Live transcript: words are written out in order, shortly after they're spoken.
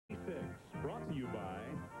you by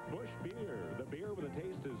Busch Beer, the beer with a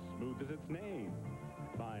taste as smooth as its name.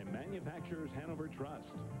 By Manufacturers Hanover Trust,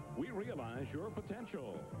 we realize your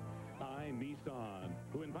potential. By Nissan,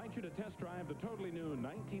 who invite you to test drive the totally new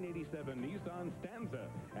 1987 Nissan Stanza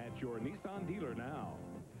at your Nissan dealer now.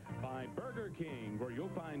 By Burger King, where you'll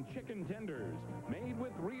find chicken tenders made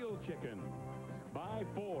with real chicken. By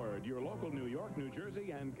Ford, your local New York, New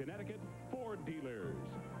Jersey, and Connecticut Ford dealers.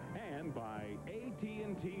 And by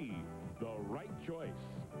AT&T, the right choice.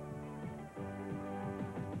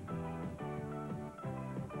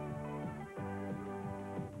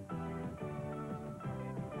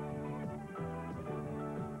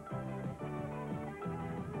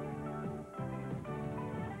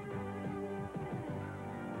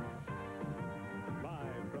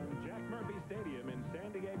 Stadium in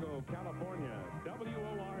San Diego, California,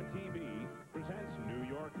 WOR-TV presents New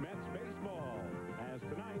York Mets baseball. As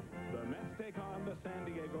tonight, the Mets take on the San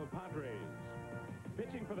Diego Padres.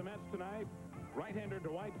 Pitching for the Mets tonight, right-hander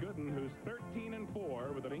Dwight Gooden, who's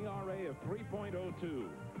 13-4 with an ERA of 3.02.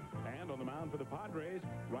 And on the mound for the Padres,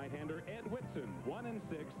 right-hander Ed Whitson, 1-6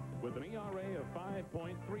 with an ERA of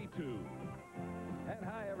 5.32. And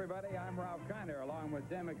hi, everybody. I'm Ralph Kiner, along with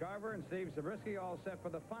Dan McCarver and Steve Zabriskie, all set for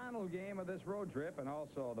the final game of this road trip and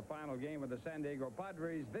also the final game of the San Diego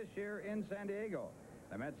Padres this year in San Diego.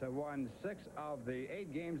 The Mets have won 6 of the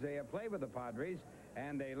 8 games they have played with the Padres,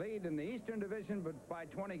 and they lead in the Eastern Division but by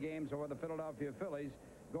 20 games over the Philadelphia Phillies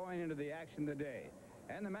going into the action today.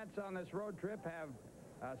 And the Mets on this road trip have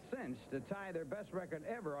cinched to tie their best record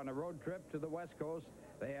ever on a road trip to the West Coast.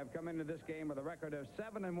 They have come into this game with a record of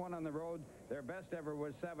 7-1 on the road. Their best ever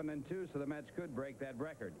was 7-2, so the Mets could break that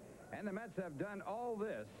record. And the Mets have done all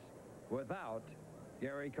this without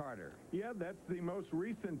Gary Carter. Yeah, that's the most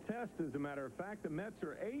recent test, as a matter of fact. The Mets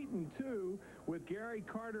are 8-2 with Gary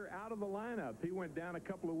Carter out of the lineup. He went down a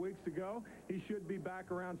couple of weeks ago. He should be back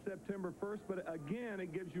around September 1st, but again,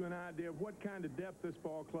 it gives you an idea of what kind of depth this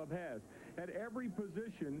ball club has. At every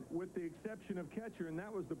position, with the exception of catcher, and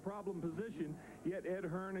that was the problem position, yet Ed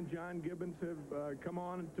Hearn and John Gibbons have come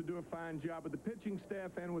on to do a fine job with the pitching staff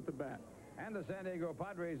and with the bat. And the San Diego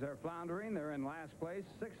Padres are floundering. They're in last place,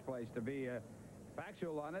 6th place to be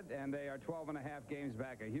factual on it, and they are 12.5 games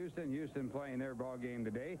back of Houston. Houston playing their ball game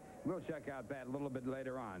today. We'll check out that a little bit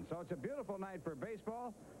later on. So it's a beautiful night for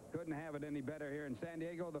baseball. Couldn't have it any better here in San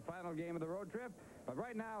Diego, the final game of the road trip. But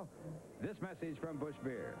right now, this message from Busch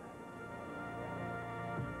Beer.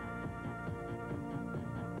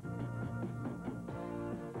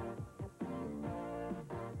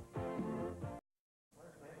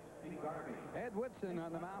 Ed Whitson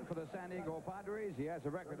on the mound for the San Diego Padres. He has a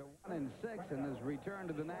record of 1-6 and has returned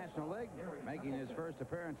to the National League, making his first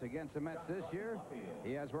appearance against the Mets this year.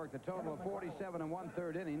 He has worked a total of 47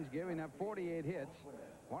 1/3 innings, giving up 48 hits,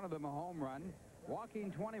 one of them a home run,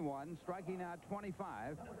 walking 21, striking out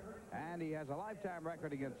 25, and he has a lifetime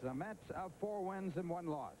record against the Mets of 4 wins and 1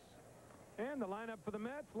 loss. And the lineup for the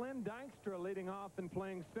Mets, Len Dykstra leading off and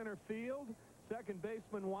playing center field. Second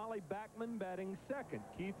baseman Wally Backman batting second.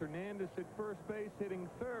 Keith Hernandez at first base hitting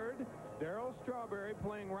third. Darryl Strawberry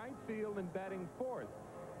playing right field and batting fourth.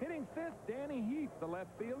 Hitting fifth, Danny Heep, the left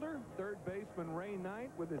fielder. Third baseman Ray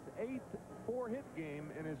Knight with his 8th 4-hit game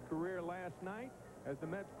in his career last night as the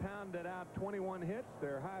Mets pounded out 21 hits,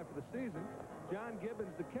 their high for the season. John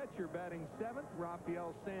Gibbons, the catcher, batting 7th.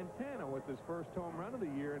 Rafael Santana with his first home run of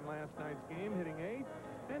the year in last night's game, hitting 8th.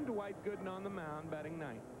 And Dwight Gooden on the mound, batting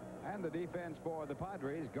 9th. And the defense for the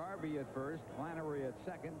Padres, Garvey at first, Flannery at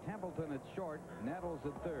second, Templeton at short, Nettles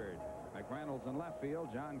at third, McReynolds in left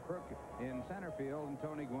field, John Crook in center field, and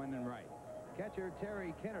Tony Gwynn in right. Catcher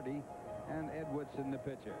Terry Kennedy and Ed Whitson the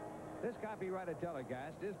pitcher. This copyrighted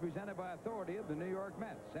telecast is presented by authority of the New York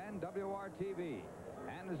Mets and WOR-TV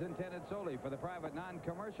and is intended solely for the private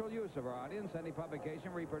non-commercial use of our audience. Any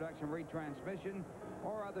publication, reproduction, retransmission,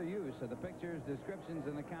 or other use of the pictures, descriptions,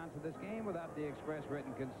 and accounts of this game without the express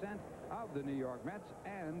written consent of the New York Mets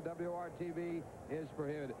and WOR-TV is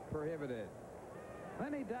prohibited.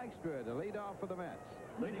 Lenny Dykstra to lead off for the Mets.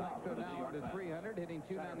 Dykstra now under 300, hitting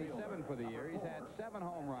 .297 for the year. He's had 7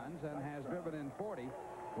 home runs and has driven in 40.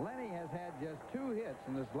 Lenny has had just 2 hits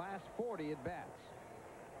in his last 40 at-bats.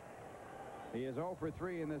 He is 0 for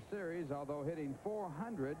 3 in this series, although hitting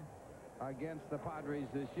 .400 against the Padres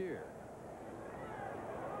this year.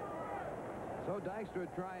 So Dykstra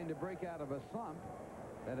trying to break out of a slump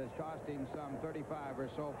that has cost him some 35 or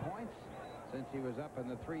so points since he was up in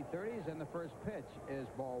the 330s, and the first pitch is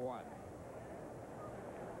ball 1.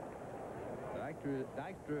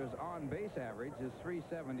 Dykstra's on-base average is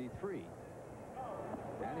 .373.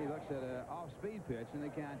 And he looks at an off-speed pitch, and they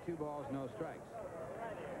count 2 balls, no strikes.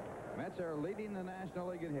 Mets Mets are leading the National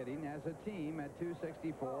League in hitting as a team at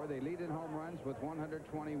 264. They lead in home runs with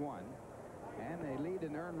 121. And they lead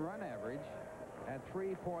in earned run average at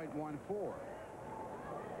 3.14.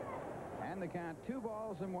 And the count 2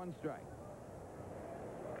 balls and 1 strike.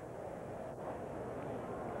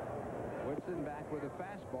 Whitson back with a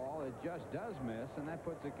fastball. It just does miss, and that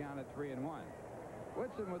puts the count at 3-1.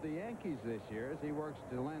 Whitson with the Yankees this year as he works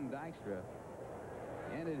to Len Dykstra.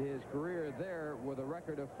 Ended his career there with a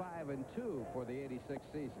record of 5-2 for the '86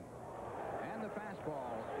 season. And the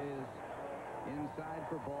fastball is inside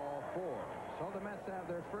for ball 4. So the Mets have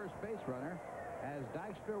their first base runner as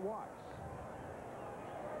Dykstra walks.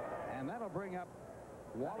 And that'll bring up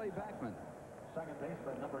Wally Backman. Second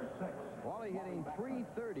baseman, number 6. Wally hitting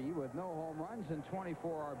 .330 with no home runs and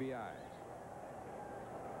 24 RBIs.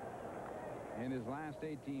 In his last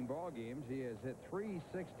 18 ball games, he has hit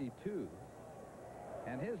 .362.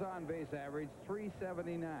 And his on-base average,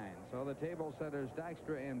 .379. So the table setters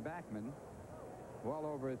Dykstra and Backman well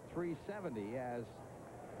over .370 as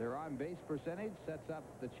their on-base percentage sets up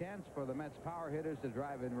the chance for the Mets power hitters to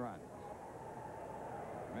drive in runs.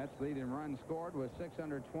 Mets lead in runs scored with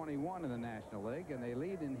 621 in the National League, and they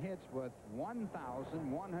lead in hits with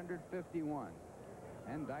 1,151.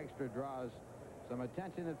 And Dykstra draws some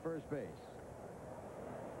attention at first base.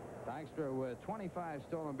 Dykstra with 25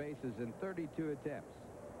 stolen bases in 32 attempts.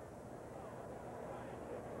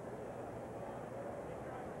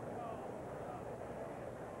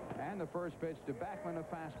 And the first pitch to Backman, a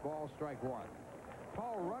fastball, strike 1.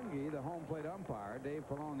 Paul Runge, the home plate umpire, Dave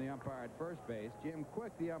Pallone, the umpire at first base, Jim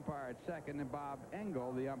Quick, the umpire at second, and Bob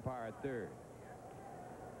Engel, the umpire at third.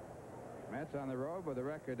 Mets on the road with a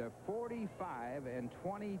record of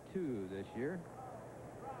 45-22 this year.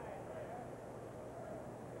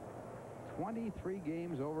 23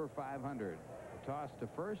 games over 500. A toss to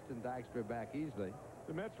first, and Dykstra back easily.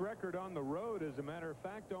 The Mets record on the road, as a matter of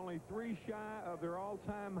fact, only 3 shy of their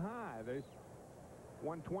all-time high. They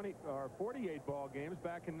won 48 ball games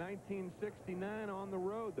back in 1969 on the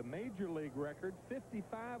road. The major league record,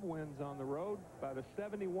 55 wins on the road by the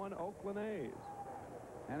 '71 Oakland A's.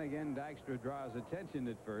 And again, Dykstra draws attention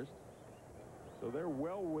at first. So they're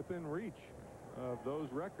well within reach of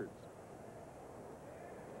those records.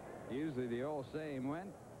 Usually the old saying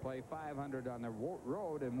went, play 500 on the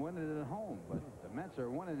road and win it at home. But the Mets are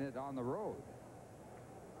winning it on the road.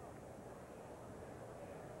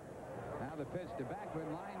 Now the pitch to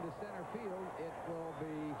Backman, line to center field. It will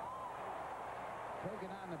be taken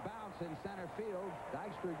on the bounce in center field.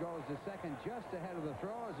 Dykstra goes to second just ahead of the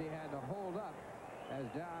throw as he had to hold up as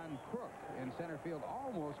John Crook in center field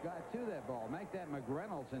almost got to that ball. Make that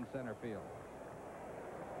McReynolds in center field.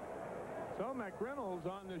 So McReynolds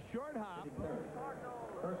on the short hop.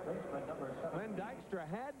 First baseman, number 7. Len Dykstra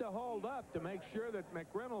had to hold up to make sure that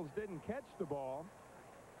McReynolds didn't catch the ball.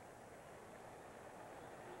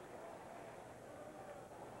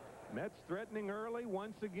 Mets threatening early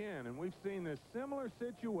once again, and we've seen this similar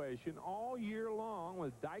situation all year long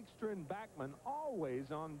with Dykstra and Backman always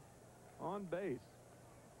on base.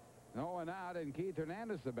 No one out, and Keith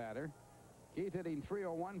Hernandez the batter. Keith hitting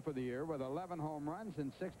 .301 for the year with 11 home runs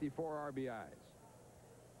and 64 RBIs.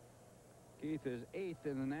 Keith is 8th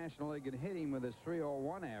in the National League in hitting with his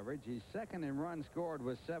 .301 average. He's second in runs scored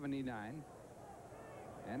with 79.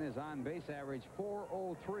 And his on-base average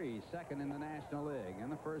 .403, second in the National League.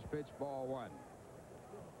 And the first pitch, ball 1.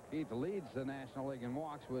 Keith leads the National League in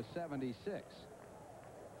walks with 76.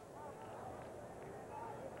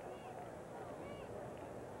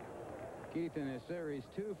 Keith in his series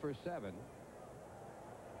 2 for 7.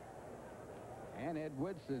 And Ed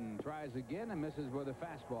Woodson tries again and misses with a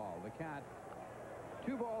fastball. The count,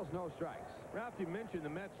 2 balls, no strikes. Ralph, you mentioned the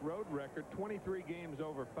Mets road record, 23 games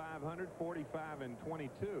over 500,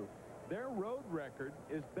 45-22. Their road record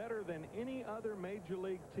is better than any other major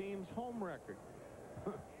league team's home record.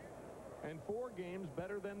 And 4 games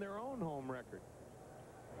better than their own home record.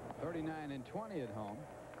 39-20 at home.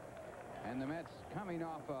 And the Mets coming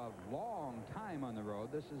off a long time on the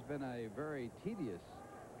road. This has been a very tedious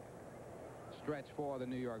stretch for the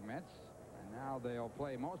New York Mets. And now they'll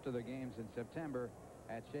play most of their games in September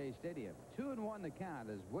at Shea Stadium. 2-1 the count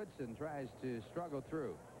as Woodson tries to struggle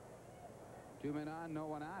through. 2 men on, no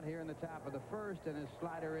one out here in the top of the first, and his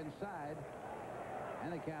slider inside.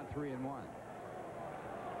 And the count 3-1.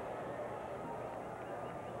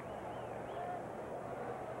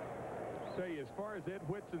 Say, as far as Ed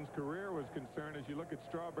Whitson's career was concerned, as you look at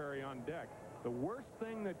Strawberry on deck, the worst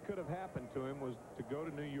thing that could have happened to him was to go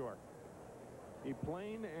to New York. He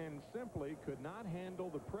plain and simply could not handle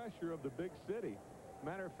the pressure of the big city.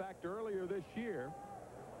 Matter of fact, earlier this year,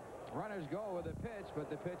 Runners go with the pitch, but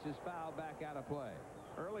the pitch is fouled back out of play.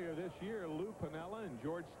 Earlier this year, Lou Piniella and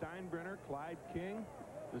George Steinbrenner, Clyde King,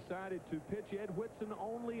 decided to pitch Ed Whitson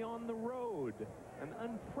only on the road. An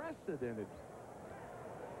unprecedented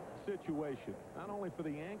situation, not only for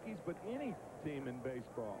the Yankees, but any team in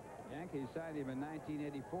baseball. Yankees signed him in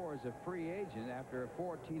 1984 as a free agent after a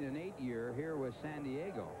 14-8 year here with San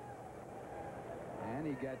Diego. And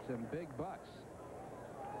he got some big bucks.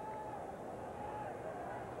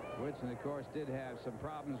 Whitson, of course, did have some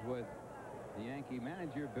problems with the Yankee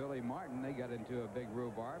manager, Billy Martin. They got into a big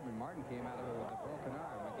rhubarb, and Martin came out of it with a broken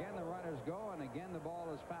arm. Again, the runners go, and again, the ball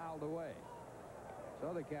is fouled away.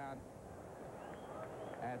 So the count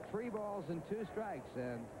at 3 balls and 2 strikes.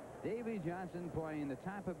 And Davy Johnson playing the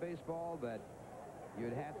type of baseball that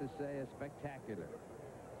you'd have to say is spectacular.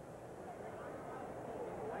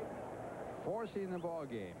 Forcing the ball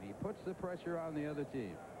game. He puts the pressure on the other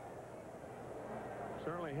team.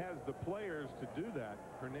 Certainly has the players to do that.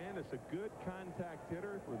 Hernandez, a good contact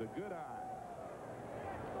hitter with a good eye.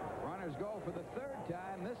 Runners go for the 3rd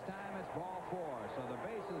time. This time it's ball 4. So the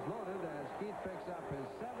base is loaded as Keith picks up his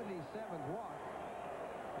 77th walk.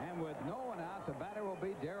 And with no one out, the batter will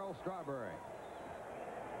be Darryl Strawberry.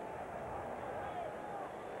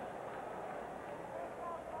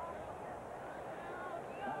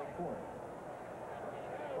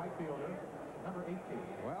 Right fielder, number 18.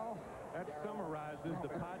 Well, that summarizes the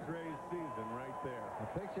Padres season right there.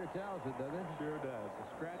 The picture tells it, doesn't it? Sure does. The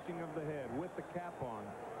scratching of the head with the cap on.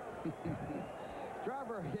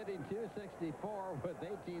 Strawberry hitting .264 with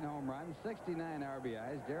 18 home runs, 69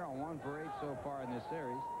 RBIs. Darryl 1 for 8 so far in this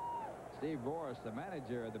series. Steve Boris, the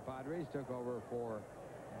manager of the Padres, took over for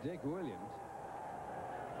Dick Williams.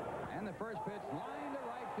 And the first pitch, line to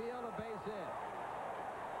right field, a base hit.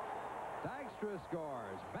 Dykstra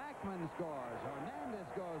scores. Backman scores. Hernandez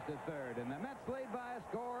goes to 3rd. And the Mets lead by a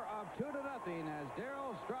score of 2-0 as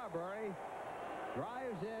Darryl Strawberry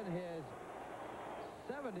drives in his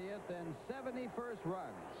 70th and 71st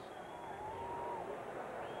runs.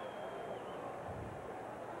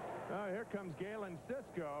 Oh, here comes Galen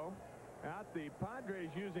Cisco. Out, the Padres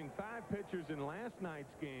using 5 pitchers in last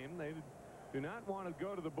night's game. They do not want to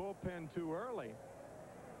go to the bullpen too early.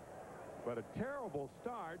 But a terrible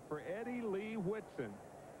start for Eddie Lee Whitson,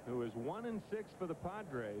 who is 1-6 for the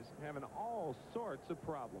Padres, having all sorts of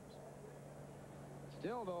problems.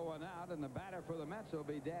 Still no one out, and the batter for the Mets will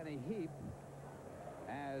be Danny Heep,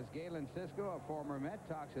 as Galen Cisco, a former Met,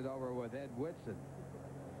 talks it over with Ed Whitson.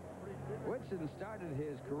 Whitson started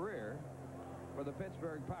his career for the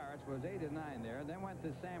Pittsburgh Pirates, was 8-9 there, then went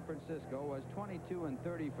to San Francisco, was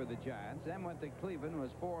 22-30 for the Giants, then went to Cleveland,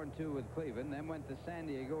 was 4-2 with Cleveland, then went to San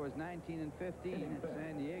Diego, was 19-15 at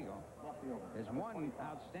San Diego. His one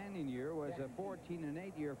outstanding year was a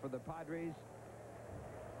 14-8 year for the Padres,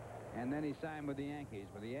 and then he signed with the Yankees.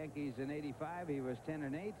 With the Yankees in '85, he was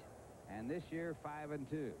 10-8, and this year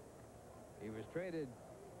 5-2. He was traded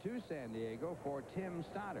to San Diego for Tim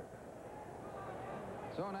Stoddard.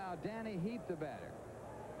 So now Danny Heep, the batter.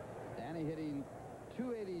 Danny hitting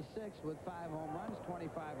 .286 with 5 home runs,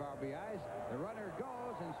 25 RBIs. The runner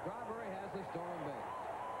goes, and Strawberry has the stolen base.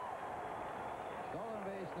 Stolen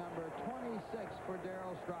base number 26 for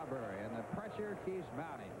Darryl Strawberry, and the pressure keeps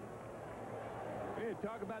mounting. Hey,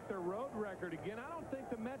 talk about their road record again. I don't think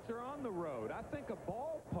the Mets are on the road. I think a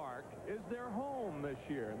ballpark is their home this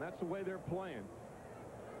year, and that's the way they're playing.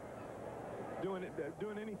 Doing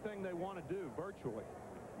anything they want to do virtually.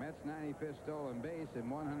 Mets 95th stolen base in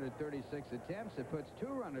 136 attempts. It puts 2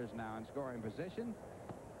 runners now in scoring position,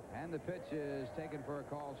 and the pitch is taken for a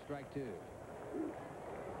call, strike 2.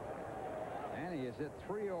 And he is hit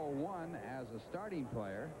 .301 as a starting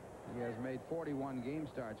player. He has made 41 game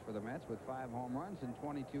starts for the Mets with 5 home runs and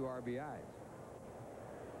 22 RBIs.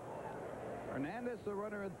 Hernandez, the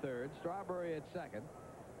runner at 3rd. Strawberry at 2nd.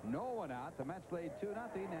 No one out. The Mets lead 2-0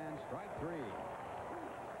 and strike 3.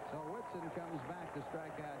 So Whitson comes back to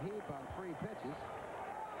strike out Heep on 3 pitches.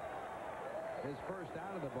 His first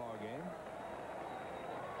out of the ball game.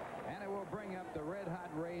 And it will bring up the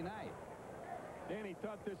red-hot Ray Knight. Danny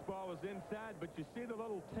thought this ball was inside, but you see the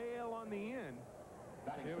little tail on the end.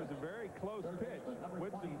 It was a very close pitch.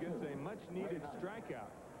 Whitson gets a much-needed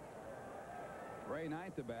strikeout. Ray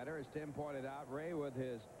Knight, the batter, as Tim pointed out, Ray with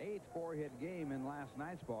his 8th 4-hit game in last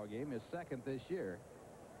night's ball game, his 2nd this year.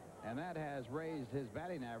 And that has raised his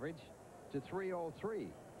batting average to .303. Did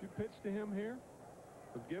you pitch to him here?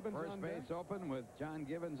 With Gibbons First on base deck? open with John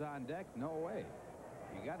Gibbons on deck? No way.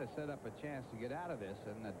 You got to set up a chance to get out of this,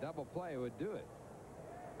 and a double play would do it.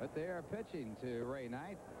 But they are pitching to Ray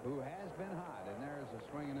Knight, who has been hot, and there's a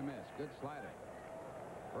swing and a miss. Good slider.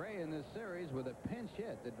 Ray in this series with a pinch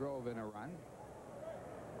hit that drove in a run.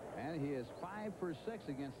 And he is 5 for 6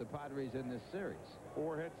 against the Padres in this series.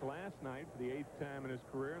 4 hits last night for the 8th time in his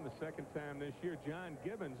career and the 2nd time this year. John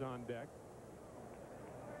Gibbons on deck.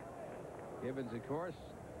 Gibbons, of course,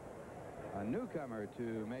 a newcomer to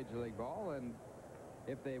Major League Ball, and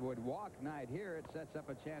if they would walk Knight here, it sets up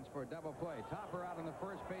a chance for a double play. Topper out on the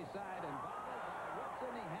first base side, and bobbled by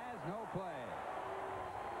Woodson. He has no play.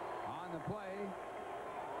 On the play,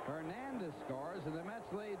 Hernandez scores, and the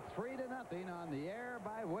Mets lead 3-0 on the air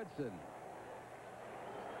by Woodson.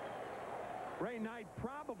 Ray Knight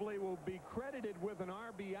probably will be credited with an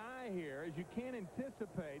RBI here, as you can't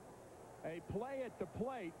anticipate a play at the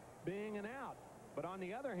plate being an out. But on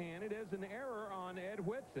the other hand, it is an error on Ed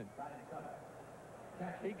Whitson.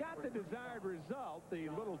 He got the desired result, the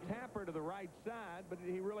little tapper to the right side, but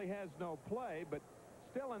he really has no play. But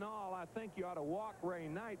still in all, I think you ought to walk Ray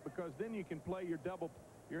Knight, because then you can play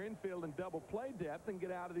your infield in double play depth and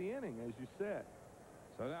get out of the inning, as you said.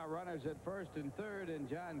 So now runners at first and third, and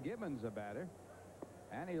John Gibbons a batter.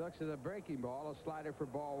 And he looks at a breaking ball, a slider for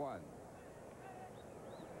ball 1.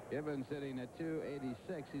 Gibbons sitting at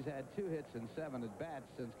 286. He's had 2 hits and 7 at bats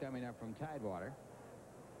since coming up from Tidewater.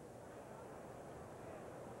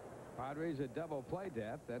 Padres at double play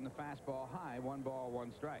depth, and the fastball high, 1 ball,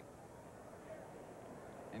 1 strike.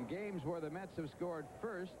 In games where the Mets have scored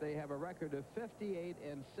first, they have a record of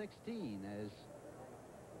 58-16 as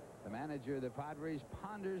the manager of the Padres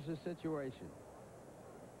ponders the situation.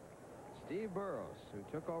 Steve Burrows, who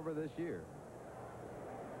took over this year,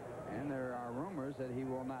 and there are rumors that he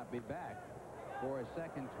will not be back for a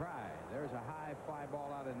second try. There's a high fly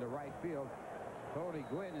ball out into right field. Tony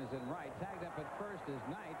Gwynn is in right. Tagged up at first is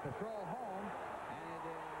Knight to throw home, and it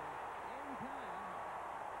is in time.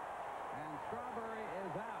 And Strawberry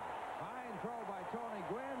is out. Fine throw by Tony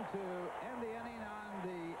Gwynn to end the inning on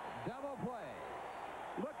the double play.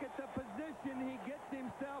 Look at the position he gets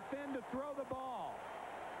himself in to throw the ball.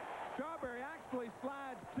 Strawberry actually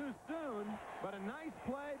slides too soon, but a nice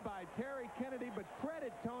play by Terry Kennedy. But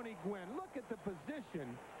credit Tony Gwynn. Look at the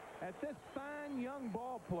position that this fine young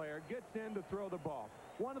ball player gets in to throw the ball.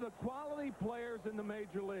 One of the quality players in the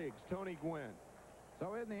major leagues, Tony Gwynn.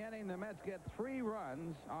 So in the inning, the Mets get 3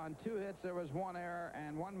 runs on 2 hits. There was 1 error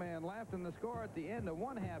and 1 man left, and the score at the end of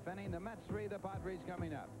 1/2 inning, the Mets 3, the Padres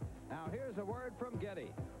coming up. Now here's a word from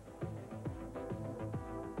Getty.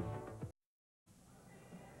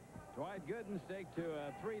 Dwight Gooden staked to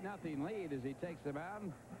a 3-0 lead as he takes the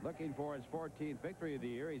mound, looking for his 14th victory of the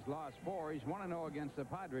year. He's lost 4. He's 1-0 against the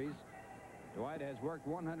Padres. Dwight has worked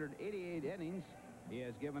 188 innings. He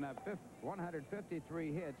has given up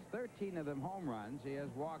 153 hits, 13 of them home runs. He has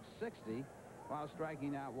walked 60 while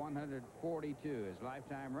striking out 142. His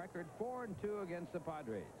lifetime record, 4-2 against the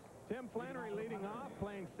Padres. Tim Flannery leading off,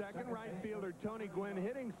 playing second. Right fielder Tony Gwynn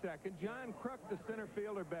hitting second. John Crook, the center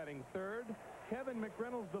fielder, batting third. Kevin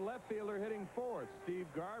McReynolds, the left fielder, hitting fourth. Steve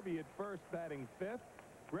Garvey at first, batting fifth.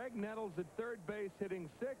 Greg Nettles at third base, hitting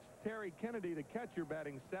sixth. Terry Kennedy, the catcher,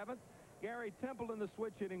 batting seventh. Gary Templeton, the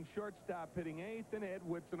switch, hitting shortstop, hitting eighth. And Ed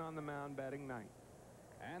Whitson on the mound, batting ninth.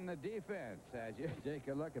 And the defense, as you take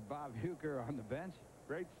a look at Bob Uecker on the bench.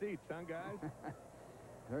 Great seats, huh, guys?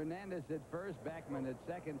 Hernandez at first, Beckman at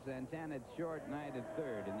second, Santana at short, Knight at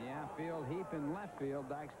third. In the outfield, Heep in left field,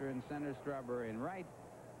 Dykstra in center, Strawberry in right,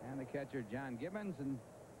 and the catcher John Gibbons. And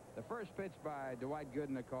the first pitch by Dwight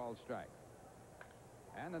Gooden, a called strike.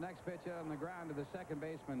 And the next pitch on the ground to the second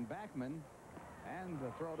baseman Beckman, and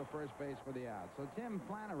the throw to first base for the out. So Tim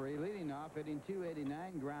Flannery leading off, hitting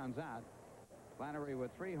 .289, grounds out. Flannery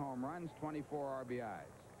with 3 home runs, 24 RBIs.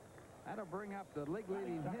 That'll bring up the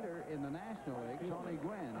league-leading hitter in the National League, Tony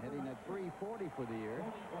Gwynn, hitting at .340 for the year.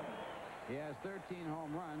 He has 13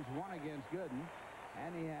 home runs, 1 against Gooden,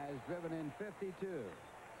 and he has driven in 52.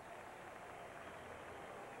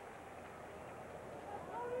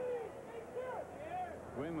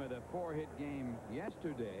 Gwynn with a 4-hit game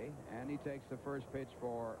yesterday, and he takes the first pitch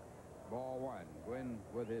for ball 1. Gwynn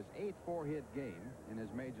with his 8th 4-hit game in his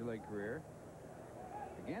major league career.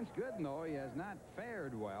 Against Gooden, though, he has not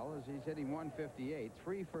fared well as he's hitting .158,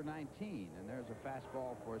 3 for 19, and there's a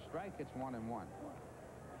fastball for a strike. It's 1-1.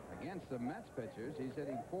 Against the Mets pitchers, he's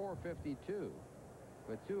hitting .452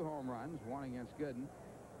 with 2 home runs, 1 against Gooden,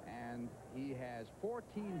 and he has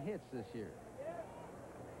 14 hits this year.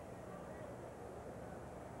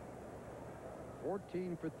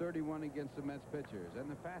 14 for 31 against the Mets pitchers, and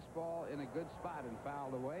the fastball in a good spot and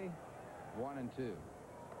fouled away. 1-2.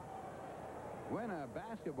 Gwynn, a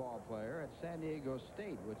basketball player at San Diego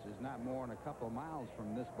State, which is not more than a couple of miles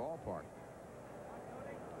from this ballpark.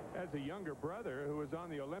 Has a younger brother who was on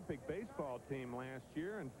the Olympic baseball team last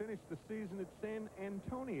year and finished the season at San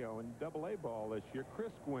Antonio in AA ball this year.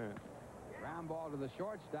 Chris Gwynn. Ground ball to the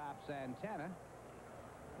shortstop, Santana.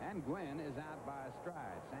 And Gwynn is out by a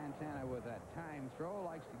stride. Santana with that time throw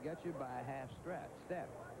likes to get you by a half step.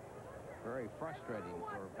 Very frustrating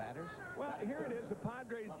for batters. Well, here it is. The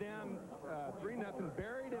Padres down 3-0,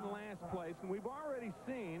 buried in last place. And we've already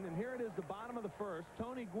seen, and here it is, the bottom of the first,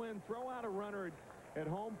 Tony Gwynn throw out a runner at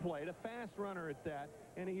home plate, a fast runner at that,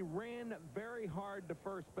 and he ran very hard to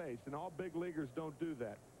first base, and all big leaguers don't do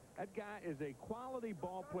that. That guy is a quality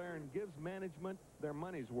ball player and gives management their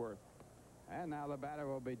money's worth. And now the batter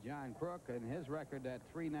will be John Crook, and his record at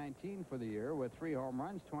 .319 for the year with 3 home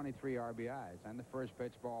runs, 23 RBIs, and the first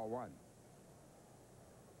pitch, ball 1.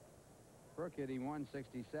 Crook hitting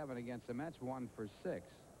 .167 against the Mets, 1 for 6.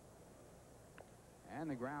 And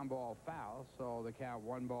the ground ball foul, so the count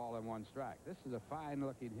 1 ball and 1 strike. This is a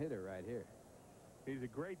fine-looking hitter right here. He's a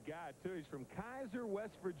great guy, too. He's from Kaiser,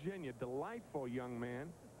 West Virginia. Delightful young man.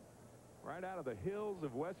 Right out of the hills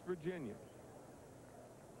of West Virginia.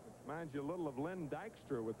 Reminds you a little of Len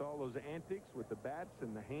Dykstra with all those antics with the bats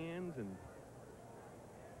and the hands.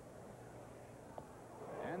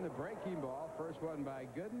 And the breaking ball, first one by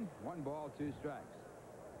Gooden, 1 ball, 2 strikes.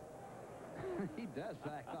 He does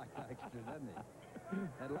act like Dykstra, doesn't he?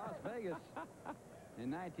 At Las Vegas in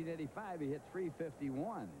 1985, he hit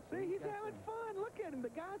 .351. See, he's having fun. Look at him. The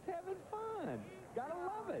guy's having fun. Gotta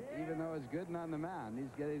love it. Even though it's Gooden on the mound,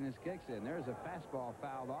 he's getting his kicks in. There's a fastball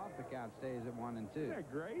fouled off. The count stays at 1 and 2. Isn't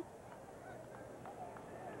that great?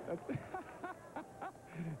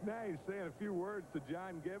 Now he's saying a few words to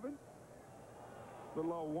John Gibbons.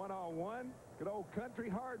 Little old one-on-one. Good old country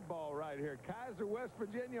hardball right here. Kaiser, West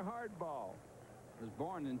Virginia hardball. Was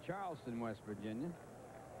born in Charleston, West Virginia.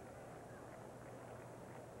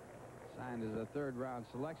 Signed as a 3rd-round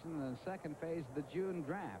selection in the second phase of the June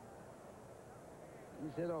draft.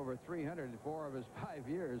 He's hit over 300 in 4 of his 5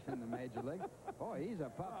 years in the major league. Boy, he's a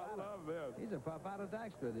pup I love this. He's a pup out of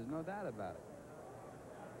Dykstra. There's no doubt about it.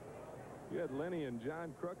 You had Lenny and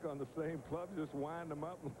John Crook on the same club. Just wind them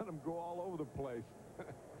up and let them go all over the place.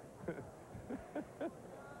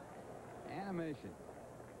 Animation.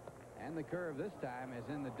 And the curve this time is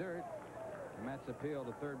in the dirt. The Mets appeal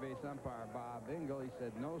to third base umpire Bob Engel. He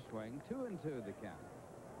said no swing. 2 and 2 the count.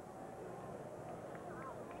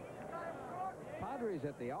 Padres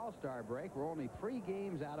at the All-Star break were only 3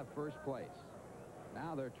 games out of first place.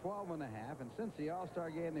 Now they're 12 and a half, and since the All-Star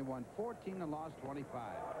game they won 14 and lost 25.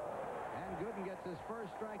 And Gooden gets his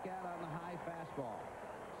first strikeout on the high fastball.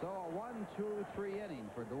 So a 1-2-3 inning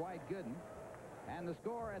for Dwight Gooden. And the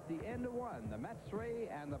score at the end of 1, the Mets 3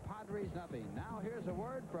 and the Padres nothing. Now here's a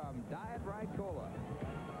word from Diet Right Cola.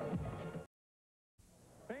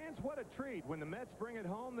 Fans, what a treat when the Mets bring it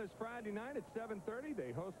home this Friday night at 7:30.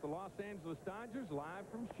 They host the Los Angeles Dodgers live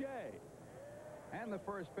from Shea. And the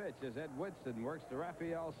first pitch as Ed Woodson works to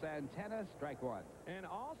Rafael Santana, strike 1. And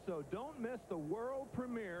also, don't miss the world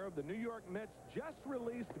premiere of the New York Mets' just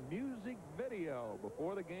released music video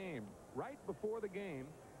before the game, right before the game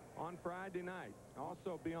on Friday night.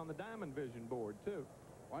 Also be on the Diamond Vision board, too.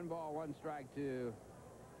 1 ball, 1 strike to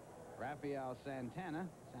Rafael Santana.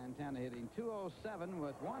 Santana hitting .207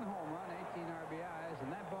 with 1 home run, 18 RBIs,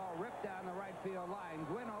 and that ball ripped down the right field line.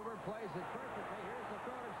 Gwynn overplays it perfectly. Here's the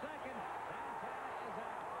throw to second. Santana is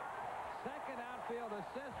out. Second outfield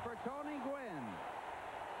assist for Tony Gwynn.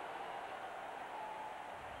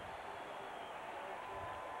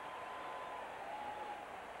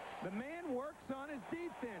 The man works on his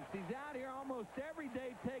defense. He's out here almost every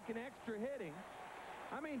day taking extra hitting.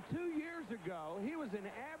 I mean, 2 years ago, he was an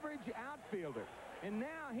average outfielder. And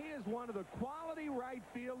now he is one of the quality right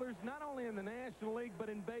fielders, not only in the National League, but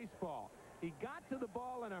in baseball. He got to the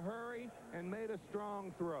ball in a hurry and made a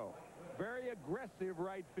strong throw. Very aggressive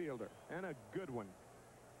right fielder, and a good one.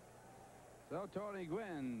 So Tony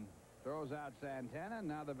Gwynn throws out Santana.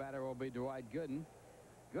 Now the batter will be Dwight Gooden.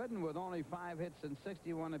 Gooden with only 5 hits and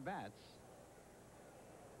 61 at-bats.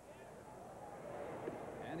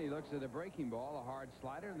 And he looks at a breaking ball, a hard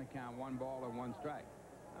slider, and the count 1 ball and 1 strike.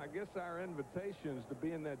 I guess our invitations to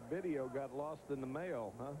be in that video got lost in the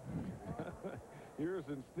mail, huh? Yours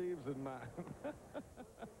and Steve's and mine.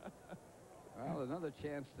 Well, another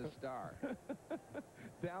chance to star.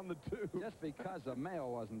 Down the tube. Just because the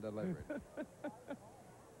mail wasn't delivered.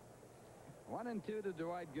 1 and 2 to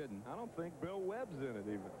Dwight Gooden. I don't think Bill Webb's in it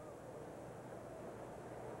even.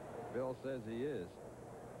 Bill says he is.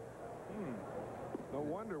 No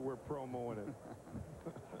wonder we're promoting it.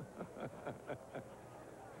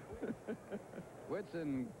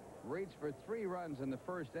 Whitson reached for 3 runs in the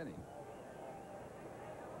first inning.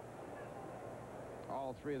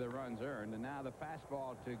 all 3 of the runs earned. And now the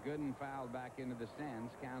fastball to Gooden, fouled back into the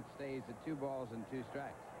stands. Count stays at 2 balls and 2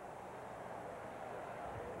 strikes.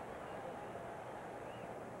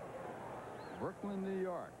 Brooklyn, New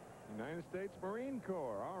York. United States Marine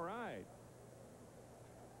Corps. All right.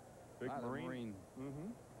 Big Marine.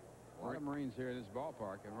 A lot of Marines here in this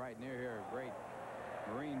ballpark, and right near here a great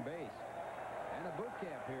Marine base. And a boot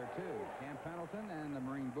camp here, too. Camp Pendleton and the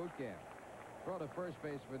Marine boot camp. Throw to first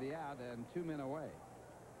base for the out and 2 men away.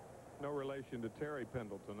 No relation to Terry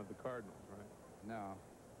Pendleton of the Cardinals, right? No.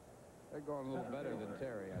 They're going a little better than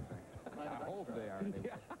Terry, I think. I hope they are.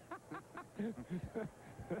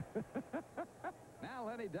 Now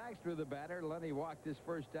Lenny Dykstra, the batter. Lenny walked his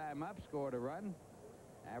first time up, scored a run.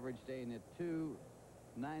 Average staying at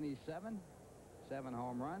 297. 7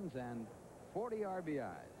 home runs and 40 RBIs.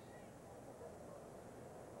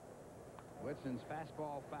 Whitson's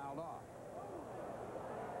fastball fouled off.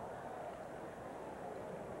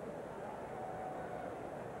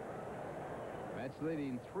 Mets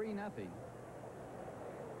leading 3-0.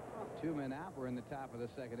 2 men out. We're in the top of the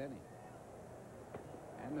 2nd inning.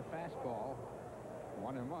 And the fastball,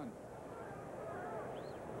 1-1.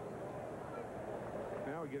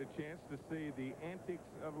 Now we get a chance to see the antics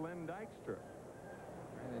of Len Dykstra.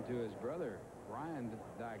 Ran into his brother, Brian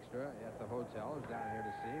Dykstra, at the hotel. Was down here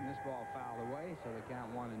to see him. This ball fouled away, so the count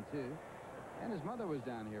 1-2. And his mother was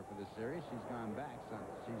down here for the series. She's gone back, so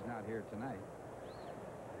she's not here tonight.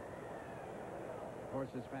 Of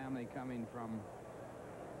course, his family coming from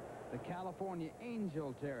the California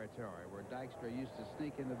Angel territory, where Dykstra used to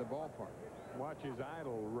sneak into the ballpark. Watch his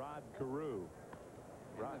idol, Rod Carew.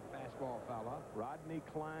 The fastball foul off. Rodney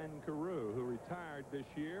Klein Carew, who retired this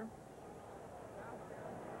year.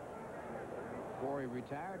 Before he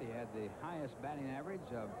retired, he had the highest batting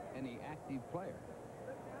average of any active player.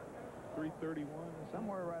 331.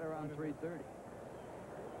 Somewhere right around 330.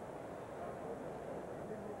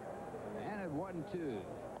 And at 1-2.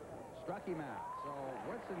 Struck him out. So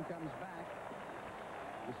Whitson comes back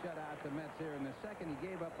to shut out the Mets here in the 2nd. He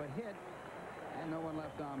gave up a hit and no one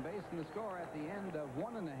left on base. And the score at the end of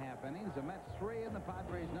 1.5 innings, the Mets 3 and the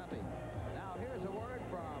Padres nothing. Now here's a word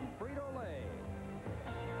from Frito-Lay.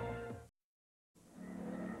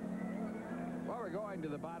 Well, we're going to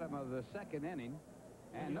the bottom of the 2nd inning,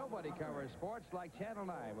 and nobody covers sports like Channel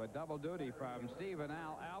 9 with double duty from Steve and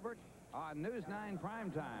Al Albert on News 9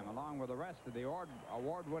 Primetime, along with the rest of the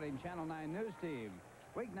award-winning Channel 9 news team.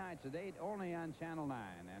 Weeknights at 8, only on Channel 9,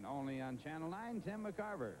 and only on Channel 9, Tim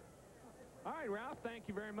McCarver. All right, Ralph, thank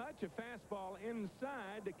you very much. A fastball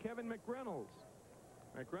inside to Kevin McReynolds.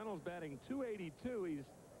 McReynolds batting .282. He's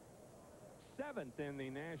 7th in the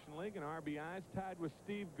National League in RBIs, tied with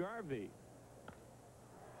Steve Garvey.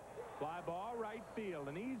 Fly ball right field.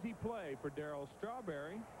 An easy play for Darryl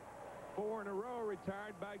Strawberry. 4 in a row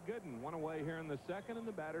retired by Gooden. 1 away here in the 2nd, and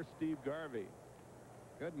the batter Steve Garvey.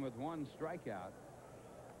 Gooden with 1 strikeout.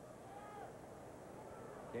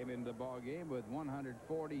 Came into the ball game with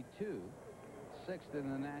 142. 6th in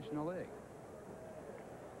the National League.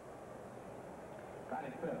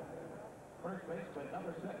 Batting 5th. First baseman,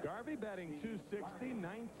 number 6. Garvey batting .260,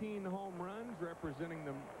 19 home runs, representing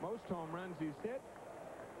the most home runs he's hit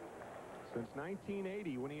since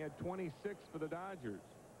 1980, when he had 26 for the Dodgers.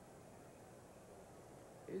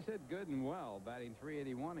 He's hit Gooden well, batting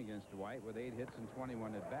 .381 against White with 8 hits and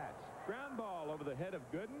 21 at-bats. Ground ball over the head of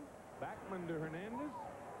Gooden. Backman to Hernandez.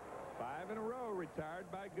 5 in a row retired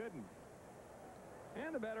by Gooden.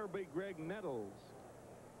 And the batter will be Greg Nettles.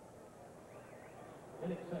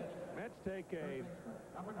 Mets take a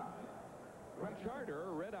charter,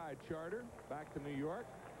 a red-eye charter, back to New York.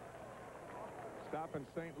 Stop in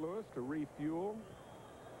St. Louis to refuel.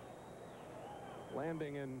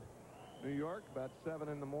 Landing in New York about 7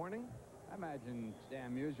 in the morning. I imagine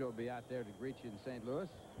Stan Musial will be out there to greet you in St. Louis.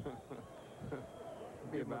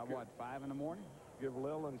 Be about, what, 5 in the morning? Give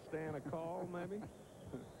Lil and Stan a call, maybe?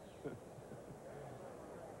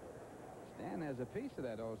 Stan has a piece of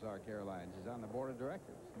that Ozark Airlines. He's on the board of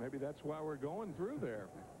directors. Maybe that's why we're going through there.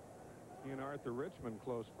 He and Arthur Richmond,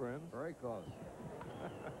 close friends. Very close.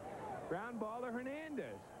 Ground ball to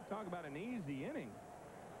Hernandez. Talk about an easy inning.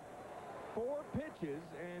 4 pitches,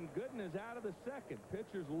 and Gooden is out of the 2nd.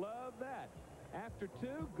 Pitchers love that. After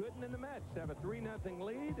 2, Gooden and the Mets have a 3-0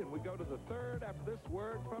 lead, and we go to the 3rd after this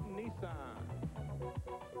word from Nissan.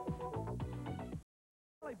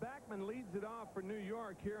 Backman leads it off for New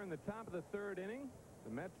York here in the top of the 3rd inning.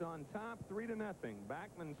 The Mets on top, 3-0.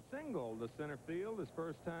 Backman singled to center field his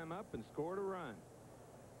first time up and scored a run.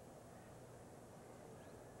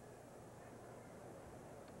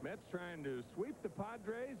 Mets trying to sweep the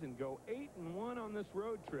Padres and go 8-1 on this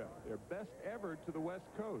road trip. Their best ever to the West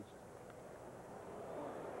Coast.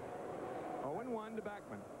 0-1 to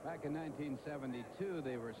Backman. Back in 1972,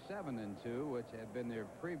 they were 7-2, which had been their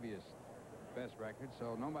previous best record.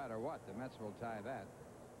 So no matter what, the Mets will tie that.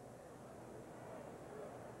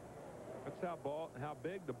 That's how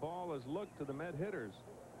big the ball has looked to the Met hitters,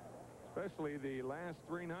 especially the last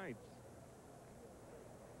 3 nights.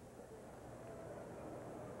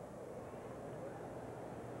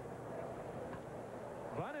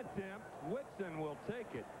 Bunt attempt. Whitson will take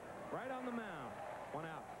it right on the mound. 1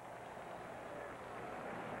 out.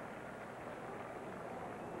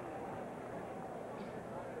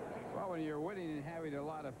 Well, when you're winning and having a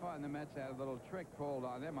lot of fun, the Mets had a little trick pulled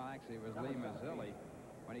on them. Well, actually, it was Lee Mazzilli.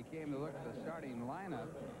 When he came to look at the starting lineup,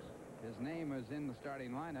 his name was in the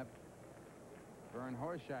starting lineup. Vern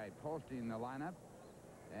Horscheid posting the lineup.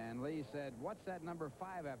 And Lee said, "What's that number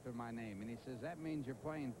 5 after my name?" And he says, "That means you're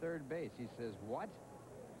playing third base." He says, "What?"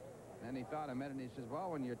 Then he thought a minute, and he says,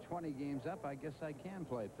 "Well, when you're 20 games up, I guess I can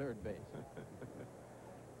play third base."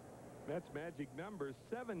 That's magic numbers,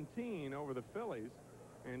 17 over the Phillies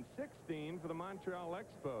and 16 for the Montreal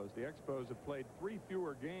Expos. The Expos have played 3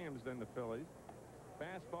 fewer games than the Phillies.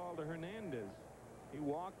 Fastball to Hernandez. He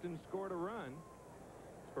walked and scored a run.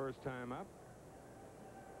 First time up.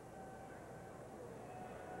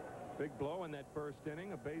 Big blow in that first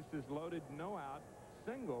inning. A bases loaded, no out.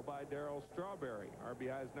 Single by Darryl Strawberry.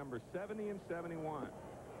 RBIs number 70 and 71.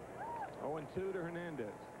 0-2 to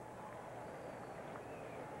Hernandez.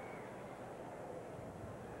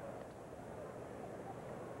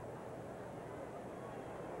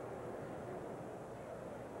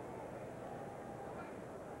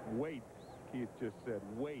 Wait. Keith just said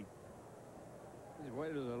wait. He's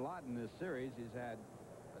waited a lot in this series. He's had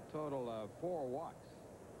a total of 4 walks.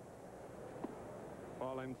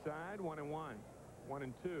 Ball inside. 1-1.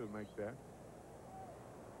 1-2 make that.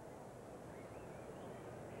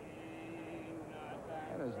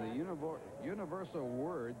 That is the universal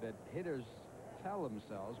word that hitters tell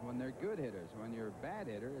themselves when they're good hitters. When you're a bad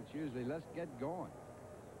hitter, it's usually let's get going.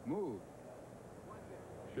 Move.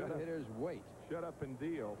 Good hitters wait. Shut up and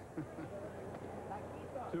deal.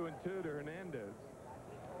 2-2 to Hernandez.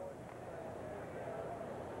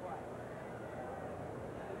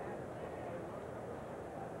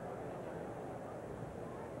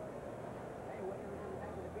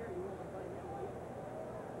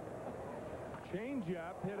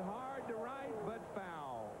 Changeup hit hard to right, but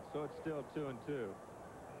foul. So it's still 2-2.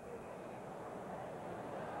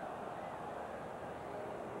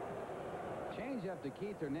 Change up to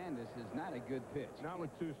Keith Hernandez is not a good pitch. Not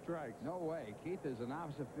with 2 strikes. No way. Keith is an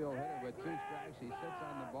opposite field hitter with 2 strikes. He sits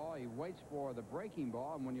on the ball. He waits for the breaking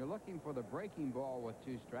ball. And when you're looking for the breaking ball with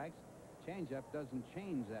 2 strikes, changeup doesn't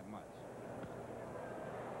change that much.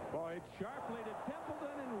 Boy, it's sharply to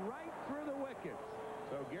Templeton and right through the wickets.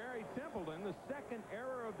 So Gary Templeton, the second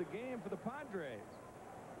error of the game for the Padres,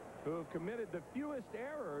 who have committed the fewest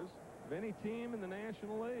errors of any team in the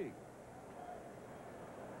National League.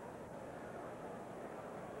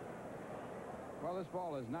 Well, this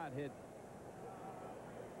ball is not hit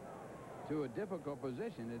to a difficult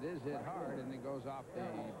position. It is hit hard, and it goes off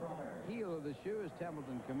the heel of the shoe as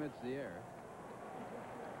Templeton commits the error.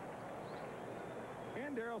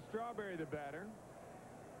 And Darryl Strawberry, the batter.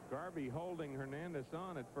 Garvey holding Hernandez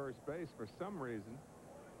on at first base for some reason.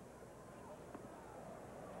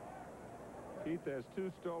 Keith has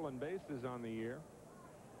 2 stolen bases on the year.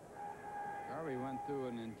 Garvey went through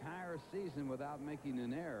an entire season without making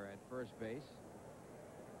an error at first base.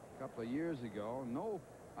 A couple of years ago. No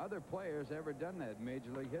other players ever done that in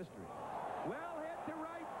Major League history. Well hit to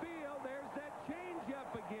right field. There's that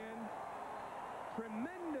changeup again.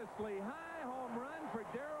 Tremendously high home run for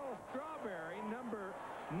Darryl Strawberry, number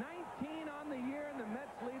 19 on the year, and the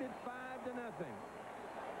Mets lead it 5-0.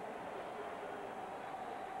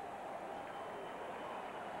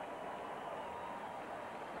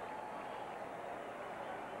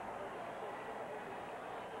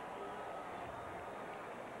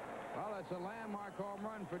 Well, it's a landmark home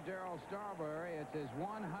run for Darryl Strawberry. It's his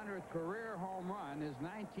 100th career home run, his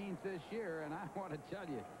 19th this year, and I want to tell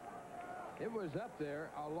you, it was up there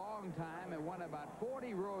a long time. It went about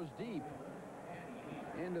 40 rows deep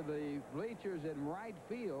into the bleachers in right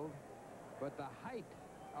field, but the height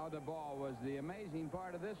of the ball was the amazing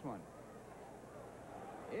part of this one.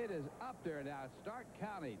 It is up there now. Start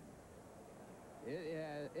counting.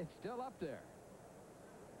 It's still up there.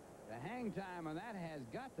 The hang time on that has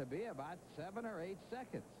got to be about 7 or 8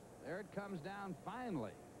 seconds. There it comes down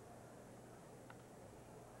finally.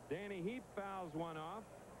 Danny Heep fouls one off.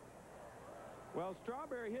 Well,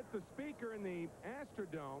 Strawberry hit the speaker in the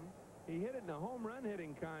Astrodome. He hit it in a home run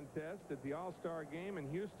hitting contest at the All-Star game in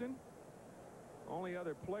Houston. Only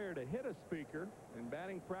other player to hit a speaker in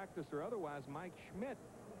batting practice or otherwise, Mike Schmidt,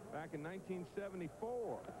 back in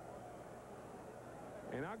 1974.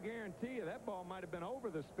 And I'll guarantee you that ball might have been over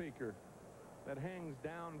the speaker that hangs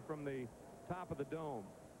down from the top of the dome.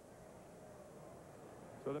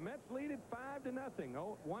 So the Mets lead it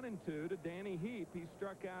 5-0. 1-2 to Danny Heep. He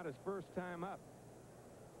struck out his first time up.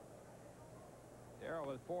 Darrell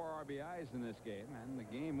with 4 RBIs in this game, and the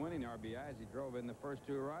game-winning RBIs. He drove in the first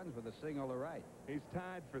 2 runs with a single to right. He's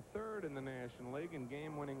tied for 3rd in the National League in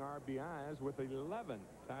game-winning RBIs with 11,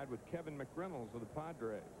 tied with Kevin McReynolds of the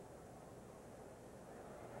Padres.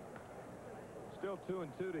 Still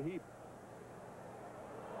 2-2 to Heep.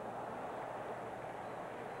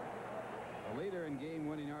 The leader in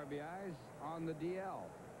game-winning RBIs on the DL,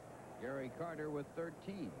 Gary Carter with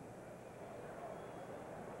 13.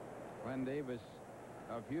 Glenn Davis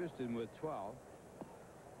of Houston with 12.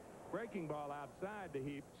 Breaking ball outside to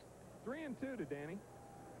Heep. 3-2 to Danny.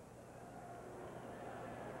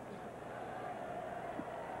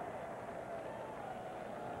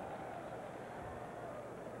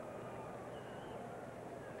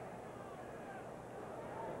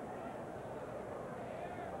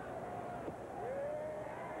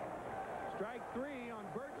 Strike 3 on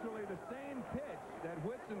virtually the same pitch that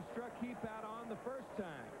Whitson struck Heep out on the first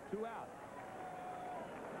time. 2 out.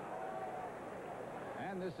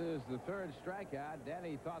 And this is the 3rd strikeout.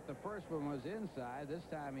 Danny thought the first one was inside. This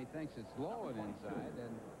time he thinks it's low and inside.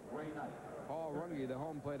 And Paul Runge, the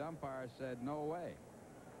home plate umpire, said no way.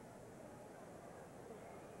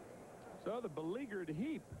 So the beleaguered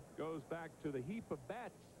Heep goes back to the heap of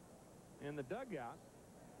bats in the dugout.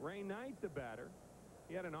 Ray Knight, the batter.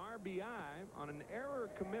 He had an RBI on an error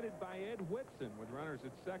committed by Ed Whitson with runners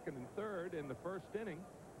at 2nd and 3rd in the first inning.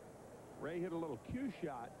 Ray hit a little cue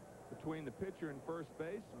shot between the pitcher and first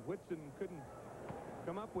base, and Whitson couldn't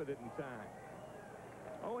come up with it in time.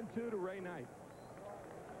 0-2 to Ray Knight.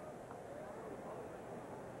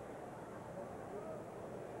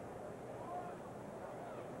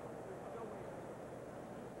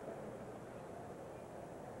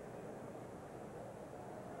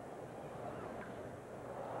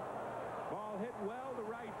 Ball hit well to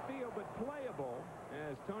right field, but playable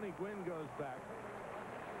as Tony Gwynn goes back.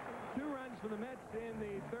 2 runs for the Mets in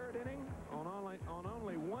the 3rd inning on only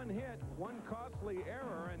 1 hit, 1 costly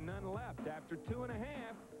error, and none left. After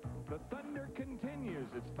 2.5, the thunder continues.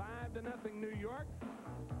 It's 5-0 New York.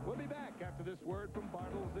 We'll be back after this word from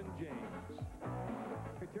Bartles and James.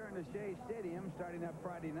 Return to Shea Stadium starting up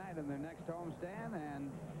Friday night on their next homestand, and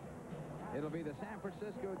it'll be the San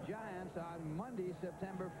Francisco Giants on Monday,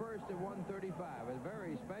 September 1st at 1:35. A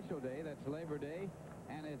very special day. That's Labor Day,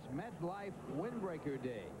 and it's MetLife Windbreaker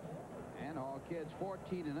Day. And all kids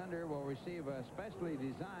 14 and under will receive a specially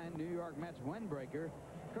designed New York Mets windbreaker,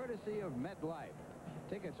 courtesy of MetLife.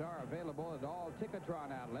 Tickets are available at all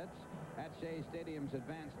Ticketron outlets, at Shea Stadium's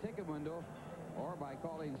advanced ticket window, or by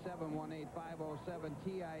calling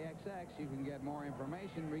 718-507-TIXX. You can get more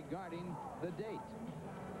information regarding the date.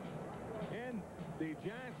 And the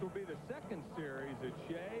Giants will be the 2nd series at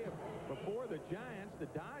Shea. Before the Giants, the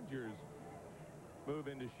Dodgers move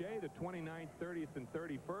into Shea the 29th, 30th, and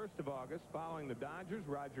 31st of August. Following the Dodgers,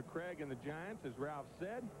 Roger Craig and the Giants, as Ralph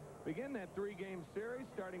said, begin that 3-game series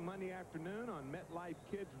starting Monday afternoon on MetLife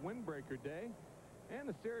Kids Windbreaker Day. And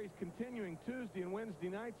the series continuing Tuesday and Wednesday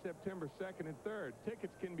night, September 2nd and 3rd.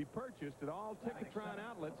 Tickets can be purchased at all Ticketron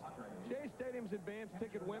outlets, Shea Stadium's advanced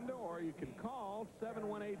ticket window, or you can call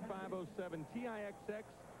 718-507-TIXX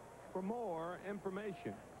for more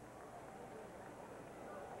information.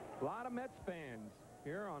 A lot of Mets fans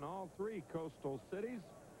here on all 3 coastal cities.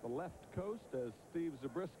 The left coast, as Steve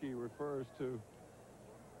Zabriskie refers to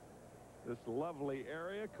this lovely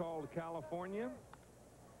area called California.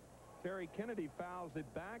 Terry Kennedy fouls it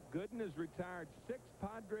back. Gooden has retired 6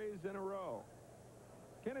 Padres in a row.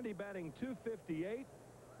 Kennedy batting .258,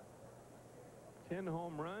 10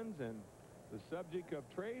 home runs, and the subject of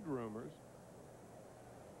trade rumors.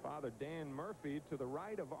 Father Dan Murphy to the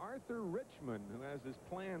right of Arthur Richmond, who has his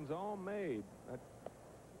plans all made. That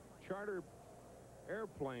charter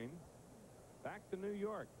airplane back to New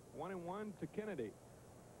York. 1-1 to Kennedy.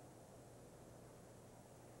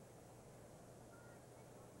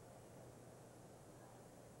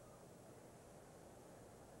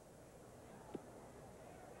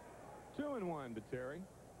 Two and 1 to Terry.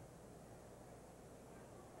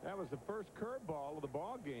 That was the first curveball of the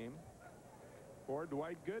ball game for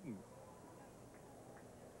Dwight Gooden.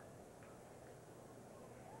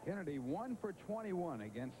 Kennedy 1 for 21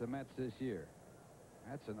 against the Mets this year.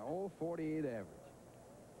 That's an 0.48 average.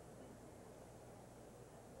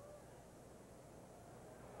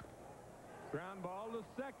 Ground ball to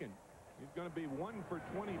second. He's going to be 1 for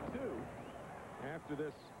 22 after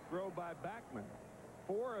this throw by Backman.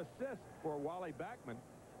 4 assists for Wally Backman.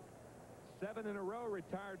 7 in a row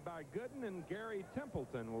retired by Gooden, and Gary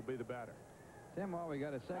Templeton will be the batter. Tim, while we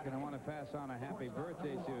got a second, I want to pass on a happy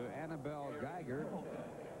birthday to Annabelle Geiger,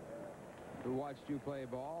 who watched you play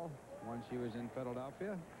ball when she was in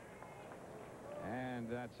Philadelphia. And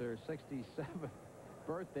that's her 67th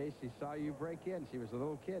birthday. She saw you break in. She was a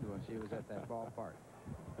little kid when she was at that ballpark.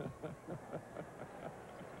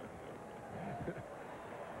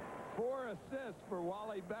 4 assists for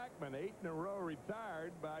Wally Backman. 8 in a row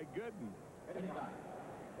retired by Gooden.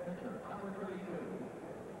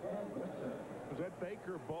 Was that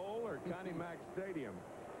Baker Bowl or Connie Mack Stadium?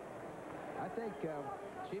 I think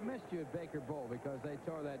she missed you at Baker Bowl because they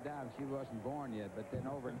tore that down. She wasn't born yet, but then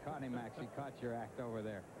over in Connie Mack, she caught your act over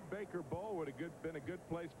there. Baker Bowl would have been a good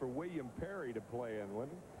place for William Perry to play in,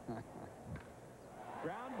 wouldn't it?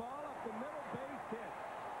 Ground ball up the middle, base hit.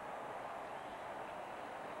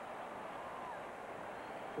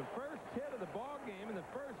 The first hit of the ball game and the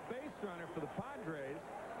first base runner for the Padres.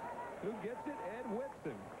 Who gets it? Ed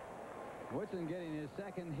Whitson. Whitson getting his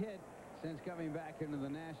second hit since coming back into the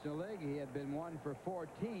National League. He had been 1 for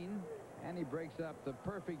 14, and he breaks up the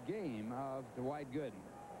perfect game of Dwight Gooden.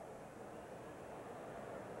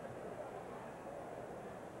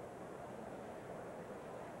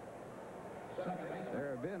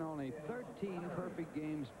 There have been only 13 perfect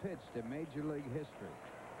games pitched in Major League history.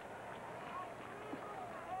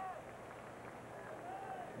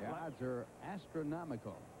 The odds are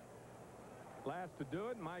astronomical. Last to do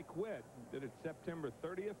it, Mike Witt. Did it September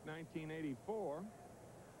 30th, 1984.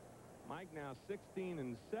 Mike now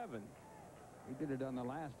 16-7. He did it on the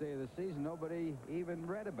last day of the season. Nobody even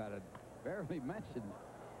read about it. Barely mentioned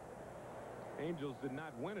it. Angels did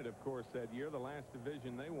not win it, of course, that year. The last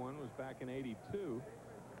division they won was back in '82.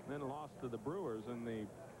 Then lost to the Brewers in the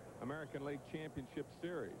American League Championship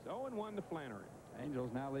Series. 0-1 to Flannery.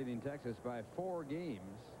 Angels now leading Texas by 4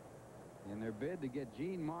 games in their bid to get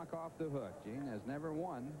Gene Mauch off the hook. Gene has never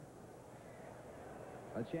won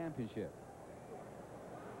a championship.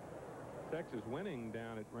 Texas winning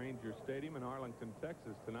down at Ranger Stadium in Arlington,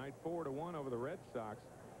 Texas tonight, 4-1 over the Red Sox.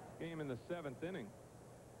 Game in the 7th inning.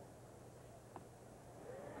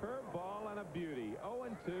 Curveball and a beauty.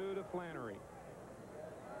 0-2 to Flannery.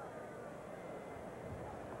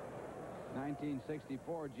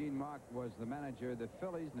 1964, Gene Mauch was the manager of the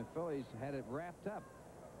Phillies, and the Phillies had it wrapped up.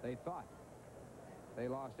 They thought. They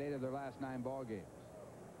lost 8 of their last 9 ball games,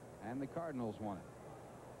 and the Cardinals won it.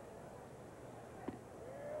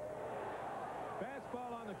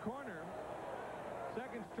 Fastball on the corner.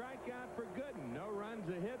 Second strikeout for Gooden. No runs,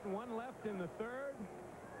 a hit, and 1 left in the 3rd.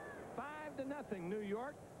 5-0 New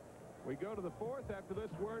York. We go to the 4th after this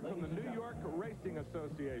word from the New York Racing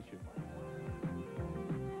Association.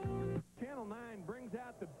 Channel 9 brings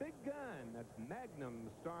out the big gun. That's Magnum,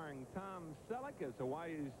 starring Tom Selleck as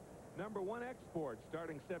Hawaii's #1 export,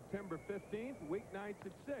 starting September 15th, weeknights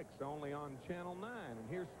at 6, only on Channel 9. And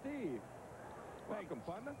here's Steve. Welcome,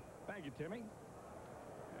 partner. Thank you, Timmy.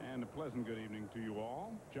 And a pleasant good evening to you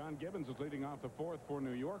all. John Gibbons is leading off the 4th for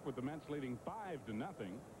New York, with the Mets leading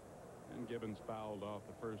 5-0. And Gibbons fouled off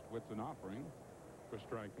the first Whitson offering for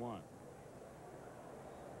strike 1.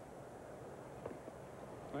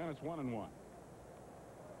 And it's 1-1.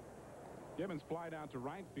 Gibbons flied out to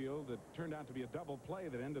right field. That turned out to be a double play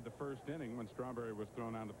that ended the first inning when Strawberry was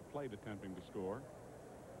thrown out at the plate attempting to score.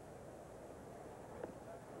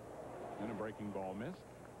 And a breaking ball missed.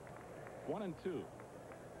 1-2.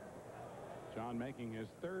 John making his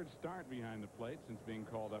 3rd start behind the plate since being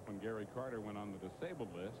called up when Gary Carter went on the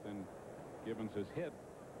disabled list, and Gibbons has hit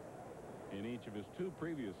in each of his 2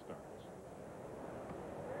 previous starts.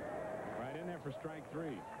 Right in there for strike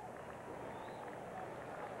 3.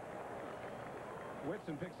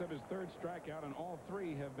 Whitson picks up his 3rd strikeout, and all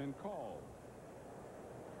 3 have been called.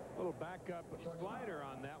 Little backup slider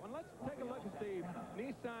on that one. Let's take a look at the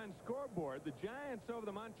Nissan scoreboard. The Giants over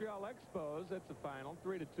the Montreal Expos. That's the final,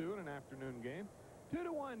 3-2 in an afternoon game.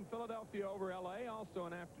 2-1 Philadelphia over L.A. Also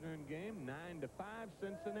an afternoon game. 9-5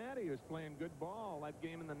 Cincinnati, who's playing good ball. That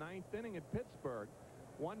game in the 9th inning at Pittsburgh.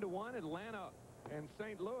 1-1 Atlanta and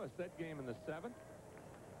St. Louis. That game in the 7th.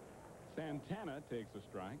 Santana takes a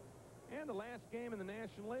strike. And the last game in the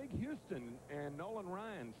National League, Houston and Nolan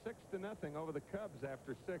Ryan, 6-0 over the Cubs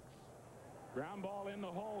after 6. Ground ball in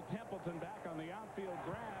the hole. Templeton back on the outfield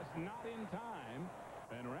grass, not in time.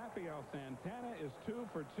 And Rafael Santana is 2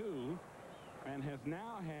 for 2 and has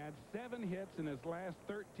now had 7 hits in his last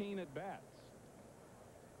 13 at-bats.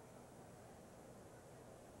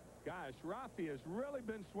 Gosh, Rafi has really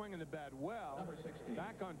been swinging the bat well.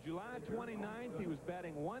 Back on July 29th, he was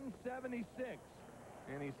batting 176,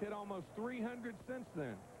 and he's hit almost 300 since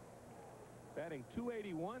then. Batting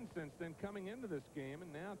 281 since then coming into this game,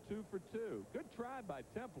 and now 2 for 2. Good try by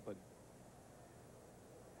Templeton.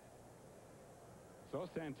 So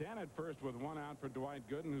Santana at first with 1 out for Dwight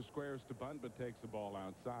Gooden, who squares to bunt but takes the ball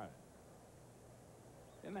outside.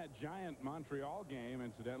 In that giant Montreal game,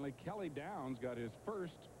 incidentally, Kelly Downs got his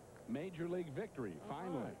first Major League victory,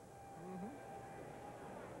 finally. Right.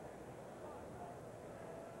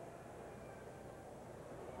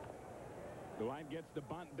 Dwight gets the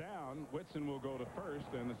bunt down. Whitson will go to first,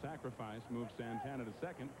 and the sacrifice moves Santana to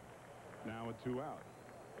second. Now with 2 out.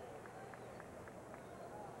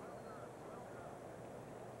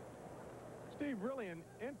 Steve, really an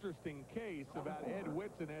interesting case about Ed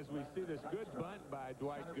Whitson as we see this good bunt by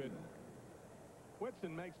Dwight Gooden.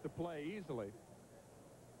 Whitson makes the play easily.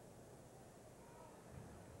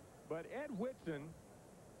 But Ed Whitson,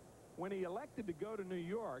 when he elected to go to New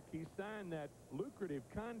York, he signed that lucrative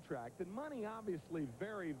contract, and money obviously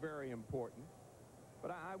very, very important.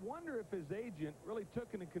 But I wonder if his agent really took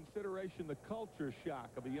into consideration the culture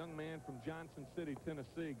shock of a young man from Johnson City,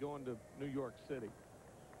 Tennessee, going to New York City.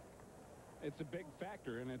 It's a big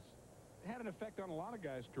factor, and it's had an effect on a lot of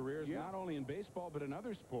guys' careers, Yeah. not only in baseball but in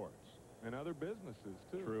other sports. And other businesses,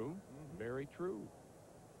 too. True. Very true.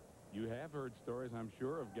 You have heard stories, I'm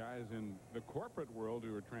sure, of guys in the corporate world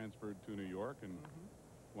who were transferred to New York and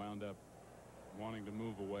wound up wanting to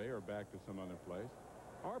move away or back to some other place.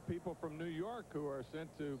 Or people from New York who are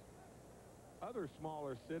sent to other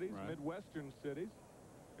smaller cities, Right. Midwestern cities,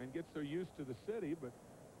 and get so used to the city, but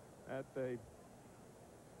that they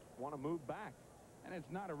want to move back. And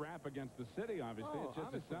it's not a rap against the city, obviously. Oh, It's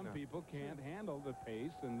just that obviously some not. people can't handle the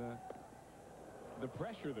pace and the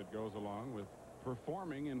pressure that goes along with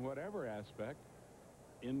performing in whatever aspect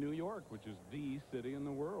in New York, which is the city in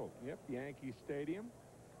the world. Yep, Yankee Stadium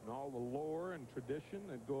and all the lore and tradition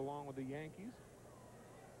that go along with the Yankees.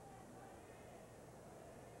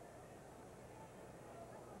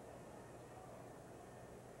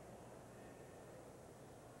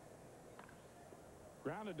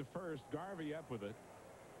 Grounded to first, Garvey up with it.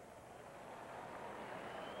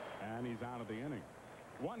 And he's out of the inning.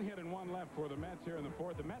 1 hit and 1 left for the Mets here in the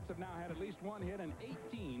 4th. The Mets have now had at least 1 hit in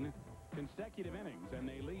 18 consecutive innings, and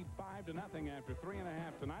they lead 5-0 after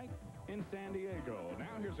 3.5 tonight in San Diego.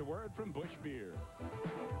 Now here's a word from Busch Beer.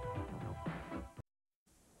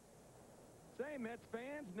 Say, Mets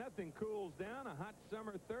fans, nothing cools down a hot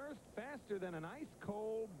summer thirst faster than an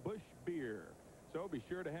ice-cold Busch Beer. So be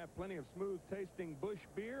sure to have plenty of smooth-tasting Busch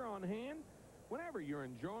Beer on hand whenever you're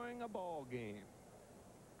enjoying a ball game.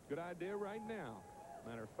 Good idea right now.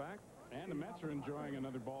 Matter of fact. And the Mets are enjoying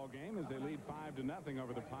another ball game as they lead 5-0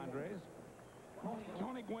 over the Padres.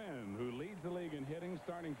 Tony Gwynn, who leads the league in hitting,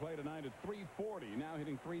 starting play tonight at .340, now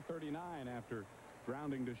hitting .339 after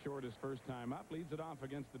grounding to short his first time up, leads it off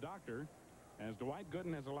against the Doctor, as Dwight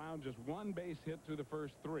Gooden has allowed just 1 base hit through the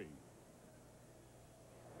first 3.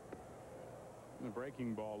 The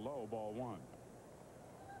breaking ball low, ball 1.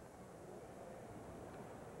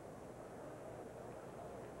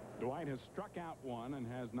 Dwight has struck out 1 and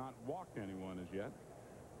has not walked anyone as yet.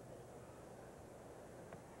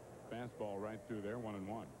 Fastball right through there,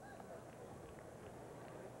 1-1.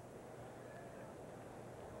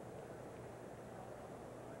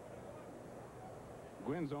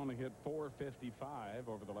 Gwynn's only hit .455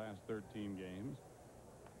 over the last 13 games.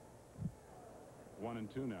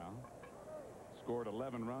 1-2 now. Scored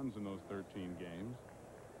 11 runs in those 13 games.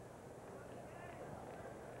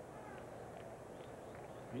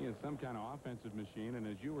 He is some kind of offensive machine, and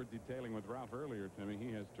as you were detailing with Ralph earlier, Timmy,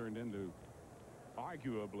 he has turned into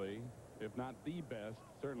arguably, if not the best,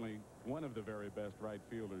 certainly one of the very best right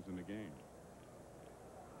fielders in the game.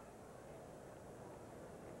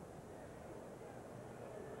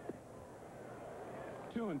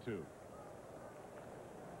 Two and two.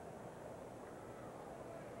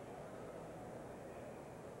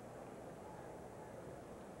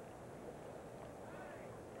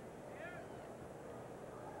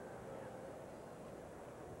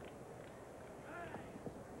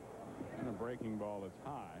 Breaking ball is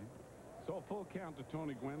high. So a full count to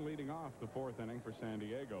Tony Gwynn, leading off the 4th inning for San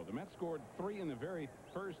Diego. The Mets scored 3 in the very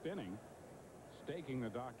first inning, staking the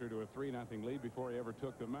Doctor to a 3-0 lead before he ever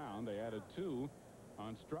took the mound. They added 2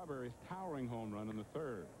 on Strawberry's towering home run in the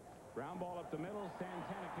 3rd. Ground ball up the middle.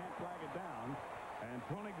 Santana can't flag it down, and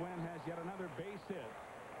Tony Gwynn has yet another base hit.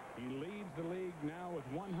 He leads the league now with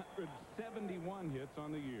 171 21 hits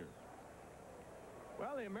on the year.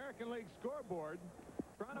 Well, the American League scoreboard,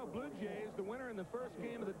 Toronto Blue Jays, the winner in the first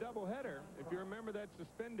game of the doubleheader. If you remember that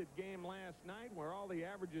suspended game last night where all the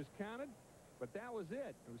averages counted, but that was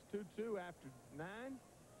it. It was 2-2 after 9.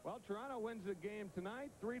 Well, Toronto wins the game tonight,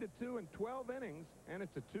 3-2 in 12 innings, and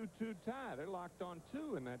it's a 2-2 tie. They're locked on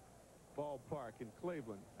 2 in that ballpark in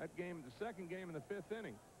Cleveland. That game, the second game in the 5th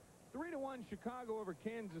inning. 3-1 Chicago over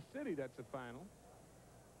Kansas City. That's the final.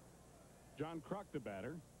 John Kruk, the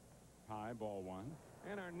batter. High, ball 1.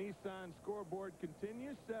 And our Nissan scoreboard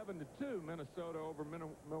continues. 7-2 Minnesota over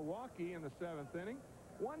Milwaukee in the 7th inning.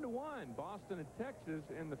 1-1 Boston and Texas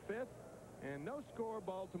in the 5th. And no score,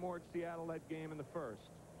 Baltimore at Seattle, that game in the 1st.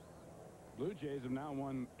 Blue Jays have now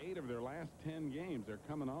won 8 of their last 10 games. They're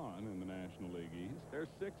coming on in the National League East. They're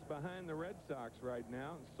 6 behind the Red Sox right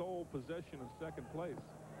now. Sole possession of second place.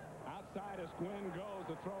 Outside as Gwynn goes.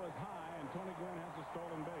 The throw is high, and Tony Gwynn has a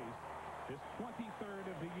stolen base. His 23rd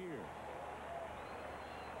of the year.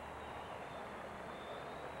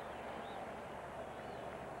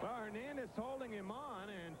 Well, Hernandez holding him on,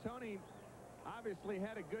 and Tony obviously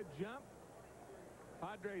had a good jump.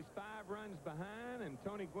 Padres 5 runs behind, and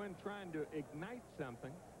Tony Gwynn trying to ignite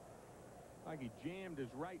something. Like he jammed his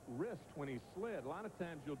right wrist when he slid. A lot of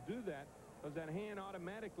times you'll do that because that hand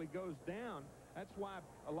automatically goes down. That's why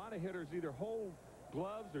a lot of hitters either hold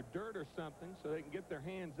gloves or dirt or something so they can get their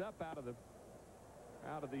hands up out of the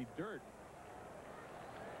dirt.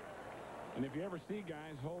 And if you ever see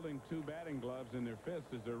guys holding 2 batting gloves in their fists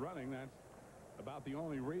as they're running, that's about the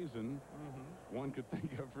only reason one could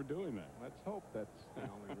think of for doing that. Let's hope that's the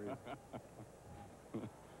only reason.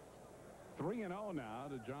 3-0 now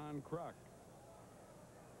to John Kruk.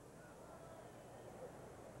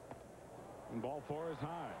 And ball 4 is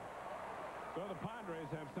high. So the Padres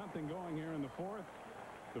have something going here in the 4th.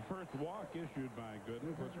 The first walk issued by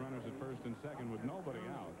Gooden puts runners at first and second with nobody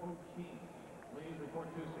out. Please report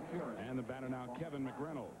to security. And the batter now, Kevin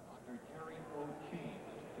McReynolds. Dr. Terry O'Keefe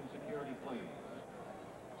to security, please.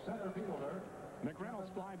 Center fielder.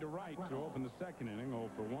 McReynolds flied to right to open the second inning, 0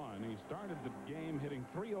 for 1. He started the game hitting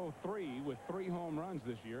 .303 with 3 home runs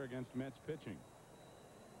this year against Mets pitching.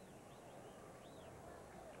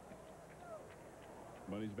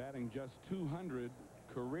 But he's batting just .200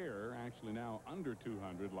 career, actually now under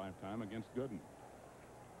 .200 lifetime against Gooden.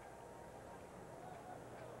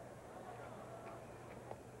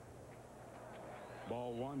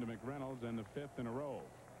 Ball 1 to McReynolds, and the 5th in a row.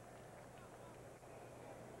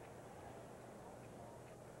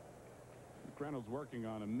 McReynolds working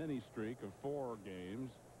on a mini streak of 4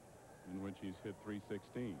 games in which he's hit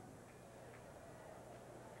 .316.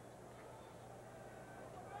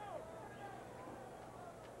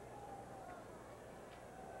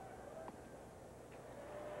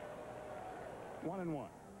 One and 1.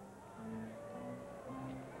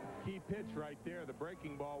 Key pitch right there, the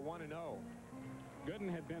breaking ball, 1-0.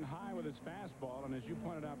 Gooden had been high with his fastball, and as you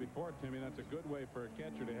pointed out before, Timmy, that's a good way for a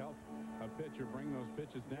catcher to help a pitcher bring those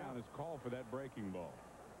pitches down, is call for that breaking ball.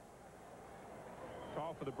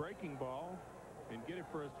 Call for the breaking ball and get it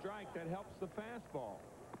for a strike. That helps the fastball.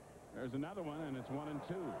 There's another one, and it's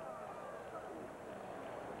 1-2.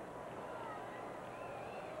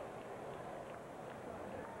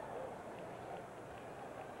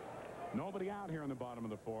 Nobody out here in the bottom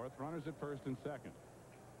of the 4th. Runners at first and second.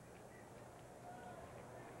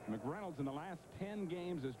 McReynolds in the last 10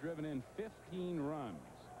 games has driven in 15 runs.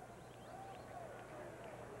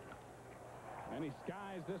 And he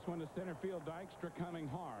skies this one to center field. Dykstra coming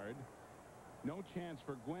hard. No chance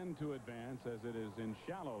for Gwynn to advance as it is in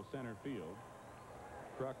shallow center field.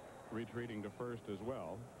 Kruk retreating to first as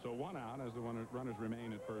well. So 1 out as the runners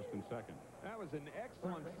remain at first and second. That was an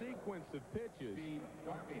excellent sequence of pitches.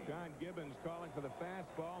 John Gibbons calling for the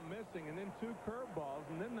fastball, missing, and then 2 curveballs,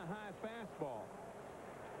 and then the high fastball.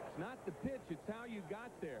 It's not the pitch, it's how you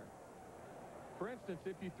got there. For instance,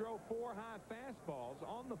 if you throw 4 high fastballs,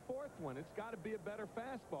 on the 4th one, it's got to be a better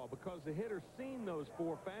fastball because the hitter's seen those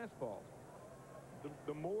 4 fastballs.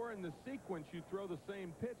 The more in the sequence you throw the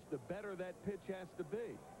same pitch, the better that pitch has to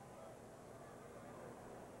be.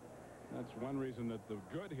 That's one reason that the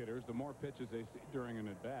good hitters, the more pitches they see during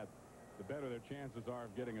an at-bat, the better their chances are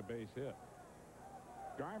of getting a base hit.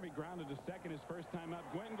 Garvey grounded to second his first time up.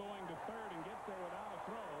 Gwynn going to third and gets there without a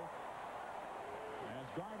throw. As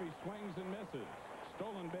Garvey swings and misses.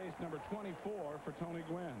 Stolen base number 24 for Tony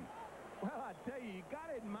Gwynn. Well, I tell you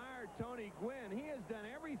got to admire Tony Gwynn. He has done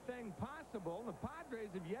everything possible. The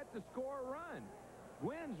Padres have yet to score a run.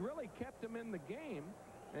 Gwynn's really kept him in the game,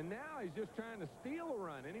 and now he's just trying to steal a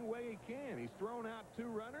run any way he can. He's thrown out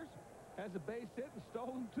 2 runners, has a base hit, and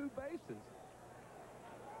stolen 2 bases.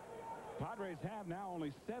 Padres have now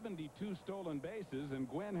only 72 stolen bases, and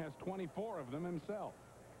Gwynn has 24 of them himself.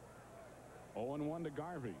 0-1 to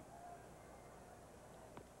Garvey.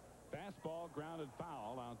 Fastball grounded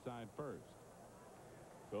foul outside first.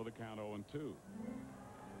 So the count 0-2.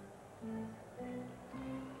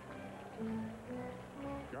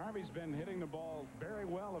 Garvey's been hitting the ball very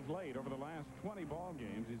well of late. Over the last 20 ball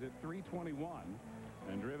games, he's at .321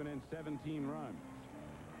 and driven in 17 runs.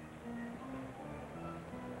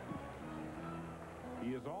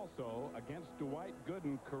 He is also, against Dwight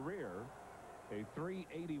Gooden career, a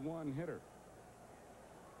 .381 hitter.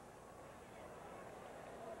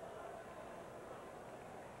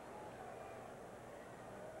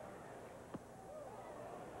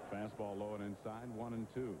 Fastball low and inside,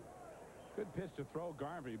 1-2. Good pitch to throw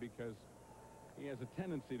Garvey because he has a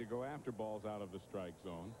tendency to go after balls out of the strike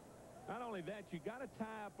zone. Not only that, you got to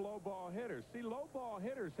tie up low ball hitters. See, low ball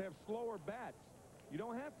hitters have slower bats. You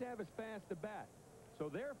don't have to have as fast a bat. So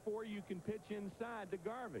therefore, you can pitch inside to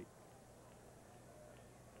Garvey.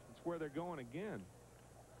 That's where they're going again.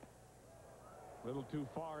 A little too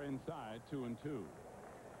far inside, 2-2.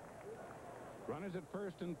 Runners at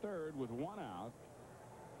first and third with one out.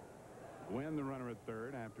 Gwynn the runner at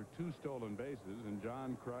third after 2 stolen bases, and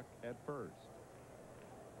John Kruk at first.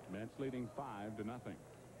 Mets leading 5-0.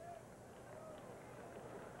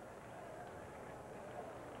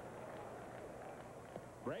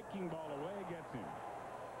 Breaking ball away gets him.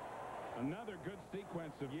 Another good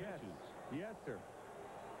sequence of pitches. Yes, sir.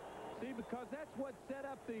 See, because that's what set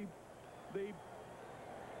up the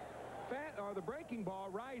breaking ball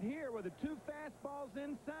right here with the 2 fastballs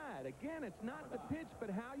inside. Again, it's not the pitch,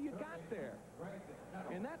 but how you got there.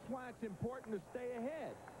 And that's why it's important to stay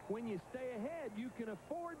ahead. When you stay ahead, you can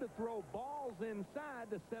afford to throw balls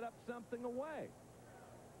inside to set up something away.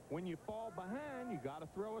 When you fall behind, you got to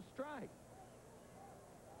throw a strike.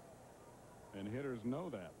 And hitters know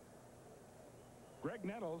that. Greg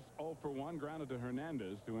Nettles 0 for 1, grounded to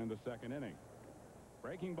Hernandez to end the second inning.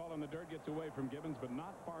 Breaking ball in the dirt gets away from Gibbons, but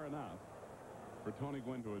not far enough for Tony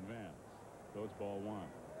Gwynn to advance. So it's ball 1.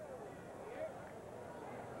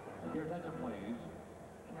 Your attention, please.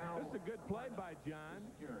 Now, This is a good play by John.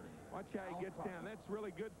 Watch how he gets down. That's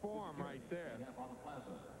really good form right there.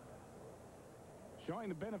 Showing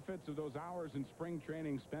the benefits of those hours in spring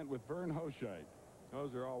training spent with Vern Hoshite.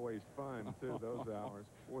 Those are always fun, too, those hours.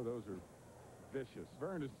 Boy, those are vicious.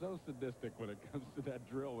 Vern is so sadistic when it comes to that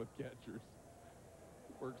drill with catchers.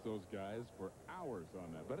 Works those guys for hours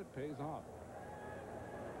on that, but it pays off.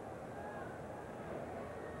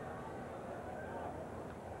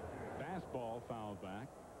 Fastball fouled back,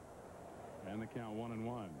 and the count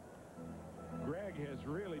 1-1. Greg has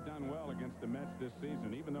really done well against the Mets this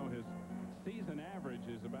season. Even though his season average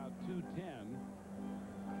is about .210,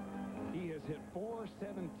 he has hit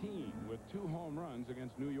 .417 with 2 home runs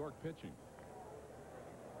against New York pitching.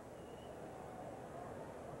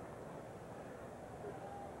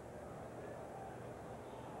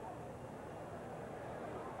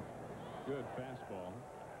 Good fastball.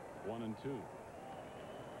 1-2.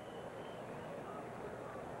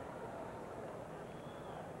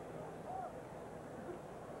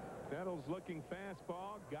 Nettles looking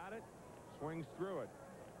fastball, got it, swings through it.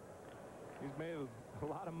 He's made a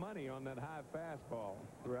lot of money on that high fastball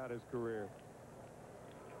throughout his career.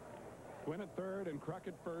 Gwynn at third and Kruk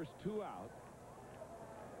at first, 2 out.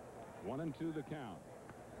 1-2 the count.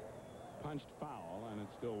 Punched foul, and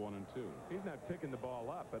it's still 1-2. He's not picking the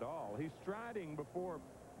ball up at all. He's striding before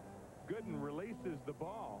Gooden releases the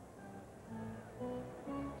ball.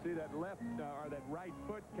 See that left or that right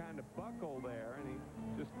foot kind of buckle there, and he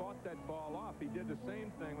just fought that ball off. He did the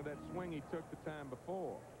same thing with that swing he took the time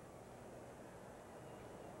before.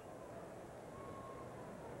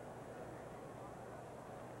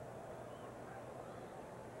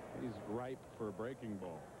 He's ripe for a breaking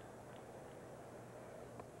ball.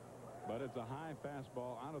 But it's a high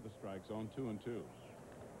fastball out of the strike zone, 2-2.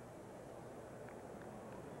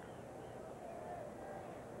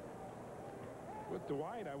 With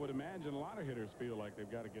Dwight, I would imagine a lot of hitters feel like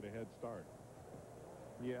they've got to get a head start.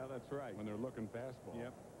 Yeah, that's right. When they're looking fastball.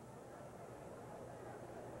 Yep.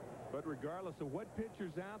 But regardless of what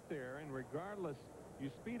pitcher's out there, and regardless,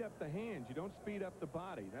 you speed up the hands. You don't speed up the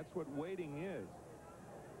body. That's what waiting is.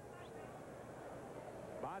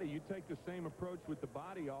 Body, you take the same approach with the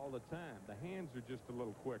body all the time. The hands are just a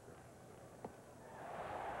little quicker.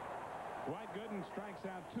 Dwight Gooden strikes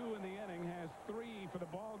out 2 in the inning, has 3 for the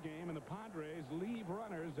ball game, and the Padres leave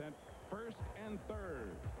runners at first and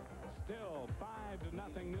third. Still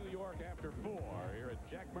 5-0 New York after 4 here at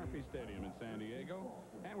Jack Murphy Stadium in San Diego.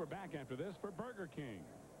 And we're back after this for Burger King.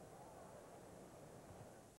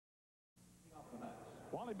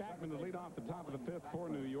 Wally Backman to lead off the top of the fifth for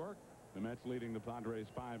New York. The Mets leading the Padres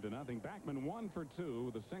 5-0. Backman 1 for 2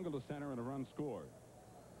 with a single to center and a run scored.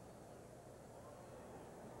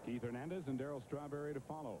 Keith Hernandez and Darryl Strawberry to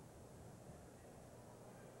follow.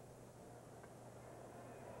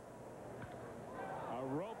 A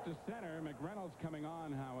rope to center. McReynolds coming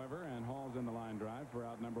on, however, and hauls in the line drive for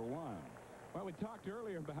out number 1. Well, we talked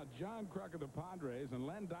earlier about John Kruk of the Padres and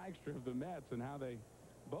Len Dykstra of the Mets and how they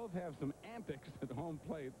both have some antics at home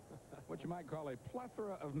plate, what you might call a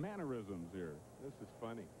plethora of mannerisms here. This is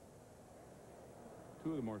funny.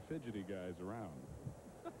 Two of the more fidgety guys around.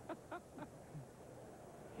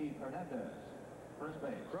 Keith Hernandez, first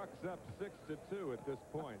base. Kruk's up 6-2 at this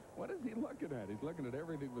point. What is he looking at? He's looking at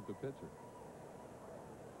everything but the pitcher.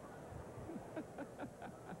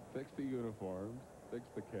 Fix the uniforms, fix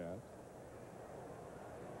the caps.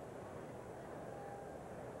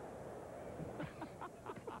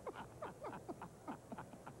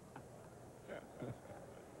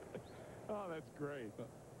 Oh, that's great.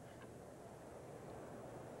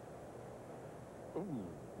 Ooh,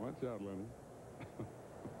 watch out, Lenny.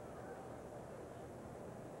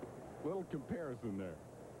 Little comparison there.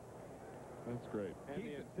 That's great. And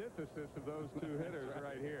the antithesis of those two hitters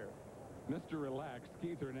right here. Mr. Relaxed,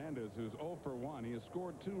 Keith Hernandez, who's 0 for 1. He has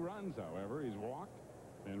scored 2 runs, however. He's walked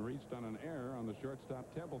and reached on an error on the shortstop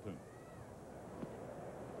Templeton.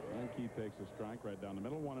 And Keith takes a strike right down the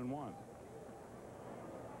middle, 1-1.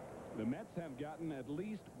 The Mets have gotten at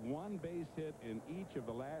least 1 base hit in each of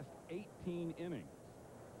the last 18 innings.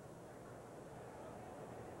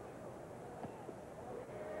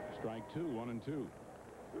 Strike 2, 1-2.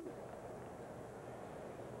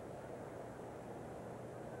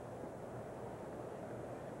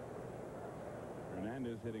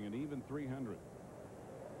 Hernandez hitting an even 300.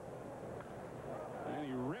 And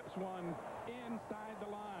he rips one inside the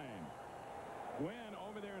line. Gwynn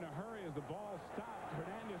over there in a hurry as the ball stopped.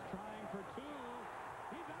 Hernandez trying for 2.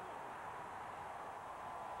 He's out.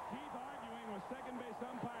 Keith arguing with second base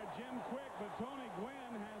umpire Jim Quick, but Tony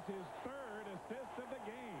Gwynn has his 3rd assist of the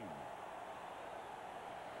game.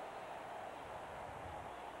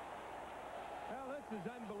 Well, this is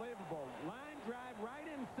unbelievable. Line drive right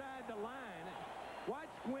inside the line.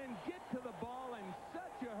 Watch Gwynn get to the ball in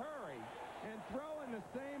such a hurry and throw in the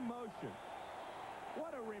same motion.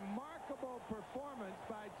 What a remarkable performance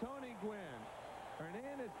by Tony Gwynn.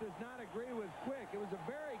 Hernandez does not agree with Quick. It was a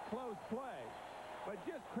very close play. But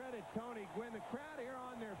just credit Tony Gwynn. The crowd here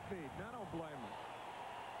on their feet. And I don't blame them.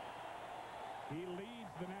 He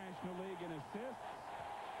leads the National League in assists.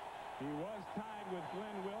 He was tied with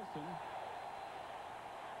Glenn Wilson.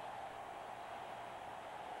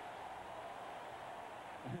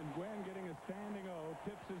 And Gwynn getting a standing O,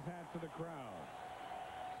 tips his hat to the crowd.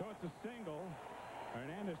 So it's a single.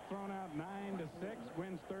 Hernandez thrown out 9-6.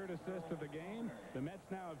 Gwynn's 3rd assist of the game. The Mets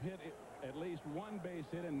now have hit at least 1 base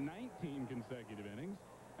hit in 19 consecutive innings.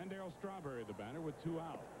 And Darryl Strawberry, the batter, with 2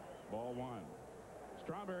 out. Ball 1.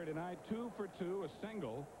 Strawberry tonight 2 for 2, a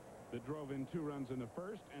single that drove in 2 runs in the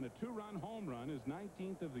first, and a 2-run home run, his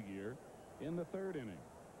 19th of the year, in the 3rd inning.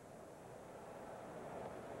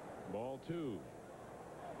 Ball 2.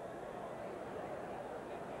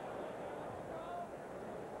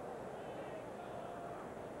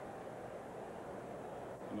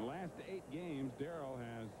 In the last 8 games, Darryl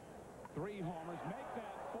has 3 homers. Make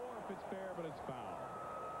that 4 if it's fair, but it's foul.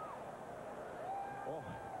 Oh,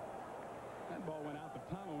 that ball went out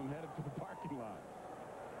the tunnel and headed to the parking lot.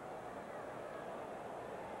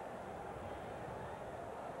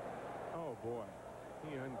 Oh, boy.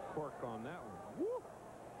 He uncorked on that one. Woo!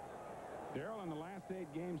 Darryl in the last 8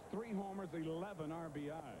 games, 3 homers, 11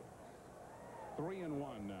 RBIs.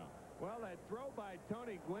 3-1 now. Well, that throw by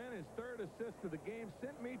Tony Gwynn, his 3rd assist of the game,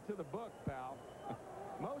 sent me to the book, pal.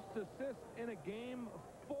 Most assists in a game,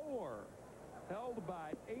 4, held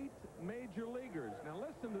by 8 major leaguers. Now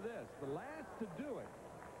listen to this. The last to do it,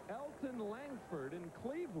 Elton Langford in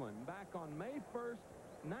Cleveland back on May 1st,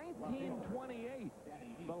 1928.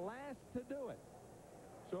 The last to do it.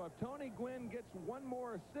 So if Tony Gwynn gets 1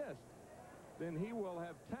 more assist, then he will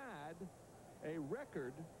have tied a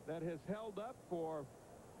record that has held up for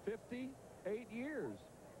 58 years.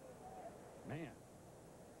 Man.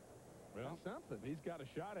 Well, that's something. He's got a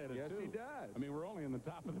shot at it, yes, too. Yes, he does. I mean, we're only in the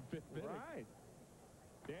top of the 5th inning. Right.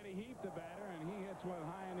 Danny Heep, the batter, and he hits one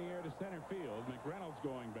high in the air to center field. McReynolds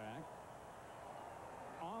going back.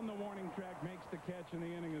 On the warning track, makes the catch, and the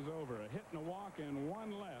inning is over. A hit and a walk and 1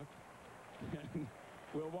 left. And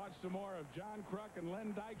we'll watch some more of John Kruk and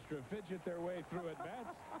Len Dykstra fidget their way through at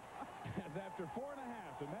bats. As after 4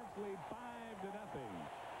 1/2, the Mets lead 5-0.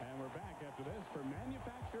 And we're back after this for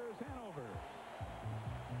Manufacturers Hanover.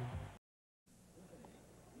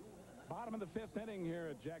 Bottom of the fifth inning here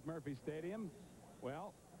at Jack Murphy Stadium.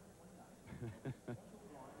 Well,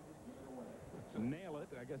 nail it.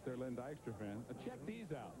 I guess they're Lynn Dykstra fans. Check these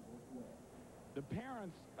out. The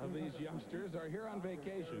parents of these youngsters are here on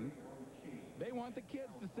vacation. They want the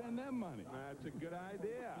kids to send them money. That's a good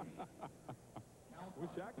idea.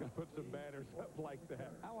 Wish I could put some banners up like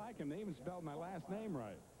that. I like them. They even spelled my last name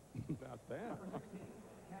right. Not that.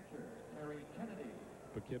 Catcher, Terry Kennedy.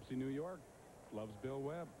 Poughkeepsie, New York. Loves Bill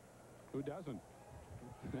Webb. Who doesn't?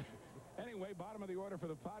 Anyway, bottom of the order for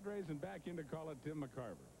the Padres, and back in to call it Tim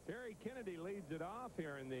McCarver. Terry Kennedy leads it off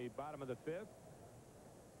here in the bottom of the fifth.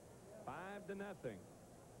 5-0.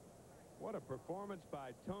 What a performance by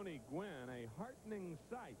Tony Gwynn. A heartening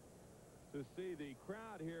sight to see the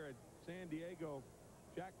crowd here at San Diego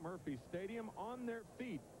Jack Murphy Stadium on their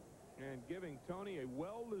feet and giving Tony a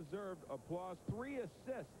well-deserved applause. 3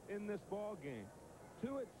 assists in this ball game.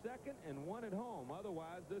 2 at second and 1 at home.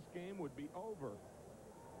 Otherwise, this game would be over.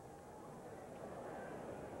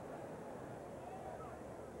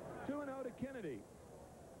 2-0 to Kennedy.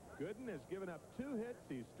 Gooden has given up 2 hits.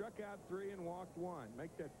 He's struck out 3 and walked 1.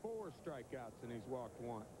 Make that 4 strikeouts, and he's walked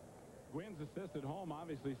 1. Gwynn's assist at home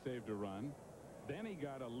obviously saved a run. Then he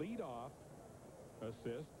got a leadoff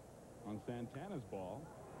assist on Santana's ball.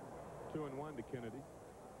 2-1 to Kennedy.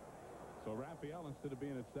 So Raphael, instead of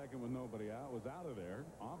being at second with nobody out, was out of there,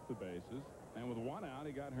 off the bases. And with 1 out,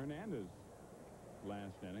 he got Hernandez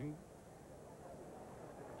last inning.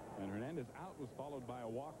 And Hernandez out was followed by a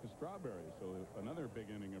walk to Strawberry. So another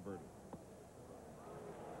big inning averted.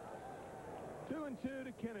 2-2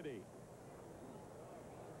 to Kennedy.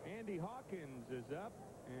 Andy Hawkins is up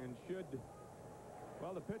and should,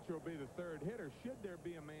 well, the pitcher will be the third hitter. Should there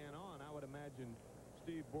be a man on, I would imagine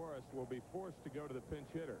Steve Boris will be forced to go to the pinch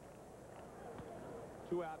hitter.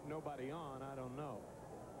 2 out, nobody on, I don't know.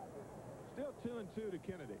 Still 2-2 to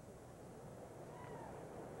Kennedy.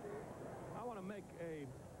 I want to make a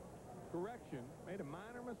correction. Made a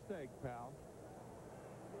minor mistake, pal.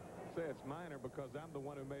 Say it's minor because I'm the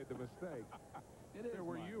one who made the mistake. It is. If it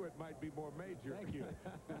were minor. you, it might be more major. Thank you.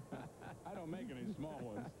 I don't make any small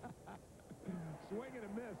ones. Swing and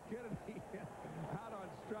a miss. Kennedy out on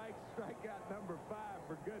strikes. Strikeout number 5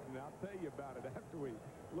 for Gooden. I'll tell you about it after we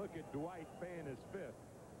look at Dwight paying his 5th.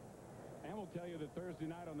 And we'll tell you that Thursday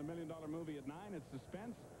night on the $1 Million Movie at 9, it's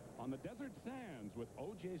Suspense on the Desert Sands with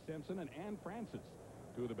O.J. Simpson and Anne Francis,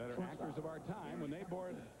 2 of the better actors of our time, when they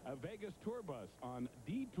board a Vegas tour bus on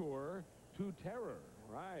Detour to Terror.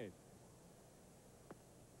 Right.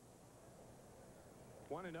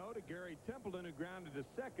 1-0 to Gary Templeton, who grounded to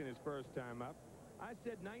second his first time up. I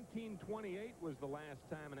said 1928 was the last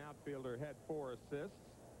time an outfielder had 4 assists.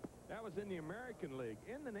 That was in the American League.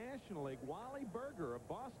 In the National League, Wally Berger of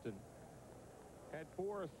Boston had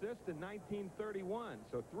 4 assists in 1931.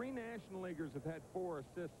 So 3 National Leaguers have had 4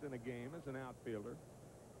 assists in a game as an outfielder,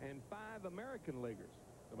 and 5 American Leaguers.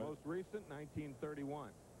 The most recent,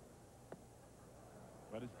 1931.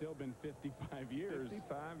 But it's still been 55 years.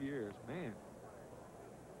 55 years, man.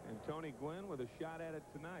 And Tony Gwynn with a shot at it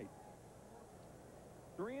tonight.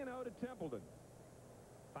 3-0 to Templeton.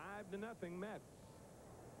 5-0 Mets.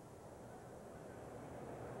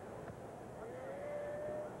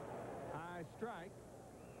 High strike.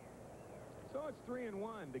 So it's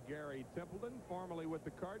 3-1 to Gary Templeton, formerly with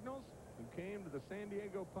the Cardinals, who came to the San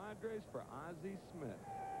Diego Padres for Ozzie Smith.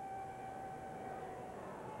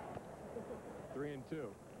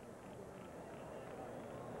 3-2.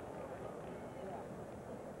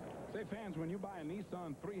 Say, fans, when you buy a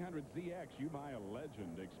Nissan 300ZX, you buy a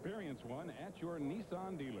legend. Experience one at your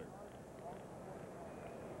Nissan dealer.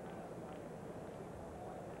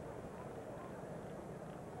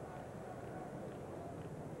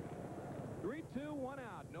 Three, 2, 1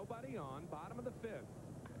 out. Nobody on. Bottom of the 5th.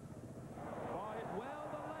 Ball hit well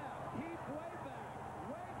to left. Heep way back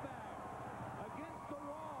against the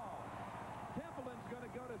wall. Templeton's going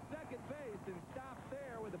to go to second base and stop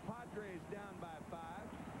there with the Padres down by 5.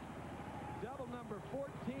 Double number 14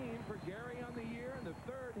 for Gary on the year, and the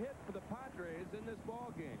 3rd hit for the Padres in this ball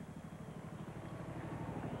game.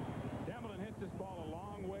 Templeton hit this ball a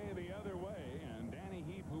long way the other way, and Danny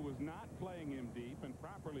Heep, who was not playing him deep, and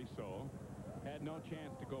properly so, had no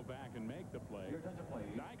chance to go back and make the play.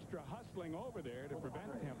 Dykstra hustling over there to prevent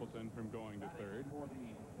Templeton from going to 3rd. For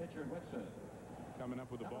the pitcher, Whitson. Coming up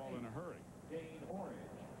with the ball in a hurry. Dane Orange.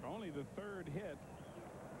 Only the 3rd hit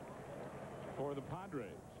for the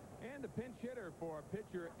Padres. And the pinch hitter for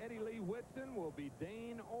pitcher Eddie Lee Whitson will be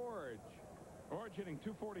Dane Orange. Orange hitting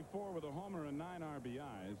 .244 with a homer and 9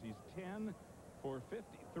 RBIs. He's 10 for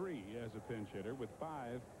 53 as a pinch hitter with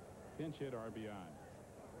 5 pinch hit RBIs.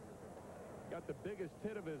 got the biggest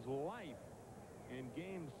hit of his life in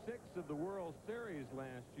Game 6 of the World Series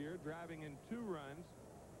last year, driving in 2 runs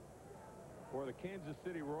for the Kansas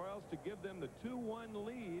City Royals to give them the 2-1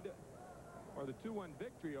 lead, or the 2-1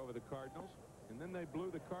 victory over the Cardinals. And then they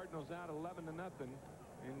blew the Cardinals out 11-0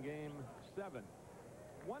 in Game 7.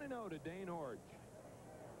 1-0 to Dane Orge.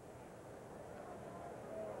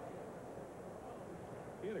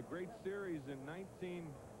 He had a great series in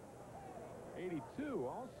 1982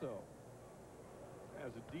 also.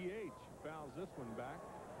 As a DH, fouls this one back.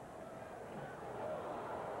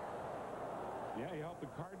 Yeah, he helped the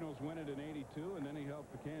Cardinals win it in '82, and then he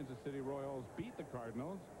helped the Kansas City Royals beat the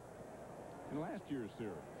Cardinals in last year's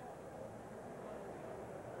series.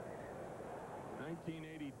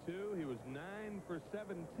 1982, he was 9 for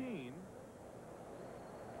 17.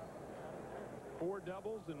 4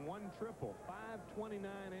 doubles and 1 triple.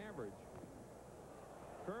 529 average.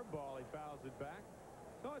 Curveball, he fouls it back.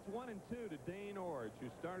 So it's 1-2 to Dane Orge, who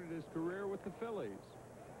started his career with the Phillies.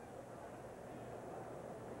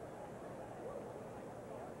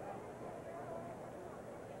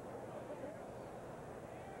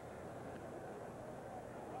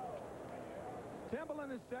 Temple in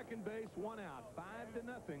his second base, 1 out.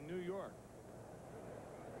 5-0 New York.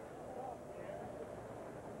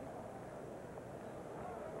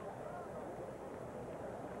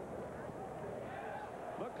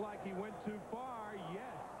 Looked like he went too far.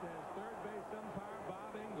 Yes, says third base umpire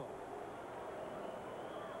Bob Engel.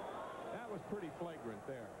 That was pretty flagrant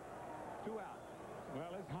there. 2 out.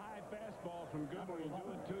 Well, this high fastball from Goodwin will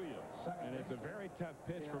do it to you. And it's a very tough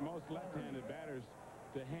pitch for most left-handed batters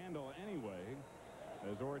to handle anyway,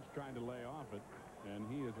 as Orge trying to lay off it, and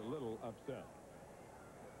he is a little upset.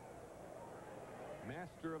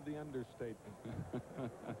 Master of the understatement. Is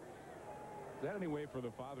that any way for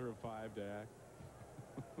the father of 5 to act?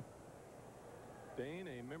 Dane,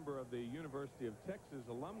 a member of the University of Texas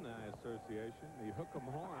Alumni Association, the Hook'em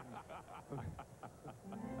Horns.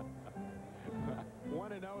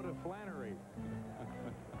 1-0 to Flannery.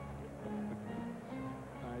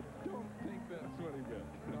 I don't think that's what he meant.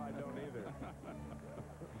 No, I don't either.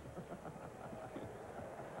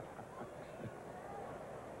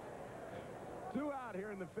 Two out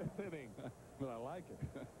here in the 5th inning. But I like it.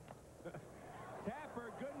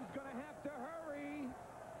 Tapper, Gooden's going to have to hurry.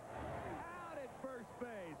 Out at first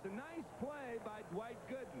base. A nice play by Dwight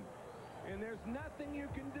Gooden. And there's nothing you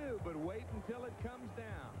can do but wait until it comes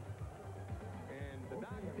down. And the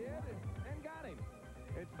Doc did and got him.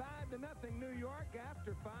 It's 5-0 New York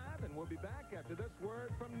after 5, and we'll be back after this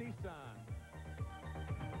word from Nissan.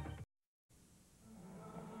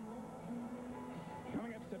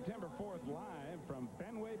 Coming up September 4th, live from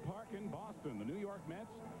Fenway Park in Boston, the New York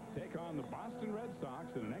Mets take on the Boston Red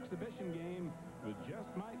Sox in an exhibition game that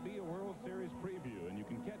just might be a World Series preview, and you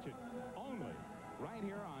can catch it only right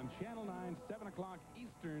here on Channel 9, 7 o'clock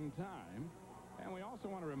Eastern Time. And we also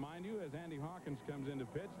want to remind you, as Andy Hawkins comes into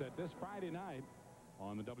pitch, that this Friday night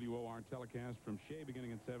on the WOR telecast from Shea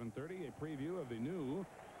beginning at 7:30, a preview of the new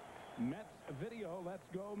Mets video, Let's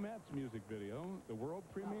Go Mets music video, the world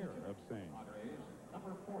premiere of Sane.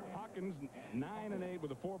 Hawkins 9-8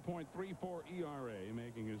 with a 4.34 ERA,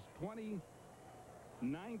 making his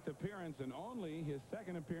 29th appearance and only his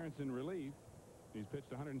 2nd appearance in relief. He's pitched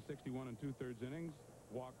 161 2/3 innings,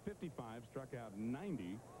 walked 55, struck out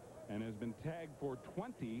 90, and has been tagged for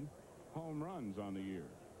 20 home runs on the year.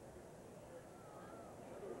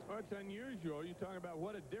 Well, it's unusual. You talk about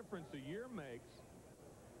what a difference a year makes.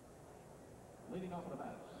 Leading off the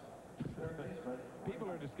bats. People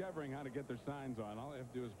are discovering how to get their signs on. All they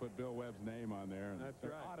have to do is put Bill Webb's name on there, and That's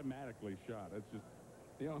they're right. automatically shot. It's just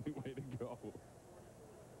the only way to go.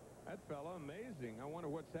 That fellow, amazing. I wonder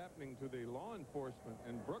what's happening to the law enforcement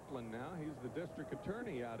in Brooklyn now. He's the district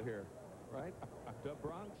attorney out here, right? The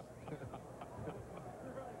Bronx.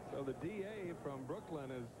 So the DA from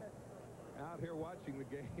Brooklyn is out here watching the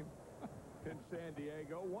game in San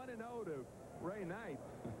Diego. 1-0 to Ray Knight.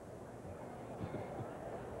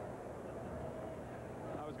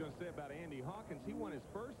 I was going to say about Andy Hawkins, he won his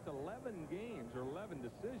first 11 games or 11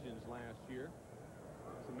 decisions last year.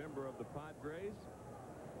 He's a member of the Padres.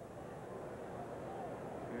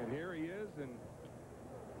 And here he is in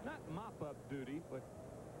not mop-up duty, but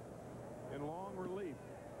in long relief.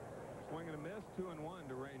 Swing and a miss, 2-1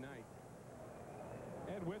 to Ray Knight.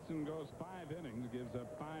 Ed Whitson goes 5 innings, gives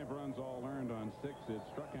up 5 runs all earned on 6 hits,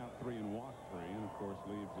 struck out 3 and walked 3, and of course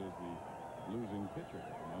leaves as the losing pitcher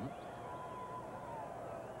at the moment.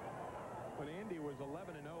 When Andy was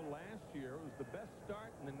 11-0 last year, it was the best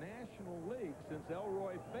start in the National League since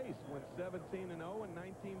Elroy Face went 17-0 in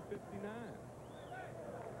 1959.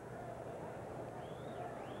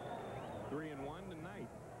 3 3-1 tonight.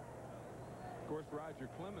 Of course, Roger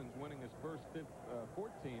Clemens winning his first 14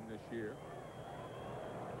 this year.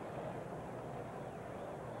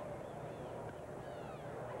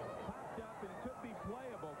 Popped up and could be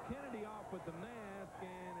playable. Kennedy off with the mask,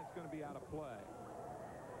 and it's going to be out of play.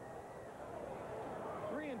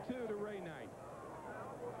 3-2 to Ray Knight.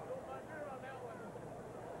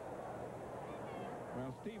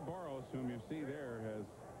 Well, Steve Boros, whom you see there, has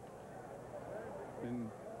been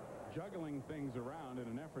juggling things around in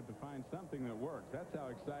an effort to find something that works. That's how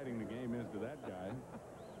exciting the game is to that guy.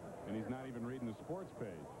 And he's not even reading the sports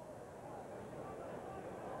page.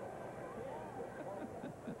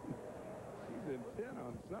 He's intent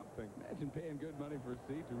on something. Imagine paying good money for a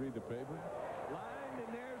seat to read the paper. Lined,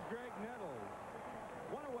 and there's Greg Nettles.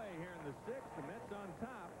 One away here in the sixth. The Mets on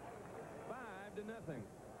top, 5-0.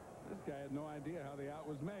 This guy had no idea how the out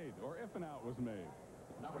was made, or if an out was made.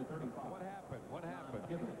 Number 35. What happened? What happened?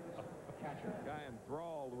 Catcher. Guy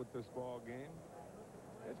enthralled with this ball game.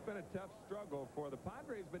 It's been a tough struggle for the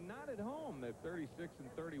Padres, but not at home. They're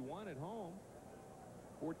 36-31 at home.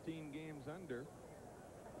 14 games under.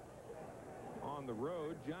 On the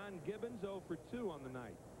road, John Gibbons 0 for 2 on the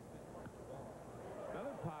night.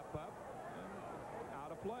 Another pop-up.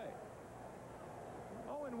 Out of play.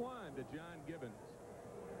 0-1 to John Gibbons.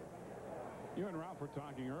 You and Ralph were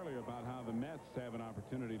talking earlier about how the Mets have an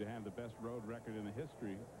opportunity to have the best road record in the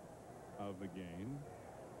history of the game,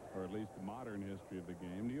 or at least the modern history of the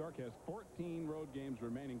game. New York has 14 road games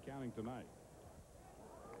remaining, counting tonight.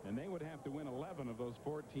 And they would have to win 11 of those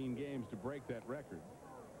 14 games to break that record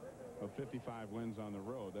of 55 wins on the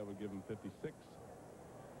road. That would give them 56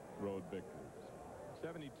 road victories.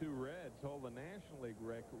 72 Reds hold the National League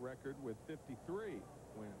record with 53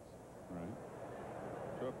 wins. Right.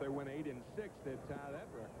 So if they win 8 and 6, they'd tie that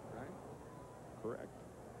record, right? Correct.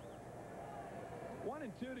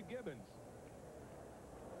 1-2 to Gibbons.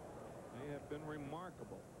 They have been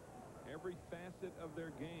remarkable. Every facet of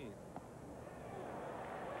their game.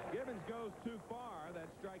 Gibbons goes too far.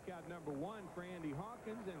 That's strikeout number 1 for Andy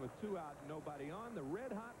Hawkins. And with 2 out, nobody on, the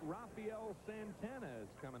red-hot Rafael Santana is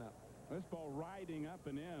coming up. This ball riding up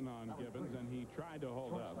and in on Gibbons, and he tried to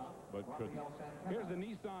hold up, but couldn't. Here's the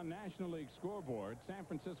Nissan National League scoreboard. San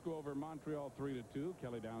Francisco over Montreal 3-2.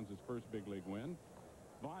 Kelly Downs' first big league win.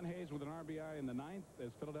 Vaughn Hayes with an RBI in the 9th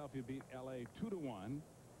as Philadelphia beat L.A. 2-1.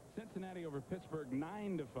 Cincinnati over Pittsburgh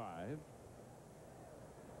 9-5.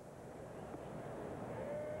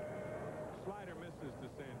 Slider misses to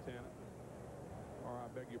Santana. Or I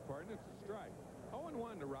beg your pardon, it's a strike.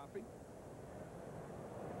 0-1 to Rafi.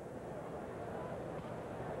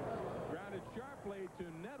 Grounded sharply to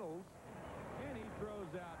Nettles, and he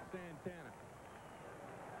throws out Santana.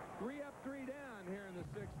 3 up, 3 down here in the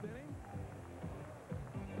 6th inning.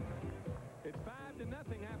 It's 5-0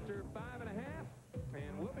 after 5 1/2,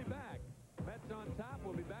 and we'll be back. Mets on top.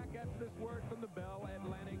 We'll be back after this word from the Bell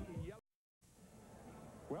Atlantic Yellow.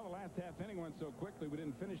 Well, the last half inning went so quickly we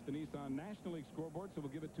didn't finish the Nissan National League scoreboard, so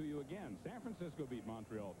we'll give it to you again. San Francisco beat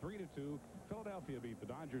Montreal 3-2. Philadelphia beat the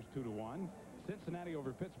Dodgers 2-1. Cincinnati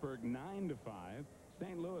over Pittsburgh 9-5.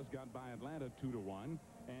 St. Louis got by Atlanta 2-1.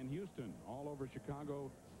 And Houston all over Chicago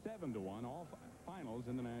 7-1. All finals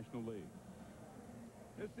in the National League.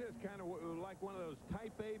 This is kind of like one of those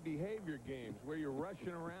type A behavior games where you're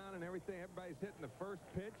rushing around and everything. Everybody's hitting the first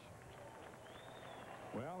pitch.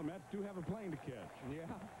 Well, the Mets do have a plane to catch. Yeah,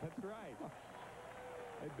 that's right.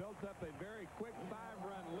 They built up a very quick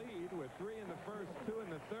 5-run lead with 3 in the first, 2 in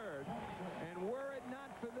the third. And were it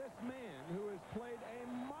not for this man who has played a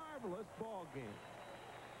marvelous ball game.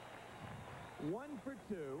 1 for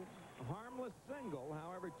 2, harmless single,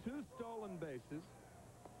 however, 2 stolen bases.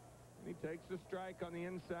 And he takes a strike on the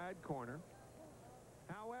inside corner.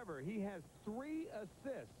 However, he has 3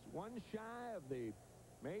 assists, 1 shy of the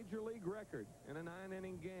Major League record in a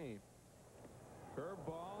 9-inning game.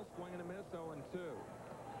 Curveball, swing and a miss, 0-2.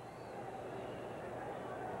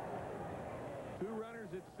 2 runners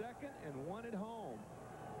at second and 1 at home.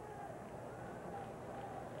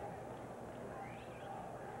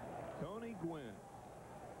 Tony Gwynn.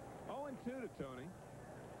 0-2 to Tony.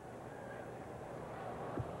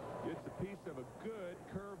 Gets a piece of a good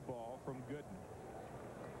curveball from Gooden.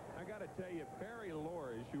 I got to tell you, Barry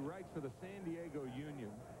Lorish, who writes for the San Diego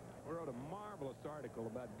Union, wrote a marvelous article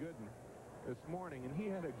about Gooden this morning, and he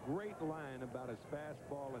had a great line about his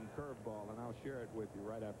fastball and curveball, and I'll share it with you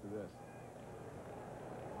right after this.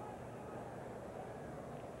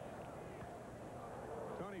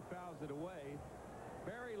 Tony fouls it away.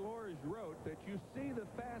 Barry Lorish wrote that you see the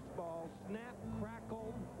fastball snap,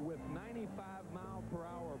 crackle with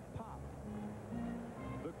 95-mile-per-hour pop.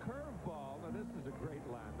 The curveball, now this is a great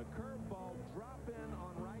line, the curveball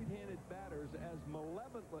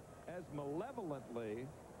malevolently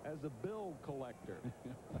as a bill collector.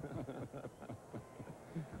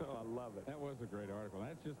 Oh, I love it. That was a great article.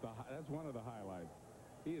 That's one of the highlights.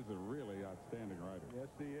 He is a really outstanding writer. Yes,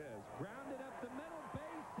 he is. Grounded up the middle,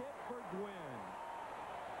 base hit for Gwynn.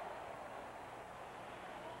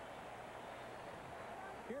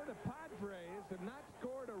 Here the Padres have not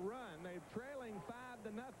scored a run. They're trailing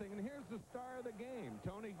 5-0, and here's the star of the game,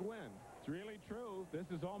 Tony Gwynn. It's really true. This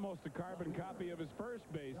is almost a carbon copy of his first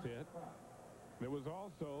base hit. That was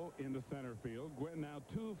also in the center field. Gwynn now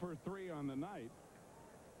 2 for 3 on the night.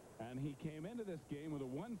 And he came into this game with a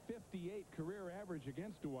 158 career average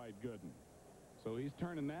against Dwight Gooden. So he's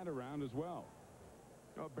turning that around as well.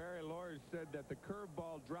 Oh, Barry Lors said that the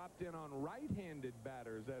curveball dropped in on right-handed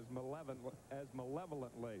batters as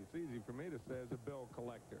malevolently. It's easy for me to say as a bill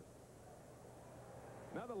collector.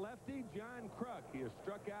 Another lefty, John Kruk. He has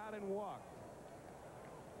struck out and walked.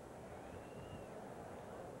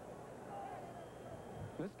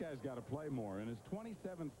 This guy's got to play more. In his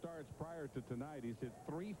 27 starts prior to tonight, he's hit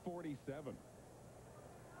 .347.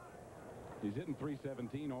 He's hitting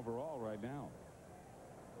 .317 overall right now.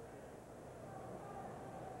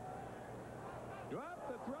 Up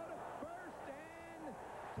the throw to first, and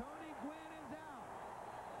Tony Gwynn is out.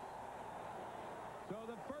 So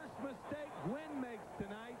the first mistake Gwynn makes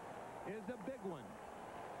tonight is a big one.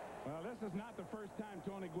 Well, this is not the first time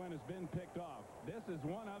Tony Gwynn has been picked off. This is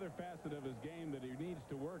one other facet of his game that he needs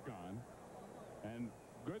to work on. And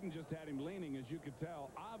Gooden just had him leaning, as you could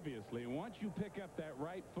tell. Obviously, once you pick up that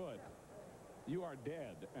right foot, you are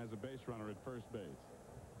dead as a base runner at first base.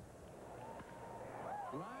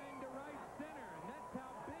 Line to right center, and that's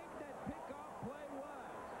how big that pickoff play was.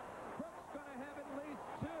 Crook's going to have at least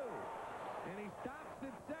 2. And he stops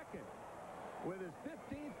at second with his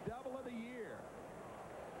 15th double of the year.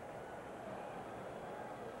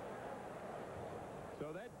 So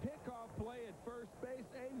that pickoff play at first base,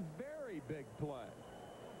 a very big play.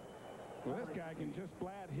 Well, this guy can just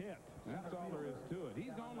flat hit. That's all there is to it.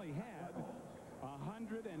 He's only had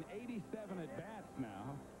 187 at-bats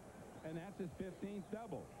now, and that's his 15th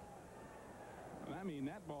double. I mean,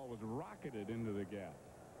 that ball was rocketed into the gap.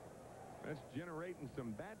 That's generating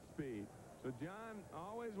some bat speed. So John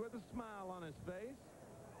always with a smile on his face.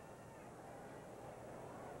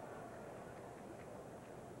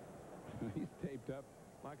 He's taped up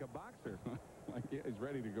like a boxer. like he's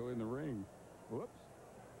ready to go in the ring. Whoops.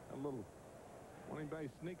 A little. Anybody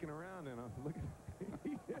sneaking around in a look at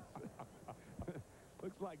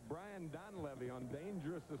looks like Brian Donlevy on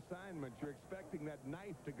Dangerous Assignment. You're expecting that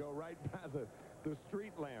knife to go right by the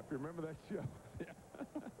street lamp. You remember that show?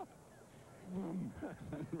 Boom.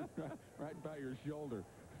 right by your shoulder.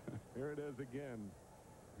 Here it is again.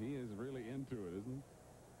 He is really into it, isn't he?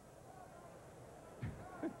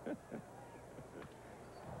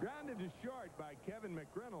 Grounded to short by Kevin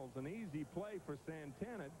McReynolds. An easy play for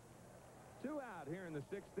Santana. 2 out here in the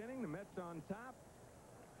 6th inning. The Mets on top,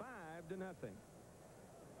 5-0.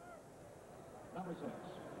 Number 6,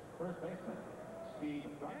 first baseman, Steve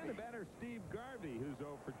Garvey. And the batter, Steve Garvey, who's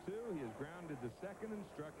 0 for 2. He is grounded to second and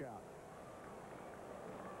struck out.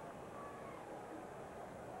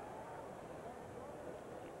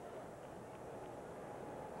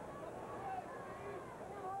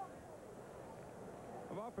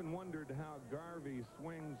 I've often wondered how Garvey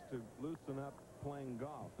swings to loosen up playing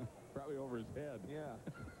golf. Probably over his head. Yeah.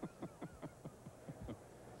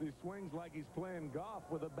 He swings like he's playing golf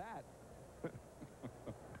with a bat. Line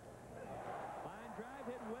drive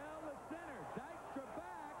hit well to center. Dykstra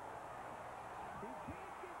back. He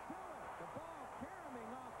can't get to it. The ball caroming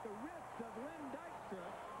off the wrist of Lynn Dykstra,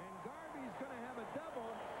 and Garvey's going to have a double.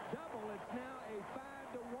 It's now a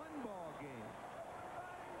 5-1 ball game.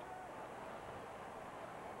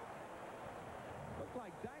 Looked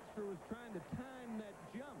like Dykstra was trying to time that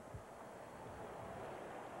jump.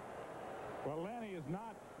 Well, Lanny is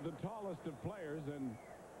not the tallest of players and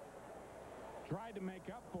tried to make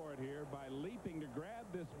up for it here by leaping to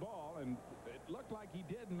grab this ball, and it looked like he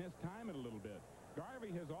did mistime it a little bit.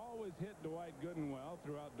 Garvey has always hit Dwight Gooden well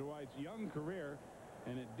throughout Dwight's young career,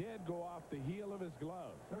 and it did go off the heel of his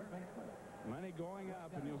glove. Lenny going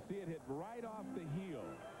up, and you'll see it hit right off the heel.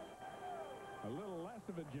 A little less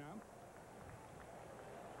of a jump.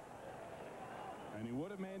 And he would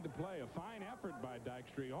have made the play. A fine effort by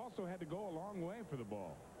Dykstra. He also had to go a long way for the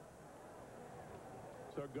ball.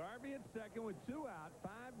 So Garvey at second with 2 out,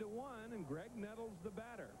 5-1, and Greg Nettles the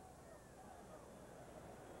batter.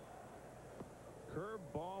 Curve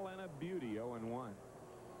ball and a beauty, 0-1.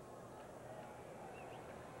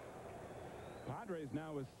 Padres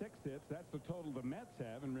now with 6 hits. That's the total the Mets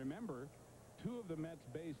have. And remember, 2 of the Mets'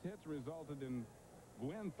 base hits resulted in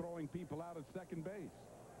Gwynn throwing people out at second base.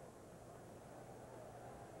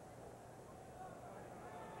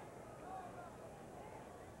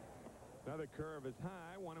 Another curve is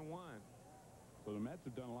high, 1-1. So the Mets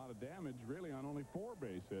have done a lot of damage, really, on only 4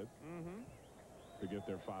 base hits to get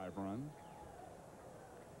their 5 runs.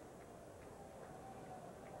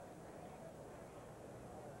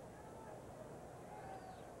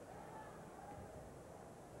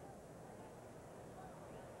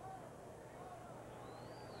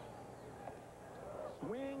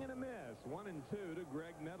 Swing and a miss. 1-2 to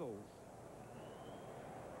Greg Nettles.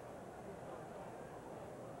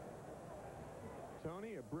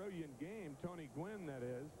 Tony, a brilliant game. Tony Gwynn, that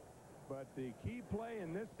is. But the key play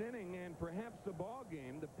in this inning, and perhaps the ball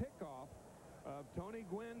game, the pickoff of Tony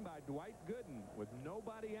Gwynn by Dwight Gooden with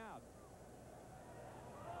nobody out.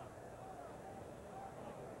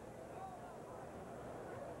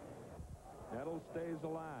 Nettles stays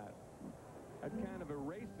alive. That kind of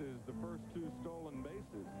erases the first 2 stolen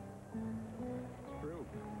bases. It's true.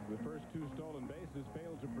 The first 2 stolen bases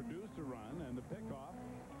failed to produce a run, and the pickoff,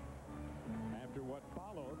 after what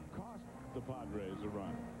followed, cost the Padres a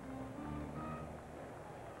run.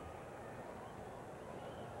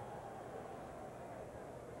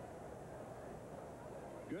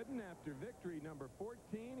 Gooden, after victory number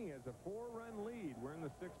 14, he has a 4-run lead. We're in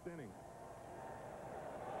the 6th inning.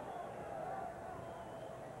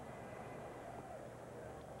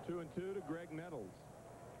 Two and 2 to Greg Nettles.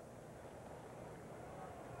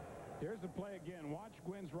 Here's the play again. Watch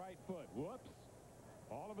Gwynn's right foot. Whoops.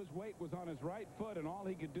 All of his weight was on his right foot, and all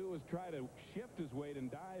he could do was try to shift his weight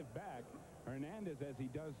and dive back. Hernandez, as he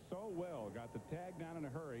does so well, got the tag down in a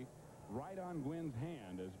hurry right on Gwynn's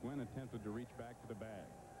hand as Gwynn attempted to reach back to the bag.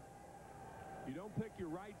 You don't pick your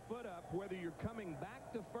right foot up whether you're coming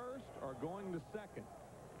back to first or going to second.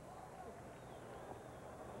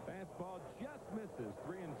 Fastball just misses.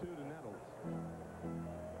 3-2 to Nettles.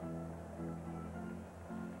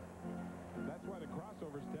 That's why the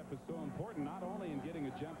crossover step is so important, not only in getting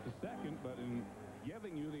a jump to second, but in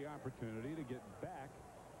giving you the opportunity to get back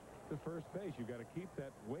to first base. You've got to keep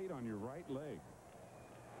that weight on your right leg.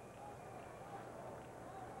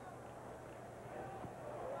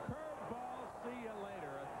 Curveball, see you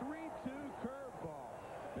later. A 3-2 curveball,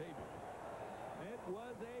 baby. It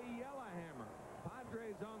was a yellowhammer.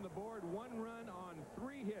 Padres on the board, 1 run on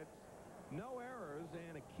 3 hits, no errors,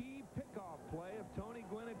 and a key pickoff play of Tony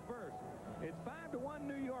Gwynn at first. It's 5-1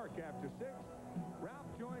 New York after 6. Ralph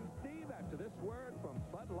joins Steve after this word from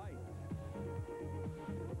Bud Light.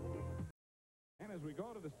 And as we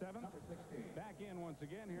go to the 7th, back in once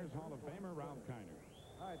again, here's Hall of Famer Ralph Kiner.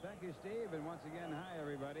 All right, thank you, Steve. And once again, hi,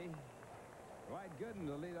 everybody. Dwight Gooden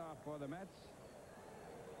to lead off for the Mets.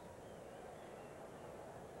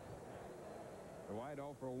 Dwight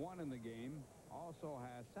 0 for 1 in the game. Also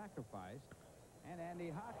has sacrificed. And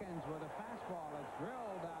Andy Hawkins with a fastball that's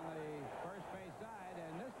drilled on the first base side.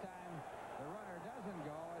 And this time the runner doesn't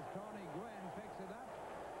go as Tony Gwynn picks it up.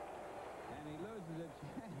 And he loses a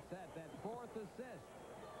chance at that 4th assist.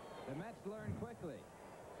 The Mets learn quickly.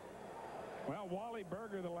 Well, Wally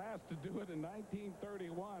Berger, the last to do it in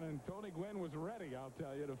 1931, and Tony Gwynn was ready, I'll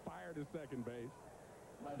tell you, to fire to second base.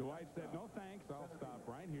 Dwight said, no thanks, I'll stop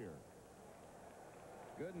right here.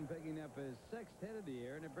 Gooden picking up his 6th hit of the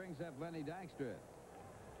year, and it brings up Lenny Dykstra.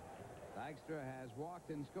 Dykstra has walked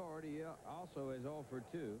and scored. He also is 0 for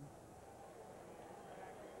 2.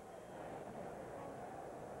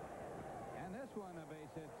 And this one a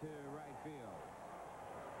base hit to right field.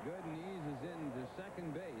 Gooden eases into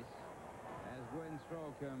second base as Gwynn's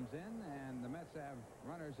throw comes in, and the Mets have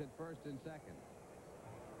runners at first and second.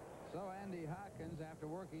 So Andy Hawkins, after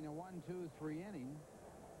working a 1-2-3 inning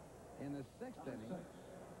in the 6th inning,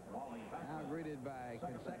 now greeted by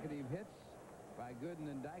consecutive hits by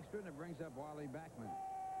Gooden and Dykstra, and it brings up Wally Backman.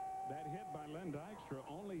 That hit by Len Dykstra,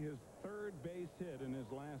 only his 3rd base hit in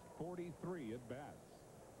his last 43 at-bats.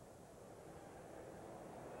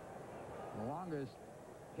 The longest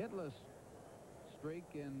hitless streak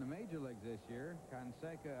in the major leagues this year.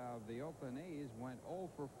 Canseco of the Oakland A's went 0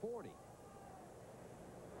 for 40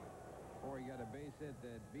 before he got a base hit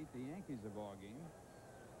that beat the Yankees the ball game.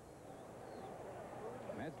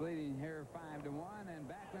 Mets leading here 5-1, and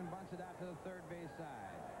Backman bunts it out to the 3rd base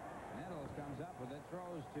side. Nettles comes up with it,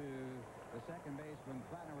 throws to the second baseman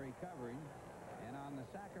Flannery covering, and on the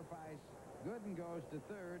sacrifice, Gooden goes to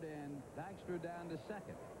 3rd and Dykstra down to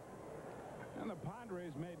 2nd. And the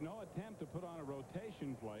Padres made no attempt to put on a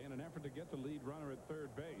rotation play in an effort to get the lead runner at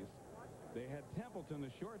 3rd base. They had Templeton,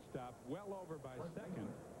 the shortstop, well over by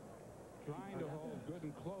 2nd, trying to hold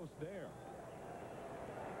Gooden close there.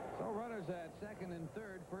 So runners at 2nd and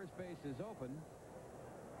 3rd. First base is open.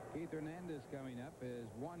 Keith Hernandez coming up is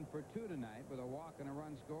 1 for 2 tonight with a walk and a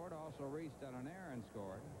run scored. Also reached on an errand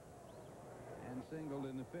scored. And singled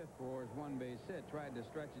in the 5th for his 1-base hit. Tried to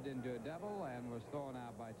stretch it into a double and was thrown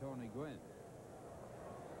out by Tony Gwynn.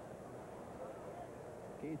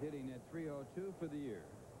 Keith hitting at .302 for the year.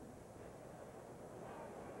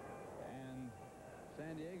 And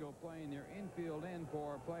San Diego playing their infield in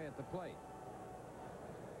for play at the plate.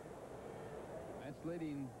 That's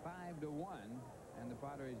leading 5-1, and the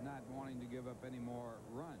Padres not wanting to give up any more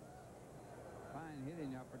runs. Fine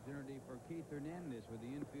hitting opportunity for Keith Hernandez with the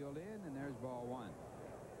infield in, and there's ball 1.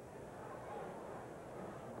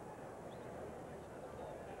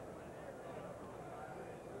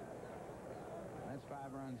 That's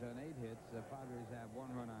 5 runs on 8 hits. The Padres have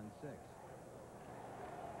 1 run on 6.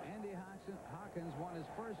 Andy Hawkins won his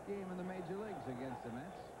first game in the major leagues against the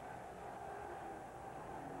Mets.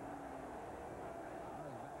 That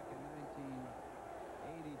was back in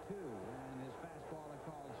 1982, and his fastball a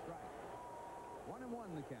called strike.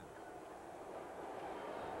 1-1 the count.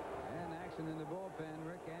 And action in the bullpen.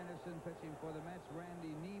 Rick Anderson pitching for the Mets.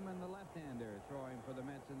 Randy Neiman, the left-hander, throwing for the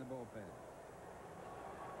Mets in the bullpen.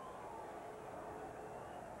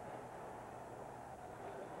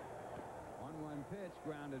 Pitch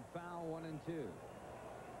grounded foul. 1-2.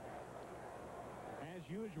 As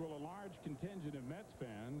usual, a large contingent of Mets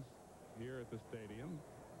fans here at the stadium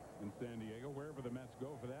in San Diego, wherever the Mets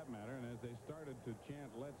go for that matter. And as they started to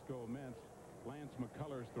chant "Let's go Mets," Lance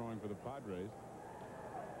McCullers throwing for the Padres,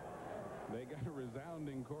 they got a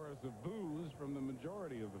resounding chorus of boos from the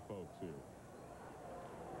majority of the folks here.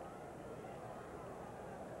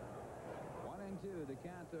 1-2 the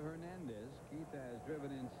count to Hernandez. Keith has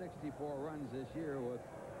driven in 64 runs this year with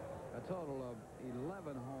a total of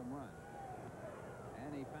 11 home runs.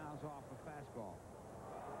 And he fouls off a fastball.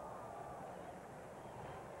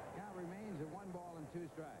 Count remains at 1 ball and 2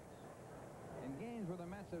 strikes. In games where the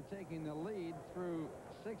Mets have taken the lead through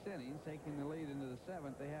 6 innings, taking the lead into the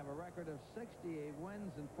 7th, they have a record of 68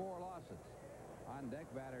 wins and 4 losses. On deck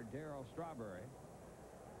batter Darryl Strawberry.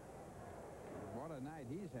 What a night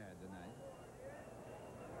he's had tonight.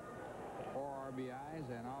 4 RBIs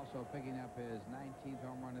and also picking up his 19th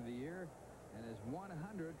home run of the year and his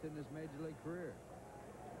 100th in his major league career.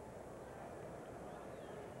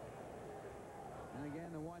 And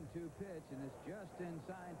again, the 1-2 pitch, and it's just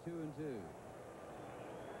inside 2-2.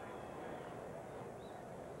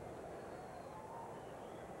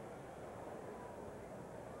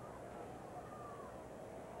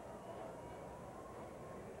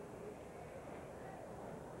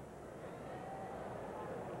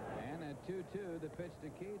 And at 2-2, the pitch to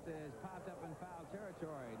Keith is popped up in foul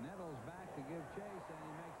territory. Nettles back to give chase, and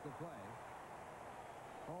he makes the play.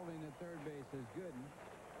 Holding at third base is Gooden.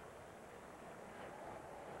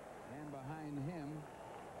 And behind him,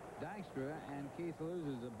 Dykstra, and Keith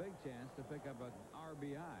loses a big chance to pick up an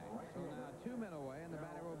RBI. So now 2 men away, and the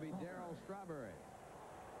batter will be Darryl Strawberry.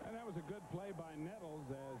 And that was a good play by Nettles,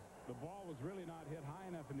 as the ball was really not hit high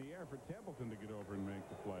enough in the air for Templeton to get over and make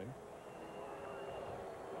the play.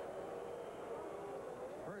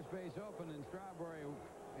 First base open, and Strawberry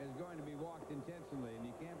is going to be walked intentionally, and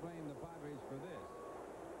you can't blame the Padres for this.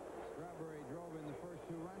 Strawberry drove in the first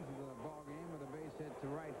 2 runs of the ball game with a base hit to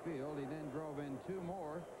right field. He then drove in 2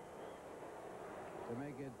 more to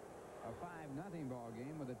make it a 5-0 ball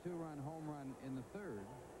game with a 2-run home run in the 3rd.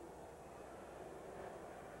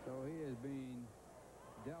 So he is being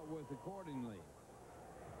dealt with accordingly.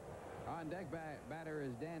 On deck batter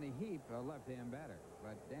is Danny Heep, a left-hand batter,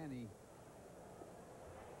 but Danny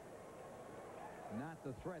not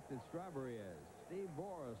the threat that Strawberry is. Steve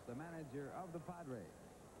Boras, the manager of the Padres.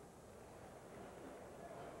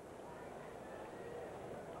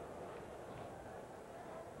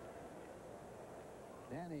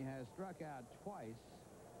 Danny has struck out twice.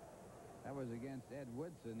 That was against Ed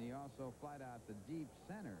Woodson. He also flied out the deep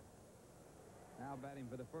center. Now batting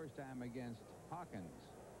for the first time against Hawkins.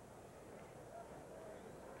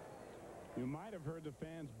 You might have heard the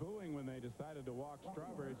fans booing when they decided to walk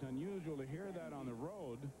Strawberry. It's unusual to hear that on the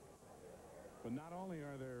road. But not only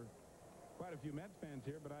are there quite a few Mets fans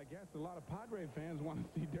here, but I guess a lot of Padre fans want to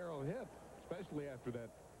see Darryl hit, especially after that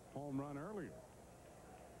home run earlier.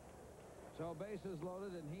 So bases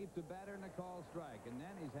loaded, and Heep the batter, and a called strike. And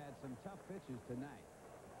then he's had some tough pitches tonight.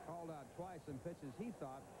 Called out twice some pitches he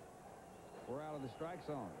thought were out of the strike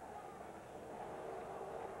zone.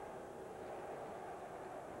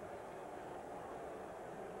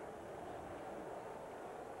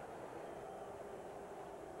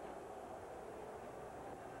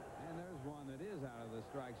 And there's one that is out of the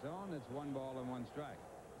strike zone. It's 1 ball and 1 strike.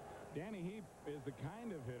 Danny Heep is the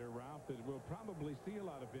kind of hitter, Ralph, that will probably see a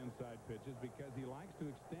lot of inside pitches because he likes to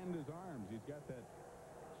extend his arms. He's got that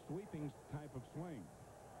sweeping type of swing.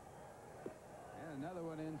 And another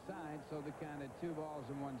one inside, so the count at 2 balls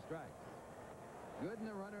and 1 strike. Gooden,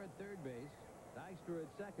 the runner at third base. Dykstra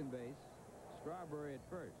at second base. Strawberry at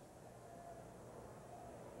first.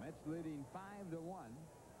 Mets leading 5-1.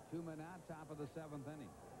 2 men out, top of the 7th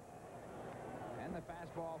inning. And the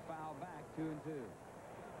fastball foul back, 2-2.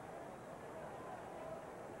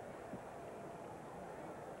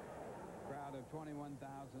 Crowd of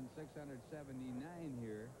 21,679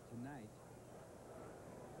 here tonight.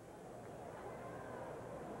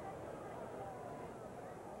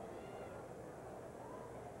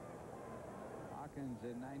 Hawkins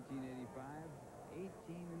in 1985, 18-10.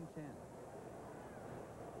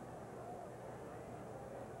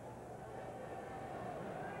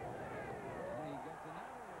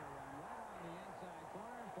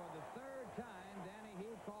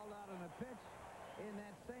 In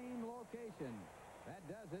that same location. That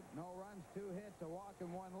does it. No runs, 2 hits, a walk,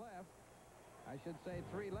 and 1 left. I should say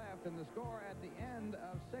 3 left, and the score at the end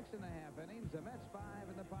of 6.5 innings. The Mets 5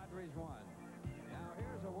 and the Padres 1. Now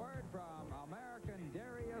here's a word from American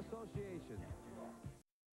Dairy Association.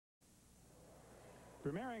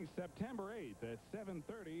 Premiering September 8th at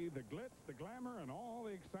 7:30, the glitz, the glamour, and all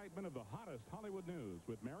the excitement of the hottest Hollywood news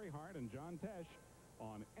with Mary Hart and John Tesh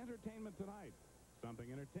on Entertainment Tonight.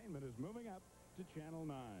 Something Entertainment is moving up to Channel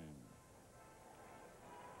 9.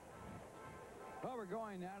 Well, we're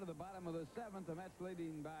going now to the bottom of the 7th. The Mets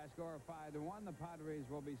leading by a score of 5-1. The Padres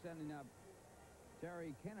will be sending up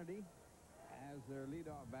Terry Kennedy as their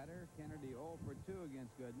leadoff batter. Kennedy 0 for 2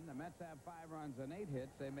 against Gooden. The Mets have 5 runs and 8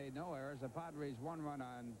 hits. They made no errors. The Padres 1 run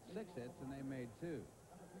on 6 hits, and they made 2.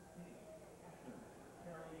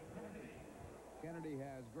 Kennedy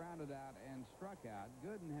has grounded out and struck out.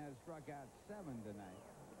 Gooden has struck out 7 tonight.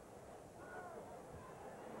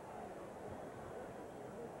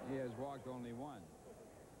 He has walked only 1.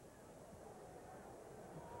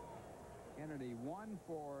 Kennedy 1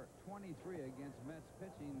 for 23 against Mets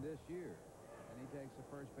pitching this year. And he takes the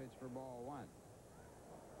first pitch for ball 1.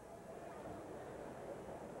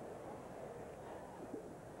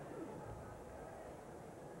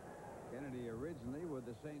 Kennedy originally with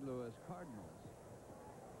the St. Louis Cardinals.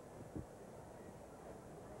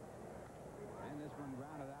 And this one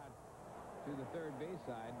grounded out to the third base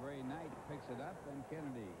side. Ray Knight picks it up, and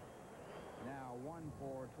Kennedy now 1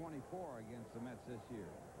 for 24 against the Mets this year.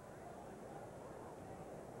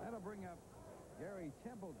 That'll bring up Gary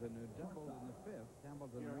Templeton, who doubled in the 5th.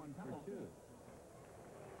 Templeton 1 for 2.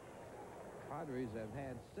 Padres have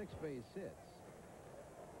had 6 base hits,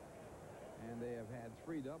 and they have had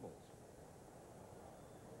 3 doubles.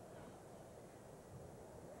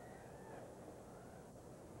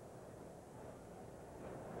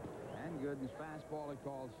 Gooden's fastball, a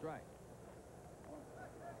called strike.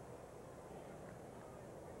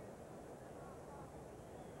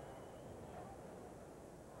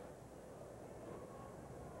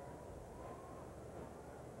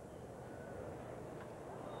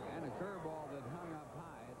 And a curveball that hung up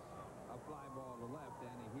high. It's a fly ball to left.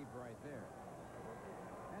 Danny Heep right there.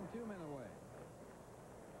 And 2 men away.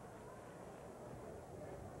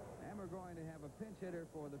 And we're going to have a pinch hitter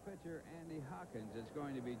for the pitcher, Andy Hawkins. It's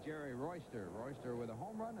going to be Jerry Royster. Royster with a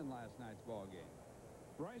home run in last night's ball game.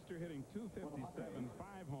 Royster hitting .257,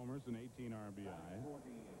 5 homers and 18 RBI.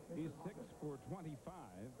 He's 6 for 25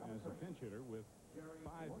 as a pinch hitter with 5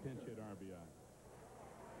 pinch hit RBI.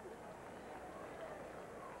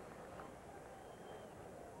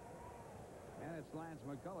 And it's Lance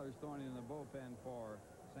McCullers throwing in the bullpen for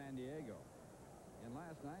San Diego. In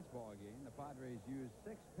last night's ball game, the Padres used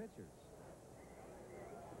 6 pitchers,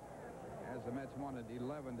 as the Mets won it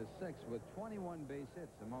 11-6 with 21 base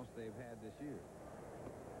hits, the most they've had this year.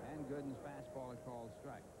 And Gooden's fastball, a called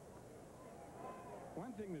strike.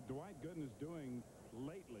 One thing that Dwight Gooden is doing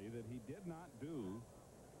lately that he did not do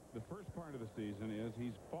the first part of the season is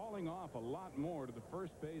he's falling off a lot more to the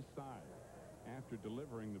first base side after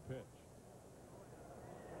delivering the pitch.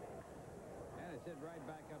 And it's hit right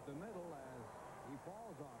back up the middle as he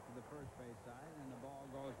falls off to the first base side, and the ball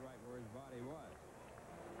goes right where his body was.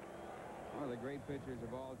 One of the great pitchers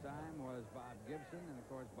of all time was Bob Gibson, and of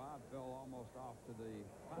course Bob fell almost off to the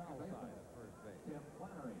foul side of first base.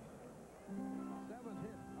 7th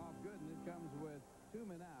hit off Gooden. It comes with 2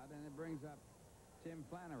 men out, and it brings up Tim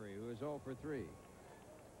Flannery, who is 0 for 3.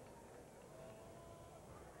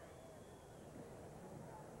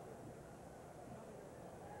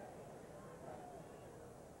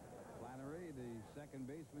 The second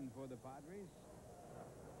baseman for the Padres.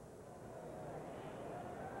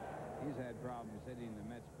 He's had problems hitting the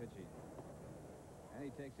Mets pitching. And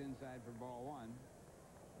he takes inside for ball one.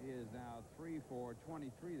 He is now 3 for 23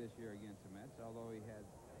 this year against the Mets, although he had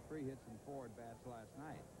 3 hits and 4 at-bats last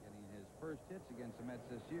night, getting his first hits against the Mets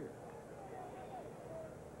this year.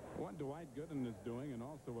 What Dwight Gooden is doing, and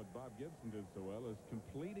also what Bob Gibson did so well, is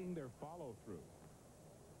completing their follow-through.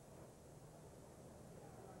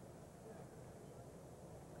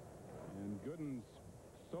 And Gooden's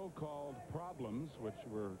so-called problems, which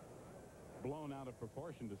were blown out of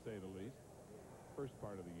proportion to say the least, first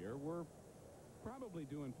part of the year, were probably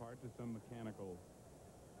due in part to some mechanical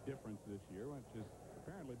difference this year, which has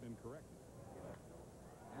apparently been corrected.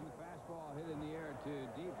 And the fastball hit in the air to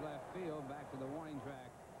deep left field. Back to the warning track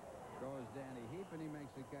goes Danny Heep, and he makes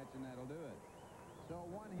the catch, and that'll do it. So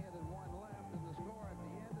 1 hit and 1 left, and the score at the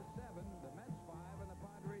end is 7. The Mets 5 and the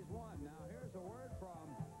Padres 1. Now here's a word from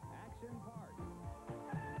Action Park.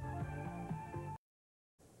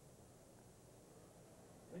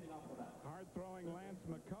 Hard-throwing Lance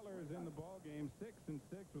McCullers in the ballgame, 6-6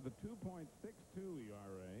 with a 2.62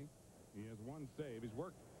 ERA. He has 1 save. He's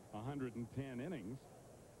worked 110 innings.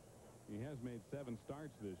 He has made 7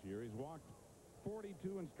 starts this year. He's walked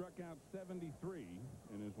 42 and struck out 73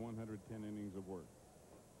 in his 110 innings of work.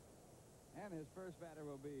 And his first batter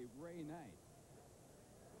will be Ray Knight.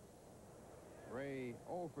 Ray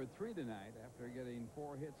 0 for 3 tonight after getting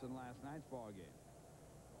 4 hits in last night's ball game.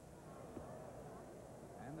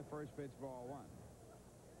 And the first pitch, ball 1.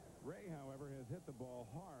 Ray, however, has hit the ball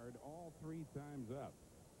hard all 3 times up.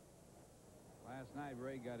 Last night,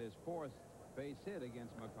 Ray got his 4th base hit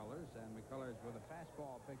against McCullers, and McCullers with a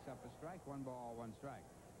fastball picks up a strike. 1 ball, 1 strike.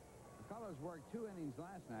 McCullers worked 2 innings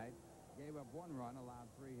last night, gave up 1 run, allowed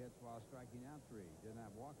 3 hits while striking out 3. Did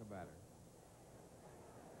not walk a batter.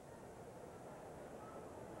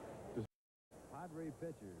 Padre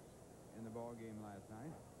pitchers in the ball game last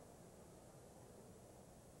night.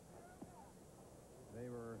 They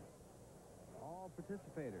were all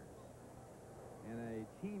participators in a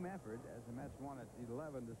team effort as the Mets won at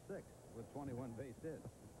 11-6 with 21 base hits.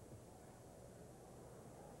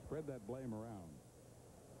 Spread that blame around.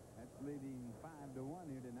 That's leading 5-1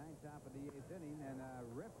 here tonight, top of the 8th inning, and a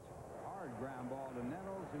ripped hard ground ball to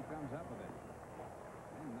Nettles, who comes up with it.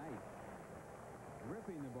 And Knight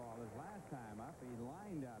ripping the ball his last time up. He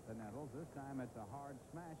lined out to Nettles. This time it's a hard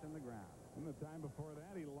smash on the ground. And the time before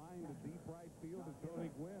that, he lined to deep right field to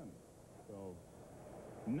Tony Gwynn. So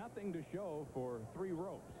nothing to show for 3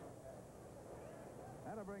 ropes.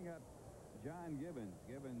 That'll bring up John Gibbons.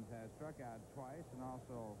 Gibbons has struck out twice and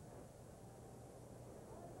also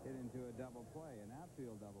hit into a double play, an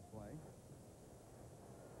outfield double play.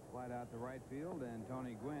 Flight out to right field, and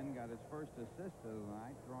Tony Gwynn got his first assist of the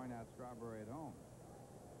night, throwing out Strawberry at home.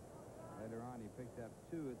 Later on, he picked up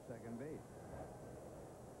 2 at second base.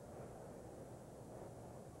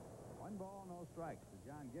 1 ball, no strikes to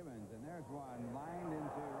John Gibbons, and there's one lined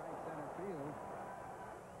into right center field,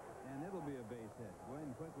 and it'll be a base hit.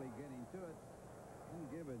 Gwynn quickly getting to it, and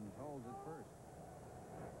Gibbons holds it first.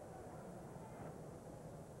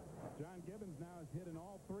 John Gibbons now has hit in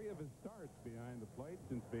all 3 of his starts behind the plate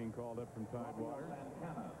since being called up from Tidewater.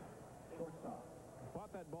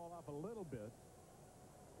 Fought that ball off a little bit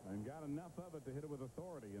and got enough of it to hit it with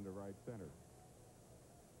authority into right center.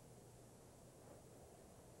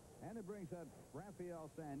 And it brings up Rafael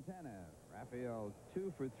Santana. Rafael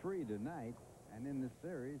 2 for 3 tonight, and in this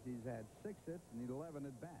series he's had 6 hits and 11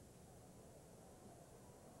 at bats.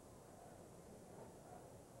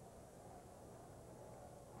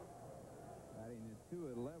 Batting at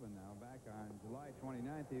 2-11 now. Back on July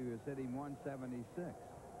 29th, he was hitting 176.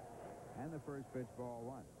 And the first pitch, ball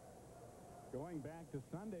 1. Going back to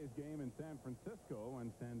Sunday's game in San Francisco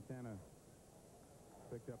when Santana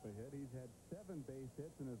picked up a hit, he's had 7 base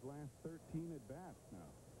hits in his last 13 at-bats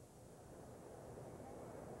now.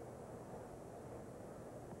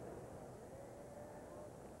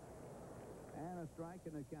 And a strike,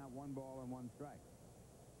 and a count, 1 ball and 1 strike.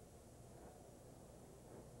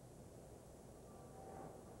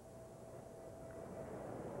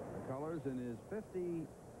 McCullers in his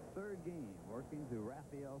 53rd game, working to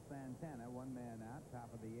Rafael Santana, 1 man out,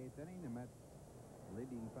 top of the 8th inning. The Mets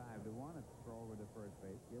leading 5-1. It's a throw over to first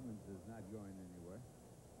base. Gibbons is not going anywhere.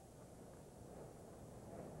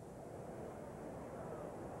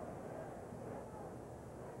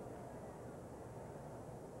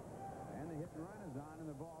 And the hit and run is on, and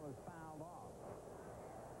the ball is fouled off.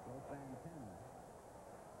 So Santana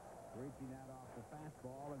reaching out off the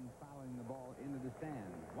fastball and fouling the ball into the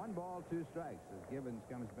stand. 1 ball, 2 strikes as Gibbons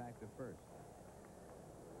comes back to first.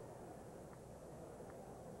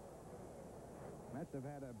 Mets have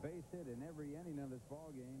had a base hit in every inning of this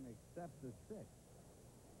ball game except the sixth.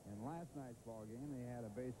 In last night's ball game, they had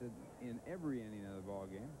a base hit in every inning of the ball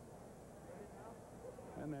game.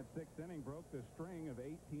 And that sixth inning broke the string of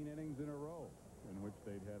 18 innings in a row in which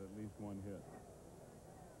they'd had at least one hit.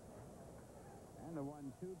 And the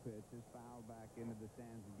 1-2 pitch is fouled back into the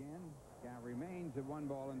stands again. Count remains at 1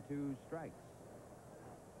 ball and 2 strikes.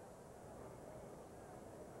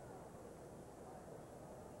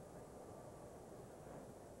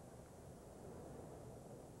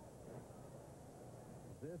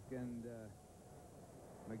 Zisk and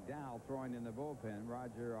McDowell throwing in the bullpen.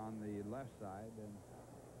 Roger on the left side and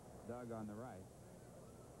Doug on the right.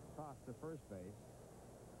 Toss to first base.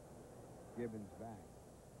 Gibbons back.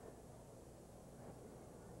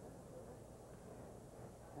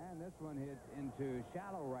 And this one hit into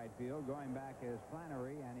shallow right field. Going back is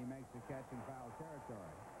Flannery, and he makes the catch in foul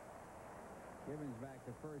territory. Gibbons back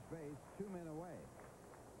to first base, 2 men away.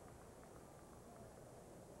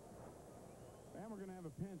 And we're going to have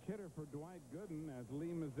a pinch hitter for Dwight Gooden as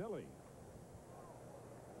Lee Mazzilli,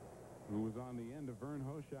 who was on the end of Vern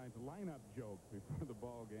Hoscheid's lineup joke before the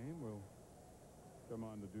ball game, will come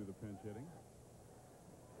on to do the pinch hitting.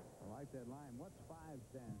 I like that line. What's 5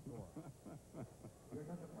 stand for?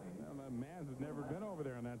 Well, Maz has never been over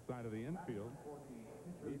there on that side of the infield.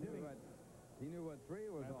 He knew what 3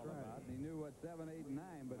 was all right. about. And he knew what 7, 8, and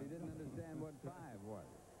 9, but he didn't understand what 5 was.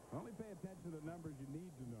 Only pay attention to the numbers you need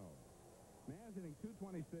to know. Maz hitting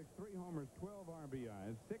 .226, 3 homers, 12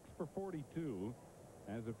 RBIs, 6 for 42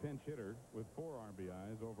 as a pinch hitter with 4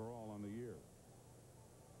 RBIs overall on the year.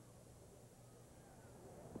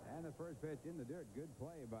 And the first pitch in the dirt. Good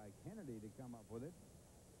play by Kennedy to come up with it.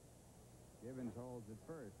 Gibbons holds at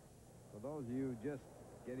first. For those of you just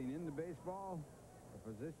getting into baseball, the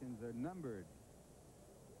positions are numbered.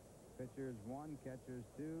 Pitchers 1, catchers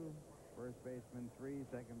 2, first baseman 3,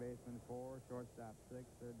 second baseman 4, shortstop 6,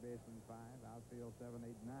 third baseman 5, outfield 7, 8,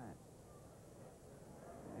 9.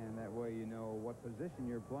 And that way you know what position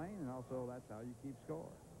you're playing, and also that's how you keep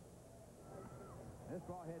score. This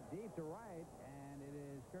ball hit deep to right, and it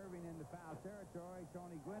is curving into foul territory.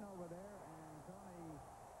 Tony Gwynn over there, and Tony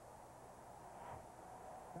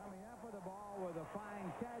coming up with the ball with a fine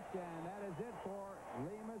catch, and that is it for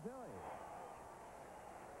Lee Mazzilli.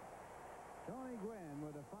 Tony Gwynn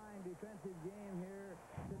with a fine defensive game here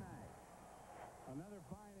tonight. Another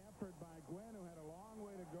fine effort by Gwynn, who had a long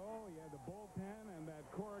way to go. He had the bullpen and that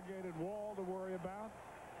corrugated wall to worry about.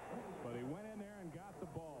 But he went in there and got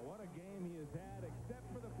the ball. What a game he has had, except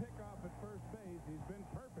for the pickoff at first base. He's been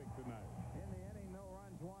perfect tonight. In the inning, no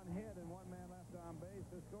runs, 1 hit, and 1 man left on base.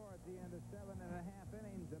 The score at the end of 7.5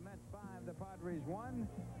 innings. The Mets 5, the Padres 1.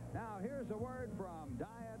 Now here's a word from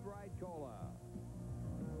Diet Right Cola.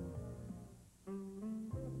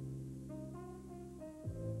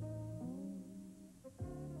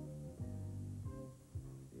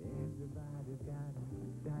 Everybody's got a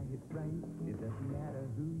diet right. It doesn't matter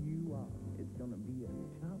who you are. It's gonna be a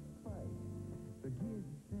tough fight. So give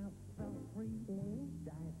yourself salt-free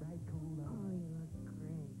Diet Right Cola. Oh, you look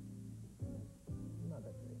great.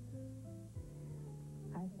 Mother Grace.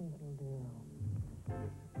 I think you'll do.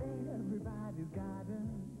 Everybody's got a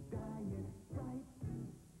diet right.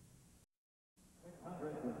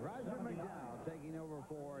 Roger McDowell taking over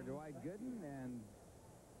for Dwight Gooden, and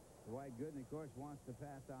Dwight Gooden, of course, wants to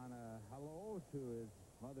pass on a hello to his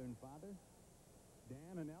mother and father.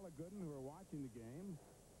 Dan and Ella Gooden, who are watching the game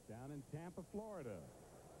down in Tampa, Florida,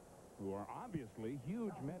 who are obviously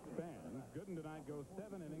huge Mets fans. Gooden tonight goes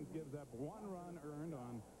 7 innings, gives up 1 run earned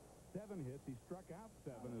on 7 hits. He struck out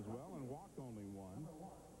 7 as well and walked only 1.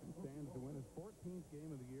 And stands to win his 14th game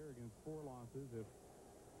of the year against 4 losses if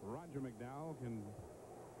Roger McDowell can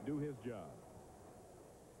do his job.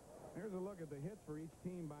 Here's a look at the hits for each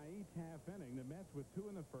team by each half inning. The Mets with 2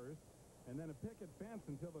 in the first, and then a picket fence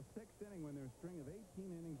until the 6th inning when their string of 18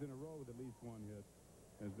 innings in a row with at least 1 hit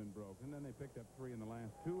has been broken. Then they picked up 3 in the last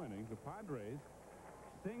 2 innings. The Padres,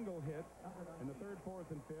 single hit in the 3rd, 4th,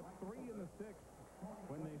 and 5th, 3 in the 6th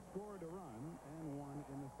when they scored a run, and 1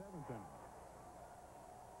 in the 7th inning.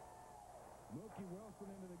 Mookie Wilson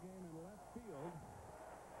into the game in left field,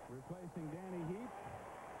 replacing Danny Heep,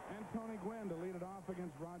 and Tony Gwynn to lead it off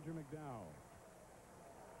against Roger McDowell.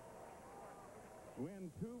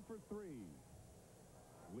 Gwynn 2 for 3,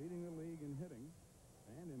 leading the league in hitting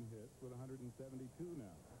and in hits with 172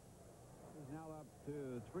 now. He's now up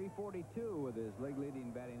to 342 with his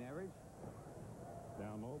league-leading batting average.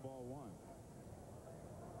 Down low, ball 1.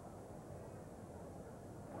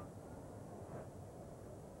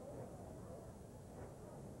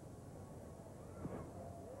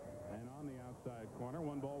 And on the outside corner,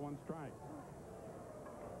 1 ball, 1 strike.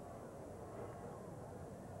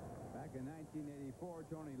 1984,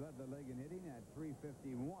 Tony led the league in hitting at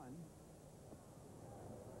 .351.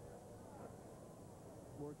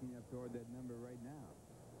 Working up toward that number right now.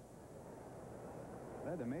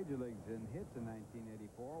 Led the major leagues in hits in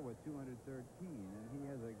 1984 with 213, and he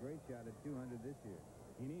has a great shot at 200 this year.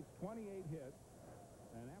 He needs 28 hits,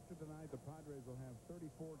 and after tonight, the Padres will have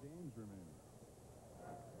 34 games remaining.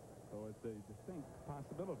 So it's a distinct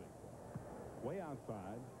possibility. Way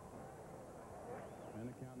outside, and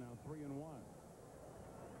the count now 3-1.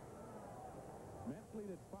 Mets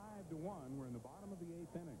lead at 5-1. We're in the bottom of the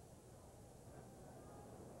 8th inning.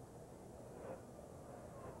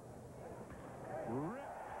 Rip,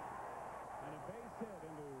 and a base hit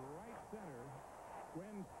into right center.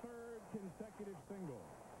 Gwynn's third consecutive single.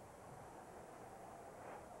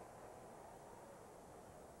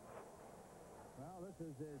 Well, this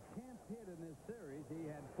is his 10th hit in this series.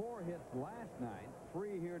 He had 4 hits last night,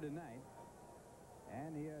 3 here tonight,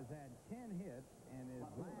 and he has had 10 hits in his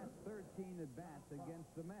last 13 at-bats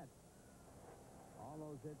against the Mets. All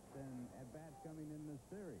those hits and at-bats coming in this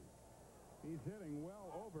series. He's hitting well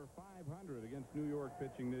over .500 against New York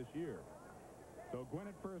pitching this year. So Gwynn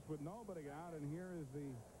at first with nobody out, and here is the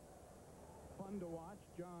fun-to-watch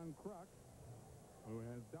John Kruk, who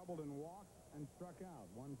has doubled and walked and struck out.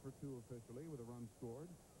 1 for 2 officially with a run scored.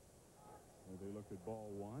 As they looked at ball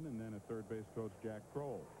 1, and then at third base coach Jack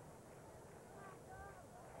Kroll.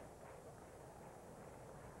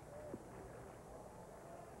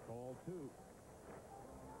 Ball 2.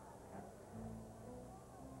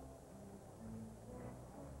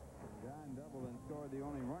 John doubled and scored the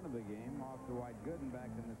only run of the game off Dwight Gooden back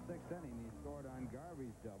in the 6th inning. He scored on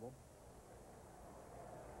Garvey's double.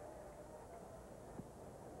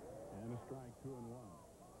 And a strike, 2-1.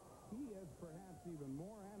 He is perhaps even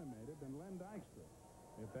more animated than Len Dykstra,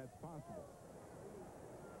 if that's possible.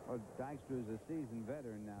 Well, Dykstra is a seasoned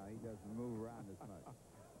veteran now. He doesn't move around as much.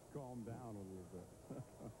 Calm down a little bit.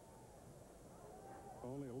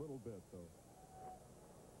 Only a little bit, though.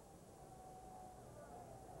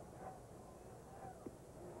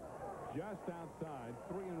 Just outside,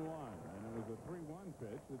 3-1, and it was a 3-1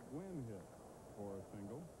 pitch that Gwynn hit for a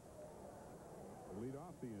single to lead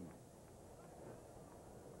off the inning.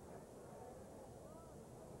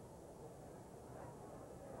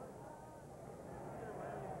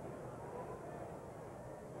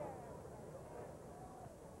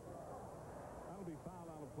 That'll be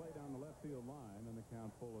fouled out of play down the left field line, and the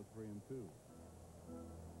count full at 3-2.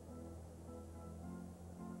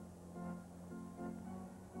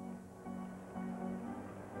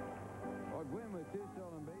 Gwynn with 2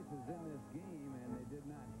 stolen bases in this game, and they did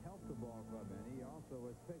not help the ball club any. He also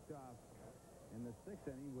was picked off in the 6th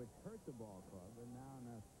inning, which hurt the ball club. And now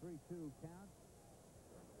in a 3-2 count,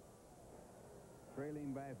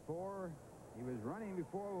 trailing by 4. He was running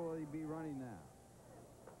before. Will he be running now?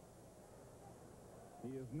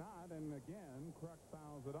 He is not, and again, Kruk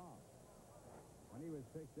fouls it off. When he was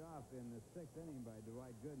picked off in the 6th inning by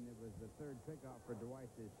Dwight Gooden, it was the 3rd pickoff for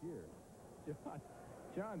Dwight this year.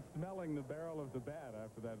 John smelling the barrel of the bat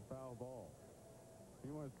after that foul ball.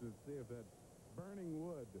 He wants to see if that burning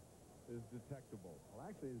wood is detectable. Well,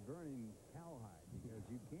 actually, it's burning cowhide, because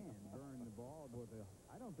you can burn the ball with a...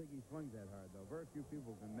 I don't think he swings that hard, though. Very few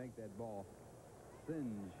people can make that ball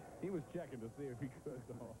singe. He was checking to see if he could,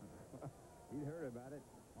 though. He'd heard about it,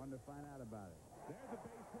 wanted to find out about it. There's a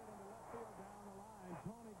base hit into left field down the line.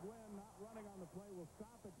 Tony Gwynn, not running on the play, will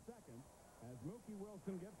stop at second as Mookie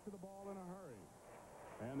Wilson gets to the ball in a hurry.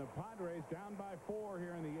 And the Padres, down by 4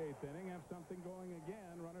 here in the 8th inning, have something going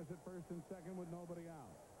again. Runners at first and second with nobody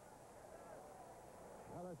out.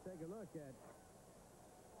 Well, let's take a look at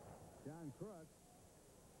John Kruk.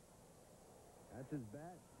 That's his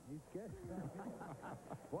bat. He's good.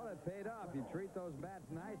 Well, it paid off. You treat those bats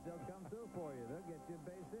nice, they'll come through for you. They'll get you a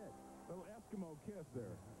base hit. Little Eskimo kiss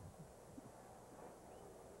there.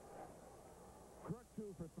 Kruk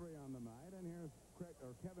 2 for 3 on the night, and here's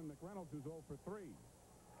Kevin McReynolds, who's 0 for 3.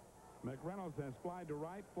 McReynolds has flied to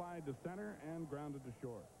right, flied to center, and grounded to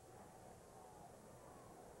short.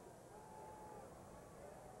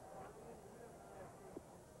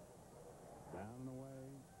 Down and away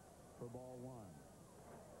for ball 1.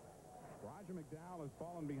 Roger McDowell has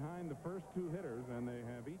fallen behind the first 2 hitters, and they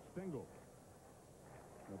have each single.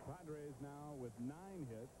 The Padres now with 9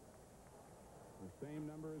 hits, the same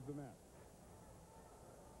number as the Mets.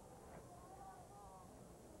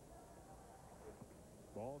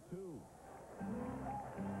 Ball 2.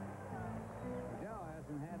 McDowell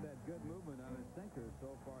hasn't had that good movement on his sinker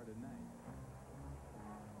so far tonight.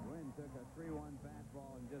 Gwynn took a 3-1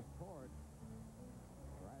 fastball and just tore it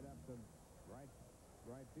right up the right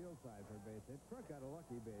right field side for a base hit. Crook got a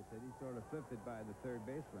lucky base hit. He sort of flipped it by the third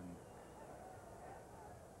baseman.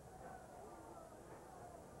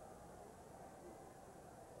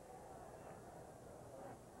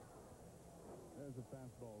 There's a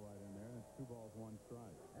fastball right in there. It's 2 balls, 1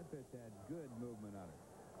 strike. That pitch had good movement on it.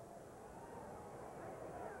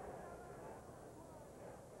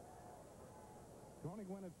 Tony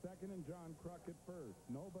Gwynn at second and John Kruk at first.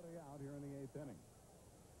 Nobody out here in the 8th inning.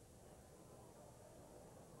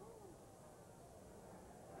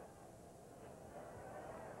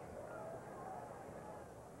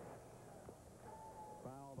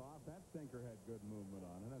 Fouled off. That sinker had good movement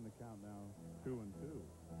on it, and the count now 2-2.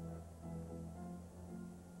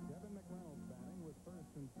 Kevin McReynolds batting with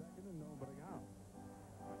first and second and nobody out.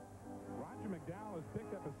 Roger McDowell has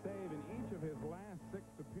picked up a save in each of his last 6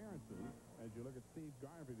 appearances as you look at Steve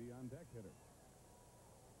Garvey, the on-deck hitter.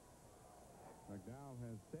 McDowell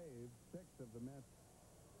has saved 6 of the Mets'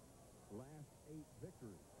 last 8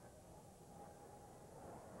 victories.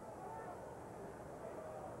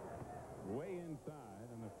 Way inside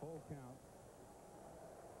and a full count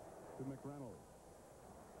to McReynolds.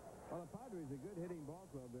 Well, the Padres are a good hitting ball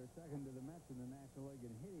club. They're second to the Mets in the National League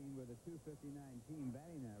in hitting with a .259 team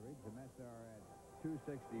batting average. The Mets are at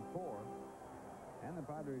 .264. And the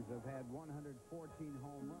Padres have had 114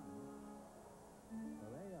 home runs. So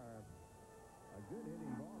they are a good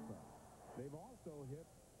hitting ball club. They've also hit,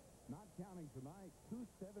 not counting tonight,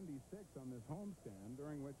 .276 on this homestand,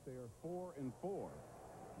 during which they are 4-4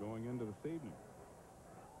 going into this evening.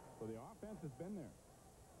 So the offense has been there.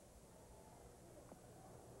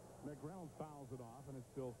 McReynolds fouls it off, and it's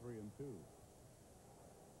still 3-2.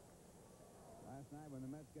 Last night when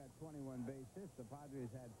the Mets got 21 base hits, the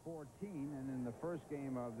Padres had 14, and in the first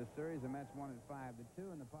game of the series, the Mets won it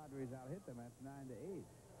 5-2, and the Padres out-hit the Mets 9-8.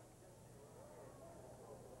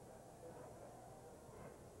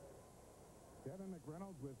 Kevin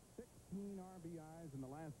McReynolds with 16 RBIs in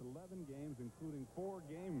the last 11 games, including 4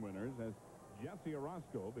 game winners, as Jesse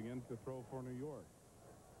Orozco begins to throw for New York.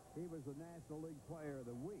 He was the National League Player of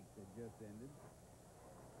the Week that just ended.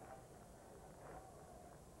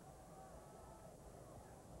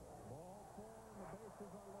 Ball 4, and the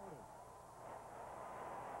bases are loaded.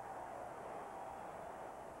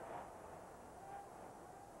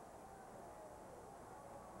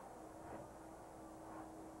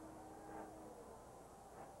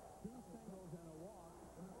 Two singles and a walk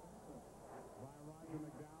by Roger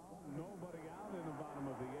McDowell. Nobody out in the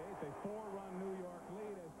bottom of the 8th. A 4-run New York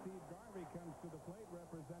lead as Steve Garvey comes to the plate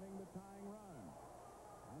representing the tying run.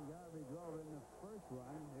 And Garvey drove in the first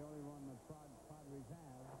run, the only one the Padres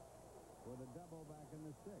have, with a double back in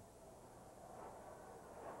the 6th.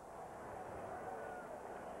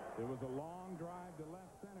 It was a long drive to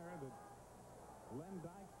left center that Len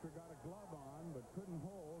Dykstra got a glove on but couldn't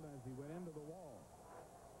hold as he went into the wall.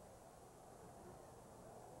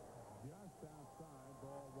 Just outside,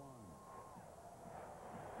 ball 1.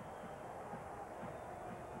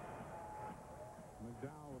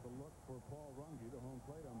 McDowell with a look for Paul Runge, the home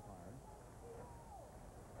plate umpire,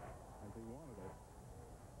 as he wanted it.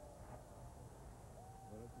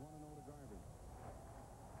 But it's 1-0 to Garvey.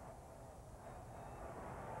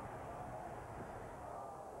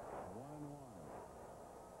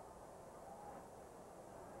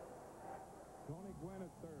 Tony Gwynn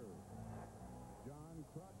at third. John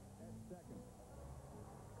Kruk at second.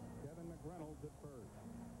 Kevin McReynolds at first.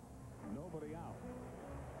 Nobody out.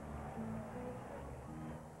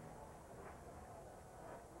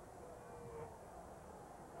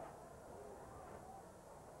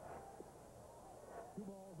 Two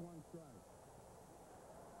balls, 1 strike.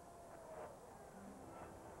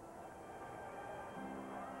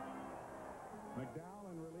 McDowell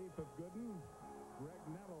in relief of Gooden. Greg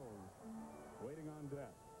Nettles waiting on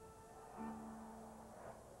deck.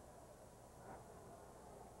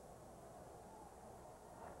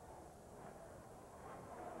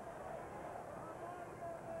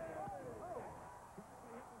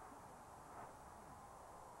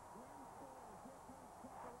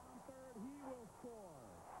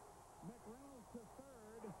 McReynolds to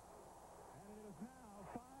third, and it is now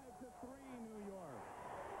 5-3 New York.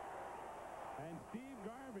 And Steve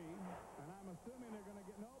Garvey, and I'm assuming they're going to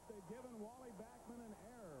get, nope, they've given Wally Backman an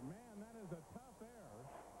error. Man, that is a tough error.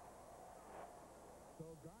 So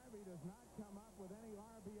Garvey does not come up with any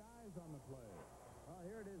RBIs on the play. Oh,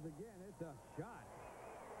 here it is again. It's a shot.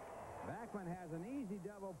 Backman has an easy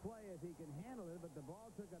double play if he can handle it, but the ball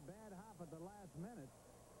took a bad hop at the last minute.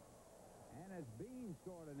 And as Bean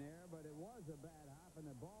scored an error, but it was a bad hop, and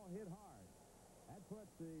the ball hit hard. That puts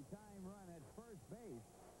the tying run at first base.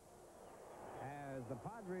 as the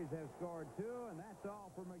Padres have scored 2, and that's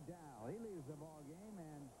all for McDowell. He leaves the ball game,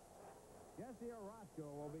 and Jesse Orozco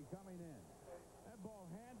will be coming in. That ball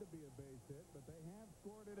had to be a base hit, but they have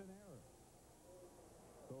scored it an error.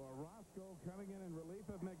 So Orozco coming in relief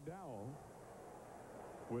of McDowell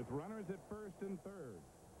with runners at first and third.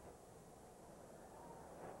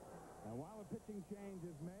 And while a pitching change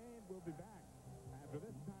is made, we'll be back after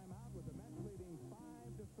this timeout with the Mets leading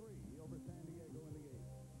 5-3 over San Diego in the 8th.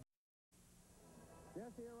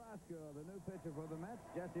 Jesse Orozco, the new pitcher for the Mets.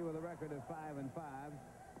 Jesse with a record of 5-5.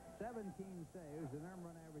 17 saves, an earned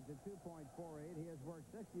run average of 2.48. He has worked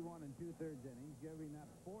 61 and 2/3 innings, giving up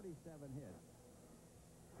 47 hits.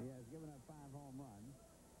 He has given up 5 home runs,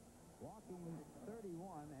 walking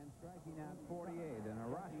 31 and striking out 48. And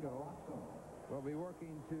Orozco will be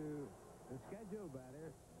working to the scheduled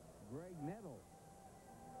batter, Greg Nettles.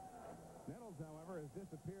 Nettles, however, has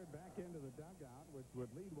disappeared back into the dugout, which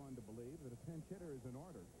would lead one to believe that a pinch hitter is in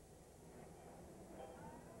order.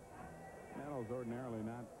 Nettles ordinarily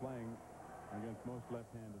not playing against most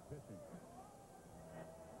left-handed pitching.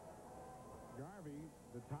 Garvey,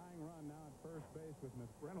 the tying run now at first base with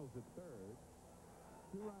McReynolds at third.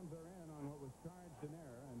 2 runs are in on what was charged an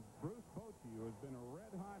error, and Bruce Bochy, who has been a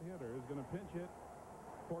red-hot hitter, is going to pinch hit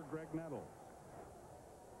for Greg Nettles.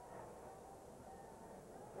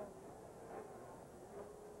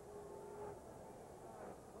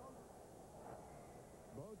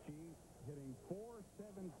 Bochy hitting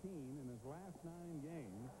 .417 in his last 9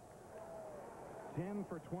 games, 10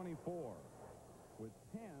 for 24, with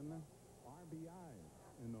 10 RBIs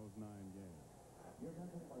in those 9 games. Your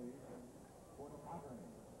attention, please, for the Padres.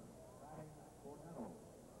 Batting for Nettles,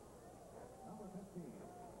 number 15,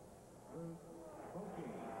 Bruce Bochy.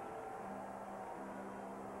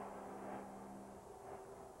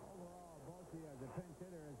 Overall, Bochy, as a pinch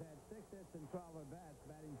hitter, has had 6 hits and 12 at-bats,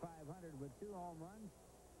 batting .500 with 2 home runs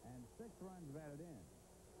and 6 runs batted in.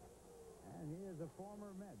 And he is a former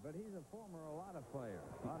Met, but he's a former a lot of players,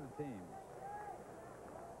 a lot of teams.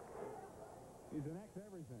 He's an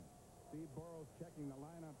ex-everything. Steve Burrows checking the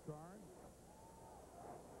lineup card.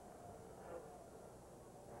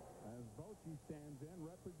 As Bochy stands in,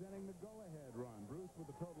 representing the go-ahead run. Bruce with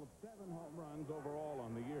a total of 7 home runs overall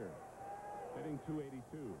on the year, hitting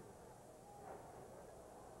 .282.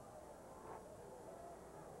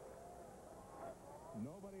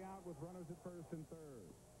 Nobody out with runners at first and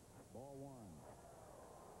third. Ball 1.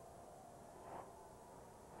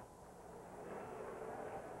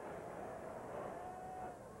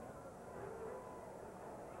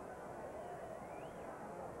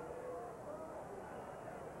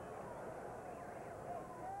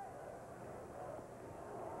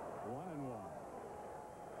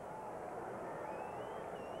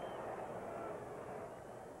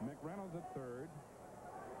 McReynolds at third.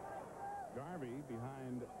 Garvey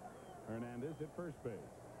behind Hernandez at first base.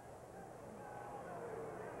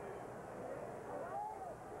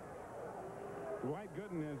 Dwight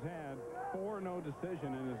Gooden has had 4 no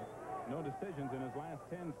decisions in his last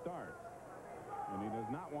 10 starts, and he does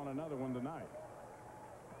not want another one tonight.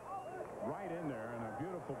 Right in there, and a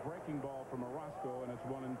beautiful breaking ball from Orozco, and it's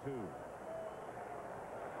 1-2.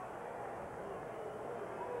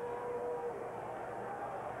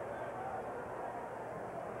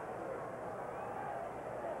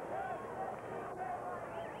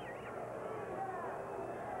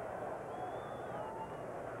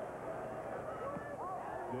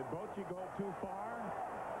 Did Bochy go too far?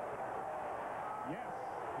 Yes,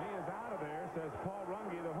 he is out of there, says Paul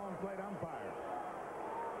Runge, the home plate umpire.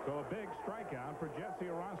 So a big strikeout for Jesse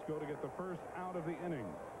Orozco to get the first out of the inning.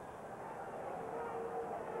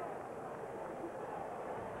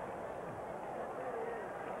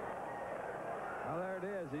 Well, there it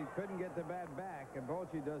is. He couldn't get the bat back, and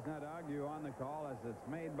Bochy does not argue on the call as it's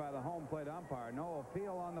made by the home plate umpire. No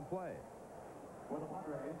appeal on the play. For the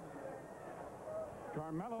Padres,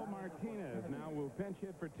 Carmelo Martinez now will pinch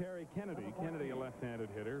hit for Terry Kennedy. Kennedy, a left-handed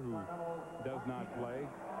hitter who does not play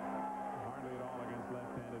hardly at all against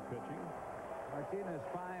left-handed pitching. Martinez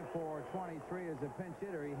 5 for 23 as a pinch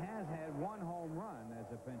hitter. He has had 1 home run as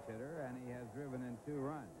a pinch hitter, and he has driven in 2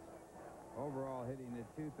 runs. Overall hitting at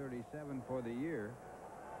 .237 for the year.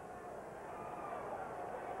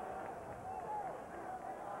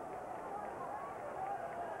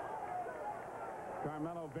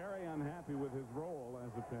 Carmelo very unhappy with his role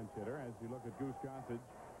as a pinch hitter as you look at Goose Gossage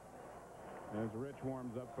as Rich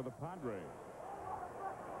warms up for the Padres.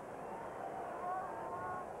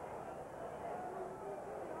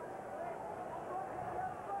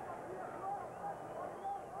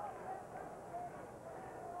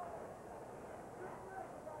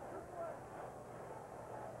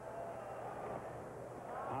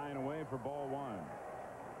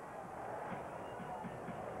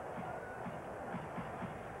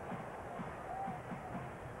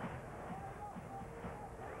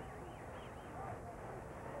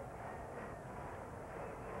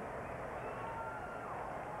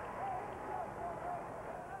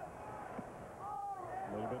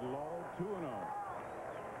 Grounded low, 2-0.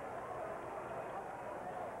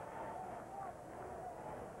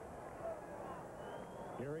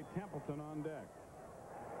 Gary Templeton on deck.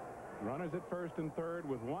 Runners at first and third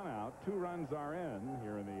with 1 out. 2 runs are in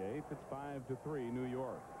here in the 8th. It's 5-3 New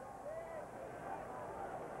York.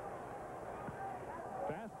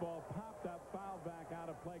 Fastball popped up, fouled back out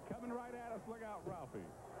of play. Coming right at us. Look out, Ralphie.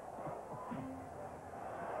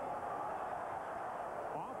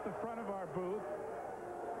 Off the front of our booth,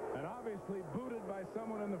 and obviously booted by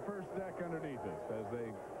someone in the first deck underneath us as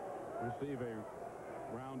they receive a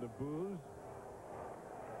round of boos.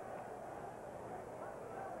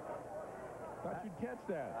 Thought you'd catch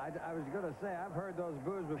that. I was going to say, I've heard those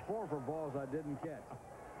boos before for balls I didn't catch.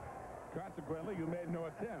 Consequently, you made no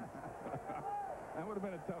attempt. That would have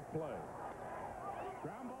been a tough play.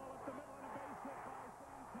 Ground ball up the middle and a base hit by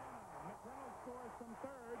Santana. McReynolds scores from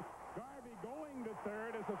third. Garvey going to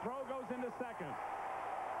third as the throw goes into second.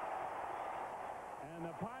 And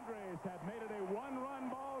the Padres have made it a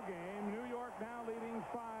 1-run ball game. New York now leading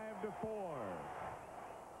 5-4.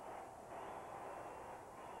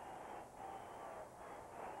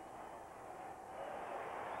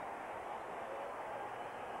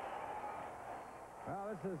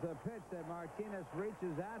 Well, this is a pitch that Martinez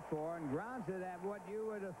reaches out for and grounds it at what you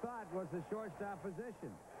would have thought was the shortstop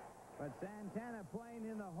position. But Santana playing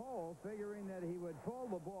in the hole, figuring that he would pull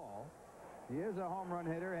the ball. He is a home run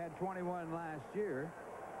hitter, had 21 last year.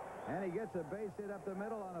 And he gets a base hit up the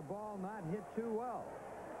middle on a ball not hit too well.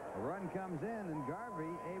 A run comes in, and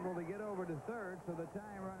Garvey able to get over to third, so the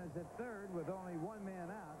tying run is at third with only 1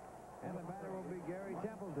 man out. And the batter will be Gary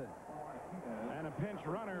Templeton. And a pinch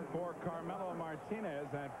runner for Carmelo Martinez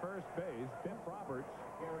at first base. Biff Roberts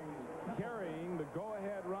carrying the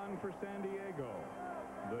go-ahead run for San Diego.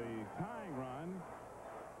 The tying run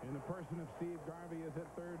in the person of Steve Garvey is at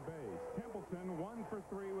third base. Templeton 1 for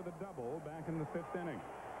 3 with a double back in the 5th inning.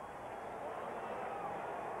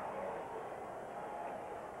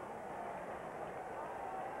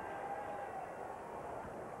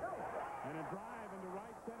 And a drive into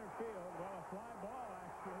right center field. Well, a fly ball,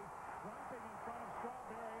 actually, dropping in front of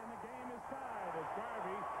Strawberry, and the game is tied as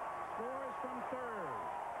Garvey scores from third.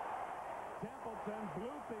 Templeton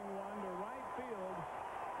blooping one to right field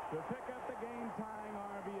to pick up the game-tying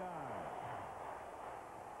RBI.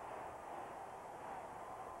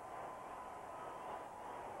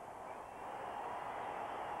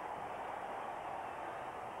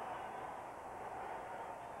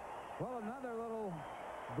 Well, another little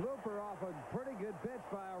blooper off a pretty good pitch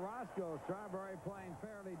by Orozco. Strawberry playing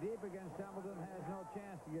fairly deep against Templeton, has no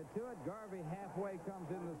chance to get to it. Garvey halfway comes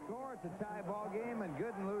in the score. It's a tie ball game, and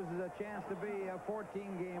Gooden loses a chance to be a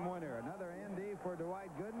 14-game winner. Another ND for Dwight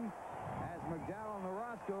Gooden as McDowell and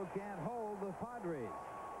Orozco can't hold the Padres.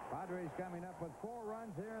 Padres coming up with 4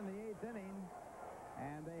 runs here in the 8th inning,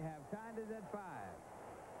 and they have tied it at 5.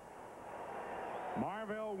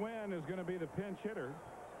 Marvell Wynn is going to be the pinch hitter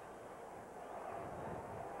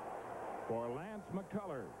for Lance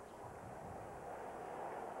McCullers.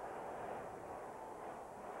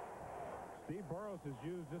 Steve Burrows has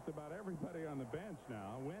used just about everybody on the bench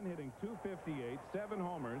now. Wynn hitting .258, 7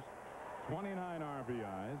 homers, 29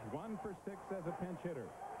 RBIs, 1 for 6 as a pinch hitter.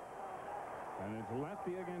 And it's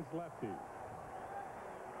lefty against lefty.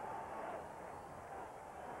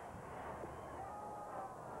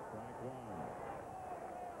 Strike 1.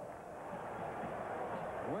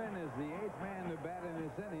 Wynn is the 8th man to bat in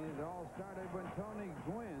this inning. It all started when Tony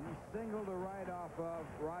Gwynn singled to right off of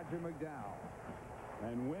Roger McDowell.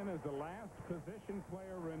 And Wynn is the last position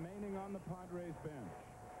player remaining on the Padres bench.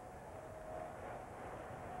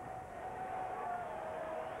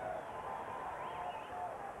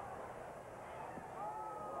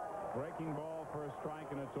 Breaking ball for a strike,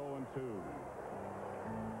 and it's 0-2.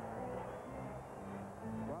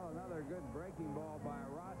 Well, another good breaking ball by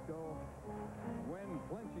Orozco. Wynn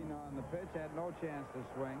flinching on the pitch, had no chance to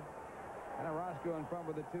swing. And Orozco in front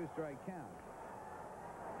with a 2-strike count.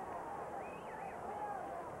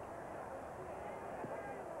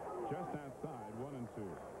 Just outside, 1-2.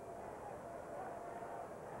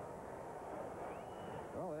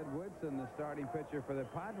 Well, Ed Woodson, the starting pitcher for the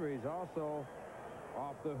Padres, also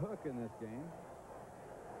off the hook in this game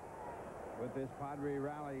with this Padre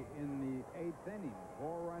rally in the 8th inning.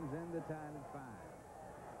 4 runs in, the tie at 5.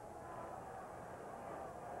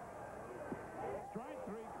 Strike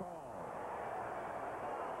 3 call.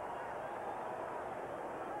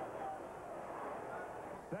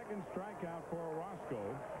 Second strikeout for Orozco.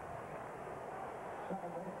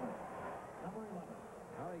 Second baseman, number 11.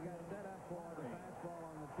 Well, he got set up for the fastball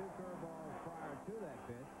on the 2 curveballs prior to that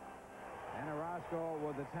pitch. And Orozco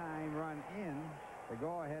with the tying run in the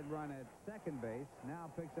go-ahead run at second base. Now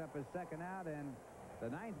picks up his second out, and the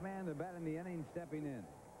ninth man to bat in the inning stepping in.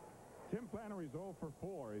 Tim Flannery's 0 for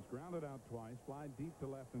 4. He's grounded out twice, fly deep to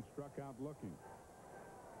left, and struck out looking.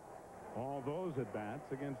 All those at bats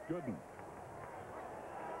against Gooden.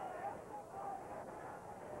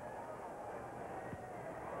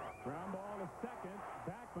 Ground ball to second.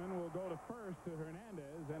 Backman will go to first to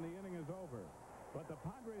Hernandez, and the inning is over. But the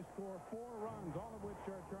Padres score 4 runs, all of which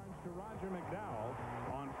are charged to Roger McDowell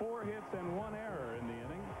on 4 hits and 1 error in the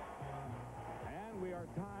inning. And we are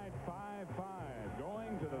tied 5-5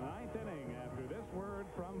 going to the 9th inning after this word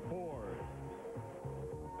from Ford.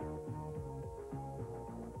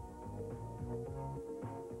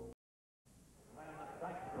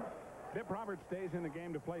 Bip Roberts stays in the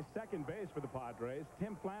game to play second base for the Padres.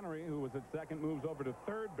 Tim Flannery, who was at second, moves over to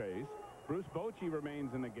third base. Bruce Bochy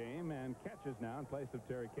remains in the game and catches now in place of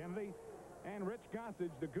Terry Kennedy. And Rich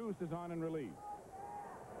Gossage, the Goose, is on in relief.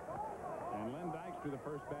 And Len Dykstra, the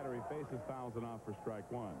first batter he faces, fouls it off for strike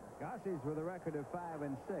 1. Gossage with a record of 5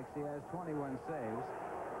 and 6. He has 21 saves.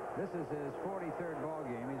 This is his 43rd ball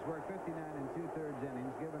game. He's worked 59 and 2/3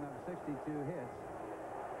 innings, given up 62 hits,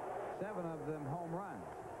 7 of them home runs.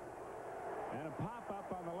 And a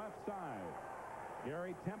pop-up on the left side.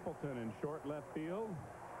 Gary Templeton in short left field.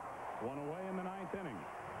 1 away in the 9th inning.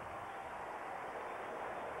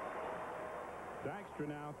 Dykstra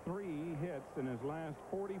now 3 hits in his last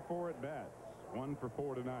 44 at-bats. 1 for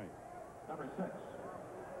 4 tonight. Number 6,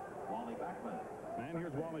 Wally Backman. And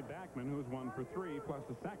here's Wally Backman, who's 1 for 3 plus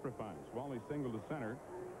a sacrifice. Wally singled to center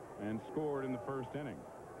and scored in the first inning.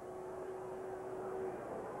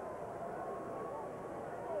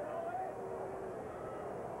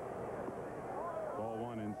 Ball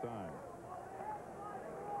 1 inside.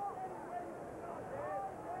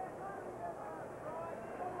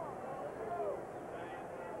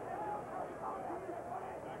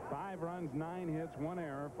 Five runs, 9 hits, 1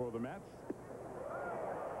 error for the Mets.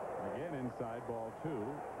 Again inside, ball 2.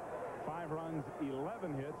 5 runs,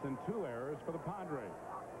 11 hits, and 2 errors for the Padres.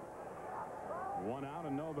 1 out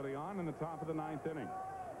and nobody on in the top of the 9th inning.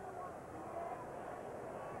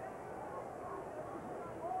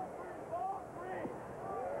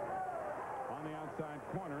 On the outside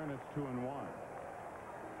corner, and it's 2-1.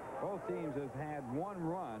 Both teams have had 1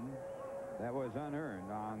 run that was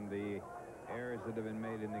unearned on the errors that have been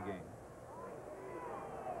made in the game.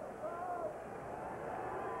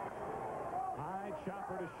 High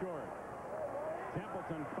chopper to short.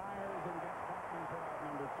 Templeton fires and gets Buckman for out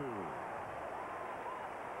number 2.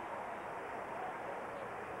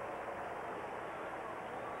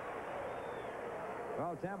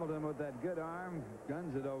 Well, Templeton with that good arm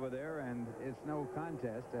guns it over there, and it's no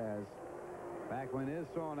contest as Backman is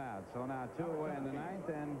thrown out. So now 2 away in the 9th,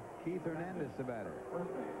 and Keith Hernandez the batter.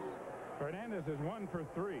 Hernandez is 1 for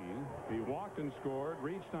 3. He walked and scored,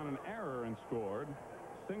 reached on an error and scored,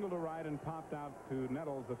 singled to right and popped out to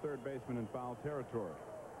Nettles, the third baseman, in foul territory.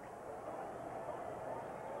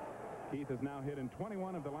 Keith has now hit in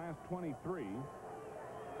 21 of the last 23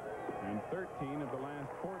 and 13 of the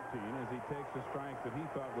last 14 as he takes a strike that he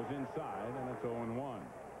thought was inside, and it's 0-1.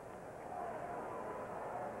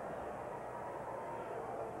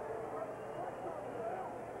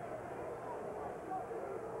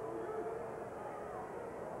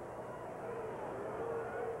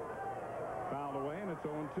 Fouled away, and it's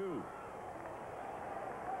 0-2.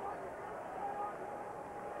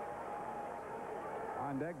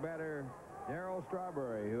 On deck batter Darryl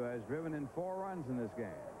Strawberry, who has driven in 4 runs in this game.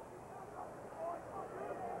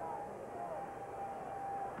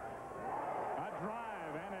 A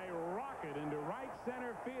drive and a rocket into right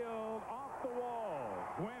center field off the wall.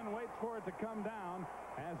 Gwynn waits for it to come down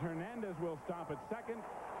as Hernandez will stop at second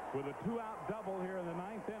with a 2-out double here in the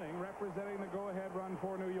 9th inning, representing the go-ahead run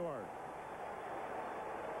for New York.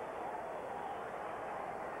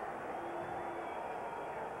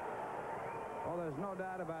 Well, there's no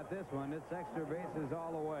doubt about this one. It's extra bases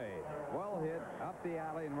all the way. Well hit up the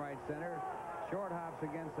alley in right center. Short hops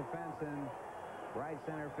against the fence in right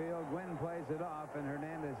center field. Gwynn plays it off, and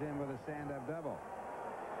Hernandez in with a stand-up double.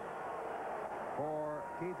 For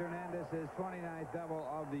Keith Hernandez, his 29th double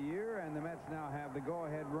of the year, and the Mets now have the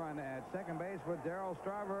go-ahead run at second base with Darryl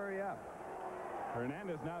Strawberry up.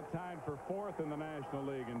 Hernandez now tied for 4th in the National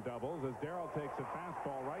League in doubles as Darryl takes a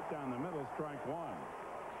fastball right down the middle, strike 1.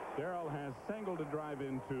 Darryl has singled to drive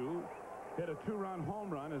in 2, hit a 2-run home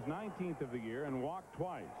run, his 19th of the year, and walked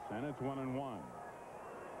twice, and it's 1-1.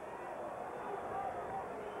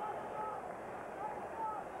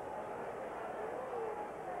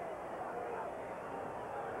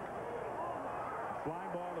 Fly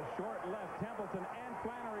ball to short left. Templeton and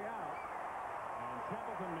Flannery out. And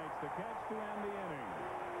Templeton makes the catch to end the inning.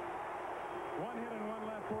 1 hit and 1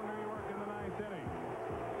 left for New York in the 9th inning.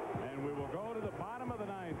 And we will go to the bottom of the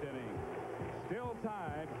 9th inning. Still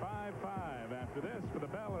tied 5-5 after this for the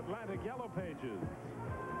Bell Atlantic Yellow Pages.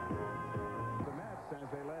 The Mets, as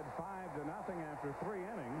they led 5-0 after 3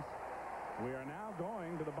 innings. We are now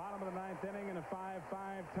going to the bottom of the 9th inning in a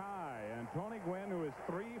 5-5 tie. And Tony Gwynn, who is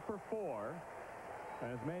 3 for 4,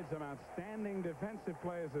 has made some outstanding defensive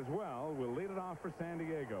plays as well, will lead it off for San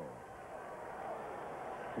Diego.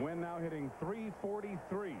 Gwynn now hitting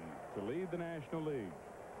 .343 to lead the National League.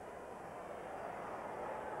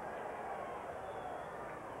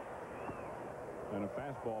 And a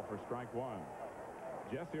fastball for strike 1.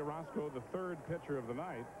 Jesse Orozco, the 3rd pitcher of the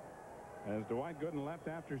night, as Dwight Gooden left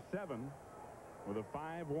after 7 with a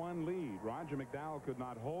 5-1 lead. Roger McDowell could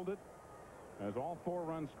not hold it, as all 4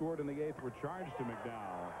 runs scored in the 8th were charged to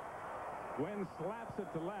McDowell. Gwynn slaps it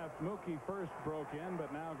to left. Mookie first broke in,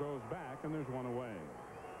 but now goes back, and there's 1 away.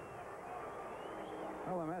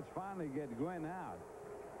 Well, the Mets finally get Gwynn out.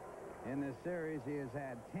 In this series, he has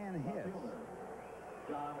had 10 hits.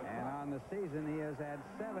 And on the season, he has had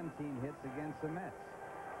 17 hits against the Mets.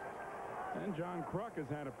 And John Kruk has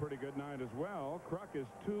had a pretty good night as well. Kruk is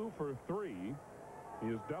 2 for 3. He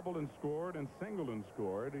has doubled and scored and singled and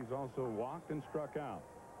scored. He's also walked and struck out.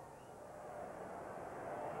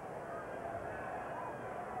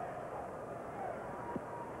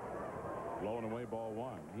 Blowing away ball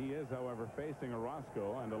 1. He is, however, facing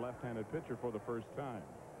Orozco and a left-handed pitcher for the first time.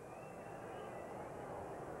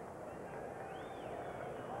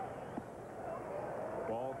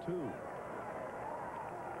 Ball 2.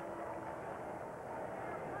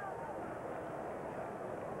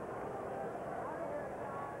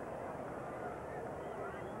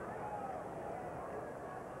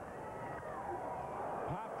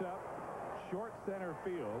 Popped up, short center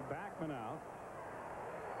field, Backman out.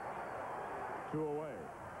 2 away.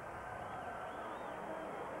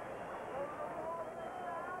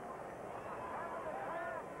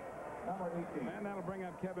 Number 18. And that'll bring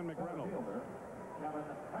up Kevin McReynolds. Kevin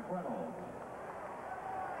McReynolds.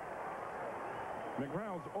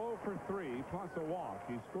 McReynolds 0 for 3 plus a walk.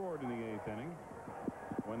 He scored in the 8th inning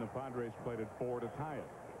when the Padres played at 4 to tie it.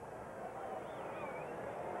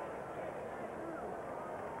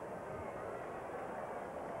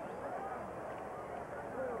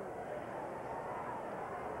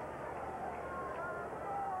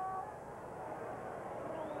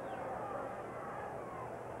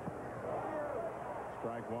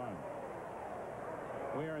 Strike 1.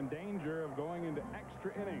 We are in danger of going into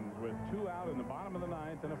extra innings with 2 out in the bottom of the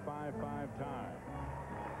 9th and a 5-5 tie.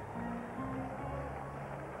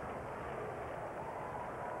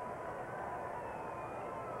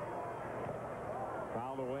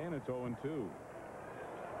 Fouled away, and it's 0-2.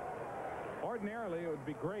 Ordinarily, it would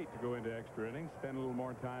be great to go into extra innings, spend a little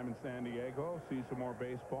more time in San Diego, see some more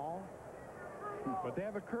baseball. But they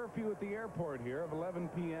have a curfew at the airport here of 11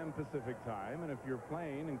 p.m. Pacific time, and if your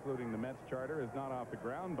plane, including the Mets charter, is not off the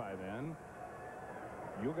ground by then,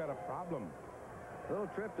 you got a problem. Little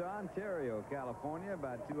trip to Ontario, California,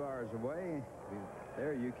 about 2 hours away.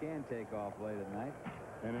 There you can take off late at night.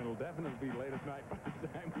 And it'll definitely be late at night by the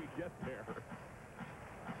time we get there.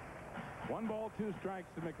 1 ball, 2 strikes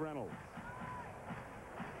to McReynolds.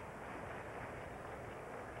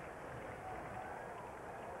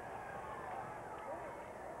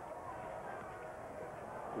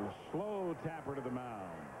 Slow tapper to the mound.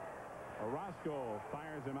 Orozco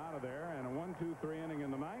fires him out of there, and a 1-2-3 inning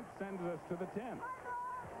in the 9th sends us to the 10th.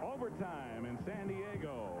 Overtime in San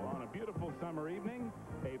Diego on a beautiful summer evening.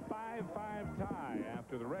 A 5-5 tie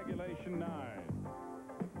after the regulation 9.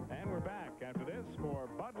 And we're back after this for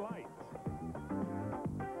Bud Light.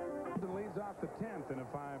 Leads off the 10th in a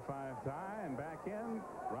 5-5 tie, and back in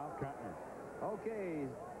Ralph Kutner. Okay,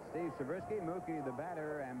 Steve Zabriskie, Mookie the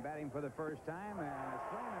batter, and batting for the first time, and a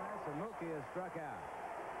swing and a miss, and Mookie is struck out.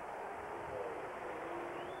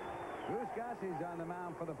 Goose Gossie's on the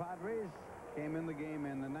mound for the Padres. Came in the game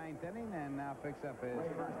in the 9th inning and now picks up his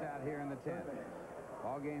first out here in the 10th.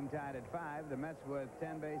 Ball game tied at 5. The Mets with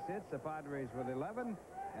 10 base hits, the Padres with 11,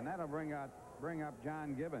 and that'll bring up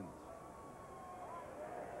John Gibbons.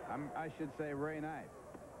 I should say Ray Knight.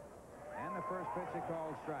 And the first pitch is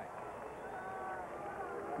called strike.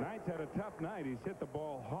 Knight's had a tough night. He's hit the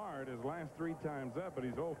ball hard his last 3 times up, but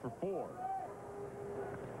he's 0 for 4.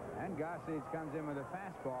 And Gossage comes in with a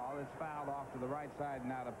fastball that's fouled off to the right side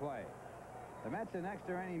and out of play. The Mets in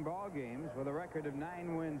extra inning ball games with a record of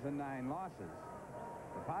 9 wins and 9 losses.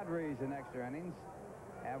 The Padres in extra innings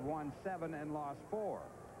have won 7 and lost 4.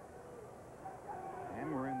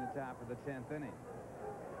 And we're in the top of the 10th inning.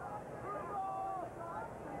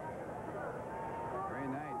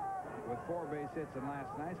 4 base hits in last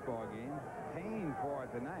night's ball game. Paying for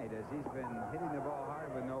it tonight as he's been hitting the ball hard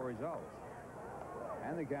with no results.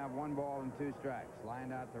 And the count 1 ball and 2 strikes.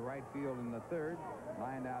 Lined out to right field in the 3rd.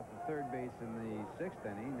 Lined out to third base in the 6th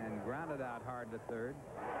inning and grounded out hard to 3rd.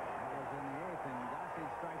 That was in the 8th, and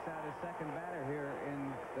Gossage strikes out his second batter here in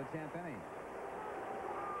the 10th inning.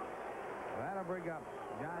 That'll bring up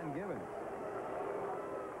John Gibbons.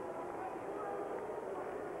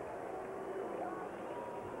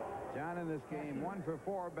 John in this game 1 for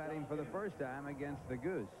 4, batting for the first time against the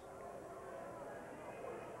Goose.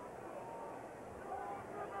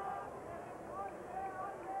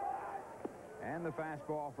 And the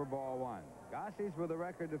fastball for ball 1. Gossage with a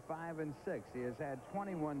record of 5 and 6. He has had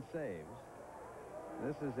 21 saves.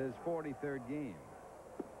 This is his 43rd game.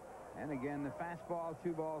 And again, the fastball,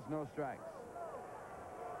 2 balls, no strikes.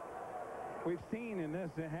 We've seen in this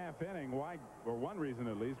half inning why, or one reason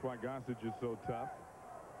at least, why Gossage is so tough.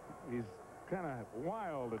 He's kind of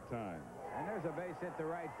wild at times. And there's a base hit to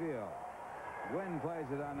right field. Gwynn plays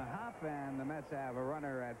it on the hop, and the Mets have a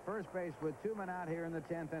runner at first base with 2 men out here in the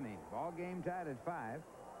 10th inning. Ball game tied at 5.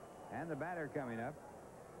 And the batter coming up,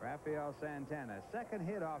 Rafael Santana. Second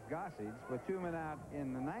hit off Gossage with 2 men out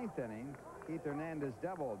in the 9th inning. Keith Hernandez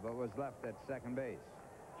doubled but was left at second base.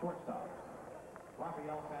 Shortstop,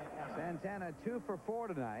 Rafael Santana. Santana 2 for 4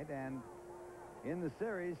 tonight, and in the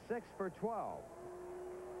series 6 for 12.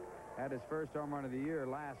 Had his first home run of the year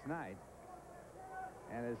last night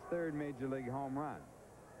and his 3rd major league home run.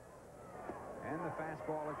 And the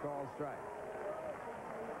fastball a called strike.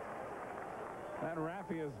 And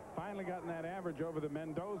Raffy has finally gotten that average over the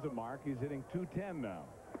Mendoza mark. He's hitting .210 now.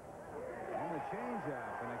 And the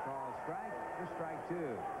changeup, and a called strike for strike 2.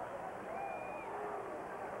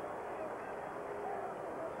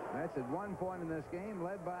 Mets at one point in this game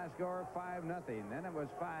led by a score of 5-0. Then it was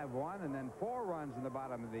 5-1, and then 4 runs in the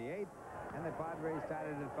bottom of the 8th, and the Padres tied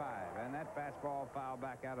it at 5. And that fastball fouled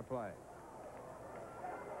back out of play.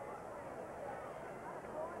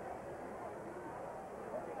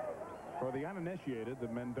 For the uninitiated, the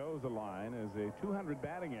Mendoza line is a .200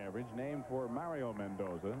 batting average named for Mario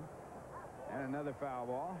Mendoza. And another foul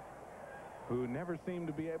ball. Who never seemed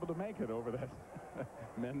to be able to make it over that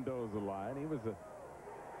Mendoza line. He was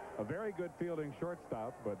a very good fielding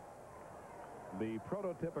shortstop, but the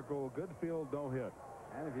prototypical good field no hit.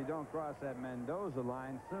 And if you don't cross that Mendoza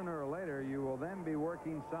line, sooner or later you will then be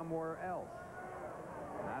working somewhere else.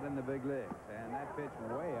 Not in the big leagues. And that pitch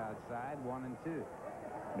way outside, 1-2.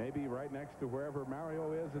 Maybe right next to wherever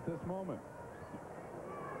Mario is at this moment.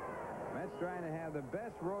 Mets trying to have the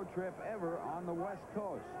best road trip ever on the West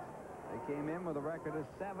Coast. They came in with a record of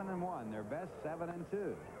 7-1. Their best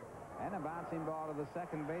 7-2. And a bouncing ball to the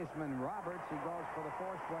second baseman, Roberts. He goes for the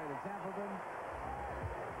force play to Templeton.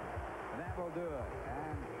 And that will do it.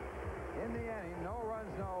 And in the inning, no runs,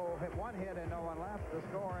 no hit, 1 hit and no one left. The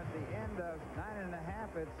score at the end of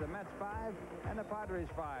 9½, it's the Mets 5 and the Padres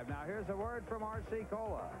 5. Now here's a word from R.C.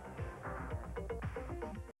 Cola.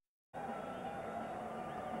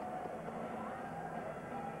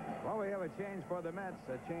 Well, we have a change for the Mets,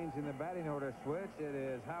 a change in the batting order switch. It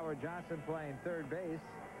is Howard Johnson playing third base.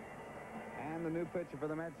 And the new pitcher for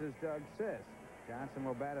the Mets is Doug Sisk. Johnson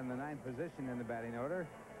will bat in the 9th position in the batting order.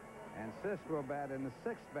 And Sisk will bat in the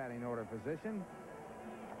 6th batting order position.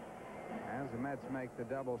 As the Mets make the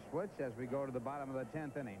double switch as we go to the bottom of the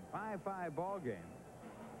 10th inning. 5-5 ball game.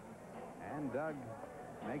 And Doug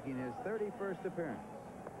making his 31st appearance.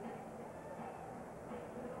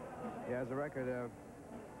 He has a record of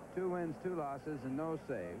 2 wins, 2 losses, and no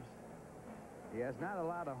saves. He has not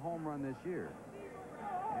allowed a home run this year.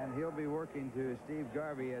 And he'll be working to Steve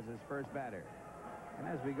Garvey as his first batter. And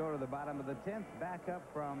as we go to the bottom of the 10th, back up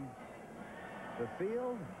from the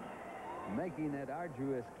field, making that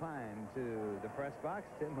arduous climb to the press box,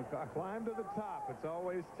 Tim McCarthy. Climb to the top. It's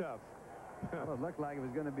always tough. Well, it looked like it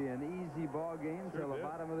was going to be an easy ball game till the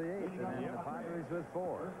bottom of the 8th. And then the Padres with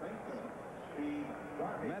 4.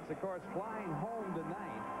 The Mets, of course, flying home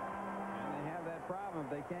tonight. And they have that problem.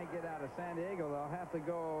 If they can't get out of San Diego, they'll have to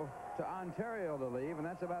go to Ontario to leave. And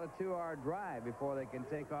that's about a 2-hour drive before they can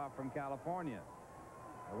take off from California.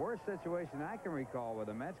 The worst situation I can recall with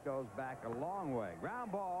the Mets goes back a long way.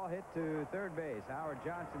 Ground ball hit to third base. Howard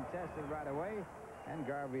Johnson tested right away, and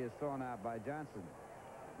Garvey is thrown out by Johnson.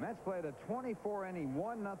 Mets played a 24-inning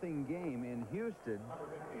 1-0 game in Houston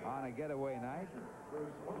on a getaway night,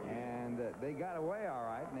 and they got away all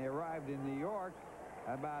right, and they arrived in New York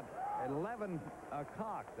about 11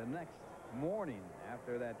 o'clock the next morning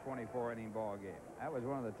after that 24-inning ball game. That was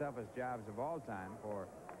one of the toughest jobs of all time for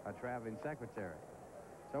a traveling secretary.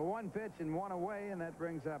 So 1 pitch and 1 away, and that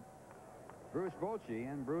brings up Bruce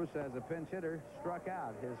Bochy, and Bruce, as a pinch hitter, struck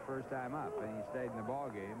out his first time up, and he stayed in the ball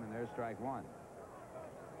game, and there's strike one.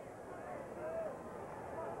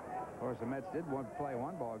 Of course, the Mets did play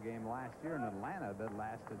one ball game last year in Atlanta that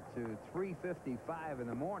lasted to 3:55 in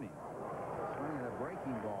the morning. Swinging a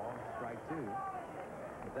breaking ball, strike two.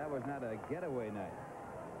 But that was not a getaway night.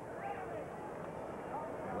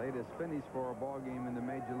 Latest finish for a ball game in the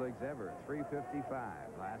major leagues ever, 3:55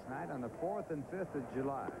 last night on the 4th and 5th of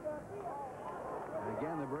July. And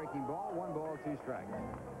again, the breaking ball, 1 ball, 2 strikes.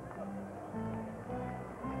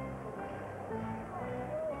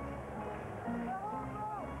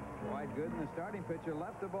 Dwight Gooden, the starting pitcher,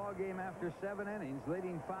 left the ball game after 7 innings,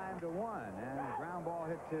 leading 5-1. And a ground ball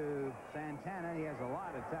hit to Santana. He has a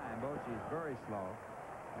lot of time. Bochy's very slow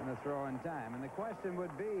in the throw in time. And the question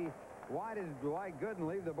would be, why did Dwight Gooden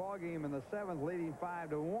leave the ball game in the 7th, leading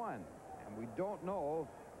 5-1? And we don't know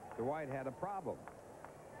if Dwight had a problem,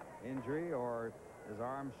 injury, or his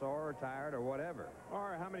arm sore or tired or whatever,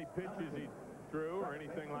 or how many pitches he threw or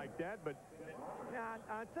anything like that. But yeah,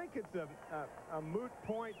 I think it's a moot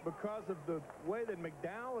point because of the way that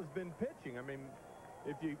McDowell has been pitching. I mean,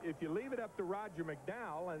 if you leave it up to Roger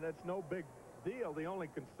McDowell, and that's no big deal, the only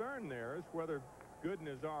concern there is whether Gooden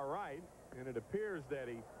is all right, and it appears that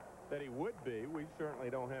he would be. We certainly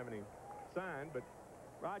don't have any sign, but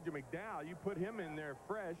Roger McDowell, you put him in there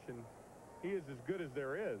fresh, and he is as good as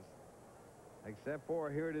there is. Except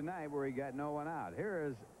for here tonight where he got no one out. Here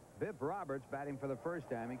is Bip Roberts batting for the first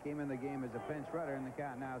time. He came in the game as a pinch runner, and the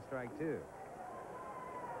count now is strike two.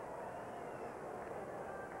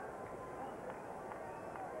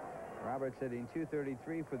 Roberts hitting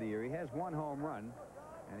 .233 for the year. He has 1 home run,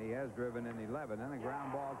 and he has driven in 11. And a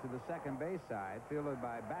ground ball to the second base side, fielded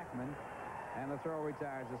by Backman, and the throw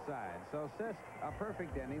retires aside. So Sisk, a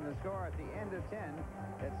perfect inning. The score at the end of 10.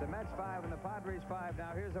 It's the Mets 5 and the Padres 5.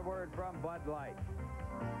 Now here's a word from Bud Light.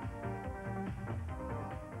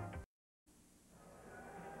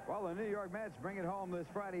 Well, the New York Mets bring it home this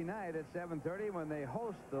Friday night at 7:30 when they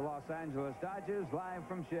host the Los Angeles Dodgers live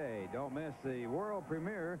from Shea. Don't miss the world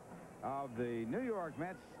premiere of the New York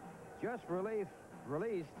Mets just released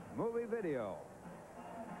movie video.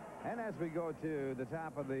 And as we go to the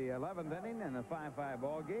top of the 11th inning and the 5-5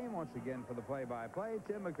 ball game, once again for the play-by-play,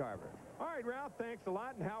 Tim McCarver. All right, Ralph, thanks a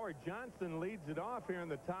lot. And Howard Johnson leads it off here in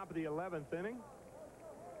the top of the 11th inning.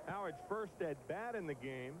 Howard's first at bat in the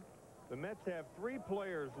game. The Mets have 3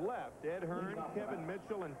 players left: Ed Hearn, Kevin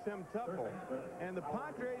Mitchell, and Tim Tupple. And the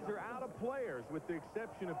Padres are out of players with the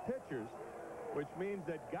exception of pitchers, which means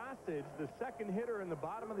that Gossage, the second hitter in the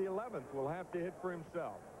bottom of the 11th, will have to hit for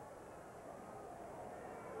himself.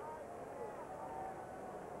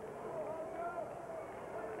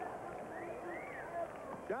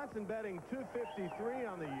 Johnson batting .253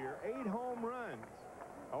 on the year, 8 home runs,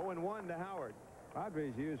 0-1 to Howard.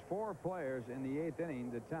 Padres used 4 players in the 8th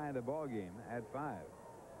inning to tie the ball game at 5.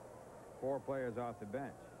 4 players off the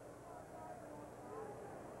bench.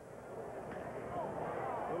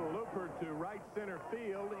 Little looper to right center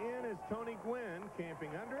field. In is Tony Gwynn,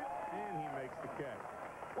 camping under it, and he makes the catch.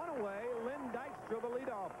 One away. Lynn Dykstra, the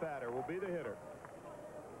leadoff batter, will be the hitter.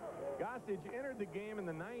 Gossage entered the game in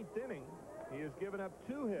the 9th inning. He has given up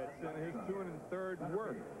 2 hits in his 2 1/3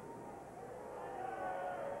 work.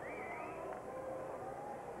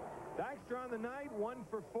 Dykstra on the night, 1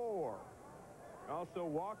 for 4. Also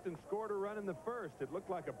walked and scored a run in the first. It looked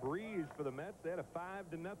like a breeze for the Mets. They had a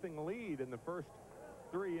 5-0 lead in the first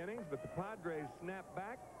 3 innings, but the Padres snapped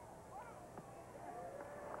back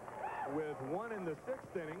with 1 in the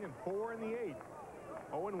 6th inning and 4 in the 8th.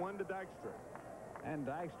 0-1 to Dykstra. And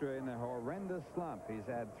Dykstra in a horrendous slump. He's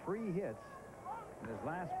had 3 hits in his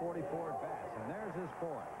last 44 at-bats, and there's his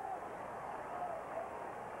 4th.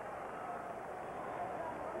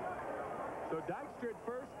 So Dykstra at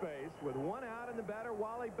first base with 1 out, and the batter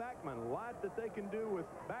Wally Backman. A lot that they can do with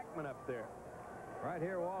Backman up there. Right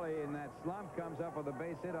here, Wally in that slump comes up with a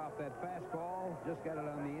base hit off that fastball. Just got it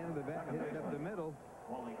on the end of the bat, hit it up the middle.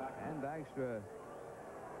 And Dykstra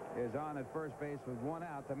is on at first base with 1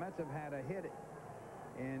 out. The Mets have had a hit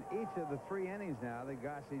in each of the 3 innings now that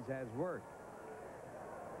Gossage has worked.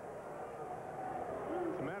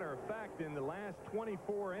 As a matter of fact, in the last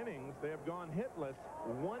 24 innings, they have gone hitless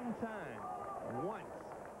 1 time, once,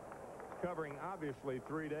 covering obviously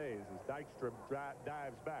 3 days as Dykstra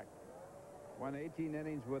dives back. Won 18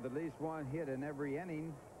 innings with at least 1 hit in every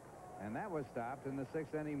inning, and that was stopped in the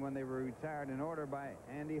 6th inning when they were retired in order by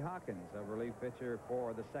Andy Hawkins, a relief pitcher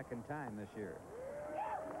for the 2nd time this year.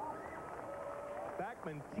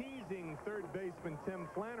 Backman teasing third baseman Tim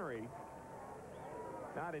Flannery,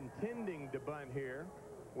 not intending to bunt here,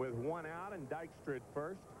 with 1 out and Dykstra at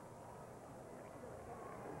first.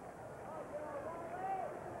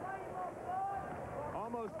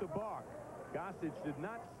 Almost a balk. Gossage did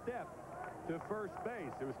not step to first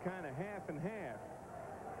base. It was kind of half and half.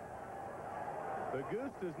 The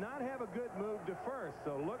Goose does not have a good move to first,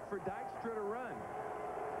 so look for Dykstra to run.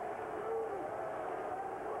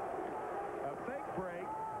 A fake break,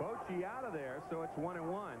 Bochy out of there, so it's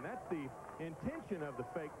 1-1. That's the intention of the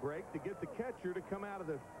fake break, to get the catcher to come out of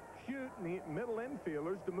the chute and the middle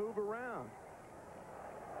infielders to move around.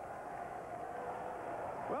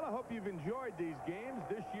 Well, I hope you've enjoyed these games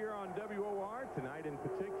this year on WOR, tonight in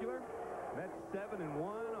particular. Mets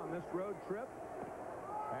 7-1 on this road trip.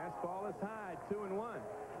 Fastball is high, 2-1.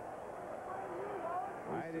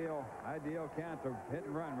 Ideal count to hit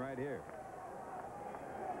and run right here.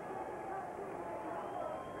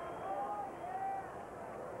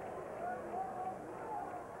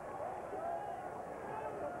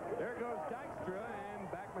 There goes Dykstra, and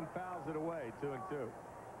Backman fouls it away, 2-2.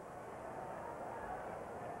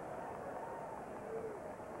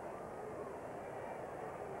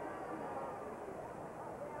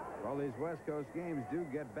 Well, these West Coast games do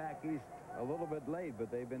get back east a little bit late, but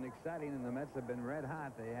they've been exciting, and the Mets have been red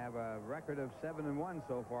hot. They have a record of 7-1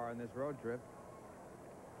 so far on this road trip.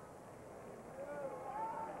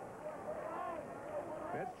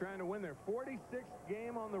 Mets trying to win their 46th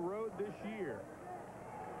game on the road this year.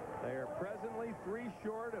 They are presently 3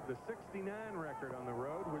 short of the 69 record on the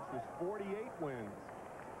road, which was 48 wins.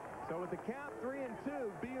 So with the count 3-2,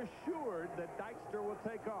 be assured that Dykstra will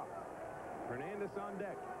take off. Hernandez on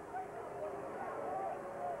deck.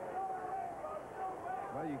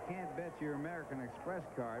 Well, you can't bet your American Express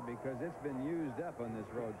card because it's been used up on this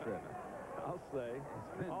road trip. I'll say.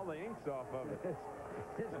 All the ink's off of it.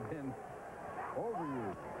 It's been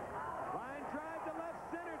overused. Line drive to left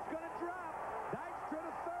center. It's going to drop. Dykstra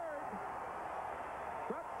to third.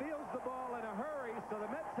 Truck fields the ball in a hurry, so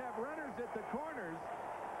the Mets have runners at the corners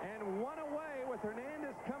and one away with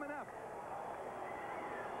Hernandez coming up.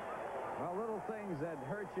 Well, little things that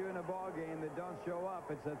hurt you in a ball game that don't show up.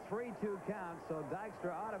 It's a 3-2 count, so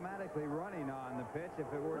Dykstra automatically running on the pitch. If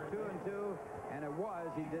it were 2-2, and it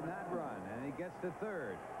was, he did not run, and he gets to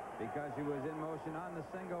third because he was in motion on the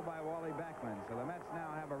single by Wally Backman. So the Mets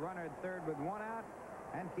now have a runner at third with 1 out,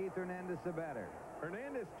 and Keith Hernandez the batter.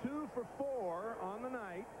 Hernandez 2 for 4 on the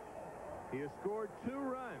night. He has scored 2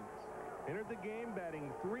 runs. Entered the game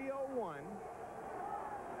batting .301.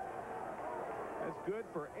 That's good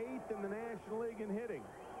for 8th in the National League in hitting.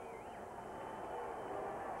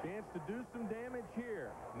 Chance to do some damage here.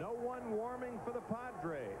 No one warming for the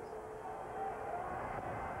Padres.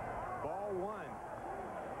 Ball 1.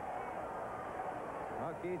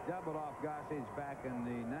 Well, Keith doubled off Gossage back in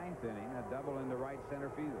the 9th inning. A double into right center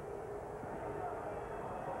field.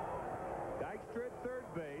 Dykstra at third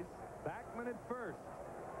base. Backman at first.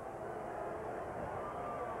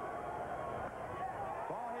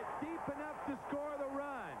 Deep enough to score the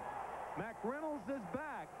run. McReynolds is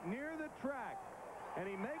back near the track, and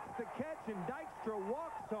he makes the catch, and Dykstra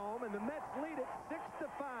walks home, and the Mets lead it 6-5.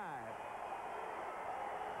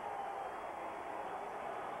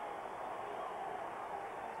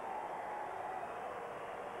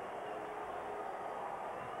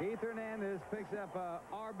 Keith Hernandez picks up a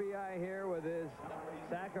RBI here with his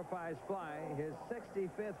sacrifice fly, his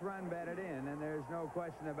 65th run batted in, and there's no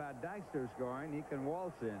question about Dykstra scoring. He can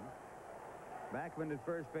waltz in. Backman at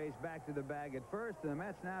first base, back to the bag at first, and the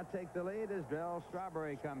Mets now take the lead as Darryl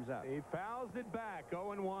Strawberry comes up. He fouls it back,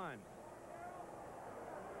 0-1.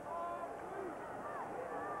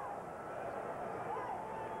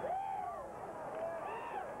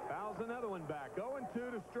 Fouls another one back. 0-2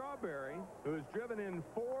 to Strawberry, who has driven in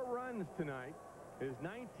 4 runs tonight. His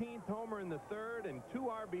 19th homer in the third and 2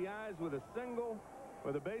 RBIs with a single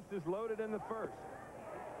with the bases loaded in the first.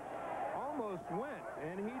 Almost went,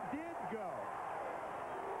 and he did go.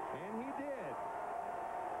 And he did.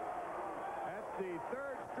 That's the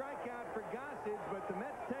 3rd strikeout for Gossage, but the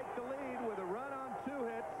Mets take the lead with a run on 2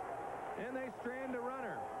 hits, and they strand a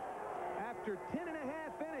runner. After 10 and a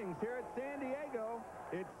half innings here at San Diego,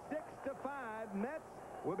 it's 6-5. Mets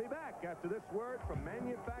will be back after this word from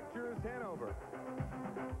Manufacturers Hanover.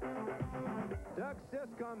 Doug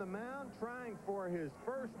Sisk on the mound, trying for his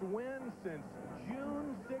first win since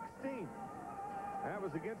June 16th. That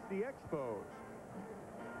was against the Expos.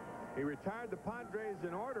 He retired the Padres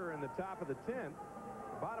in order in the top of the 10th,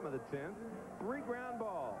 bottom of the 10th, 3 ground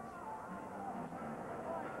balls.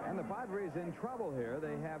 And the Padres in trouble here.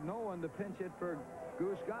 They have no one to pinch it for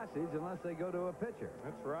Goose Gossage unless they go to a pitcher.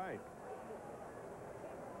 That's right.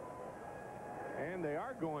 And they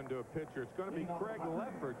are going to a pitcher. It's going to be Craig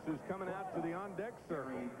Lefferts who's coming out to the on-deck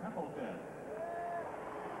circle.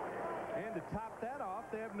 And to top that off,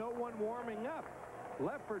 they have no one warming up.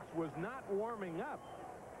 Lefferts was not warming up.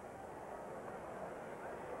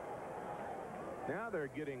 Now they're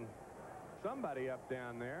getting somebody up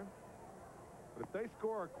down there. But if they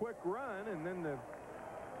score a quick run, and then it's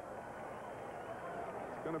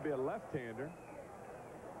going to be a left-hander.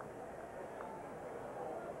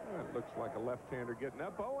 It looks like a left-hander getting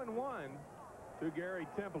up. 0-1 to Gary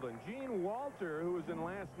Templeton. Gene Walter, who was in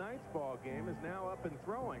last night's ball game, is now up and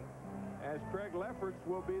throwing, as Craig Lefferts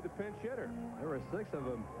will be the pinch hitter. There were 6 of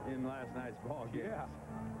them in last night's ball game. Yeah.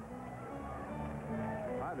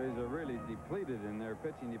 Padres are really depleted in their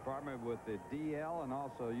pitching department with the DL and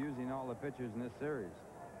also using all the pitchers in this series.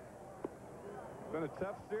 It's been a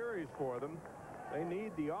tough series for them. They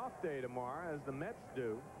need the off day tomorrow, as the Mets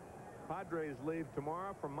do. Padres leave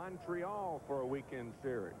tomorrow for Montreal for a weekend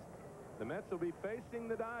series. The Mets will be facing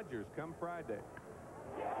the Dodgers come Friday.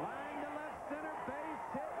 Line to left center, base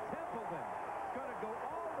hit. Templeton. It's going to go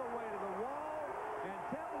all the way to the wall, and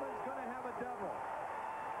Templeton's going to have a double.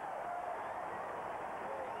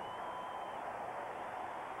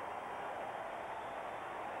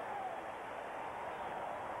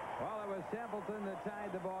 Well, it was Templeton that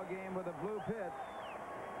tied the ball game with a blue pit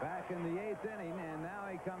back in the 8th inning, and now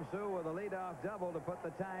he comes through with a leadoff double to put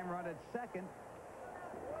the time run at second.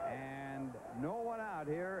 And no one out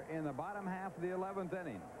here in the bottom half of the 11th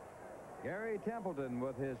inning. Gary Templeton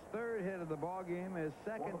with his 3rd hit of the ball game, his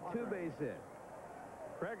 2nd 2-base hit.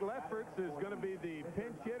 Craig Lefferts is going to be the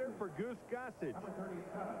pinch hitter for Goose Gossage.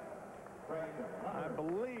 I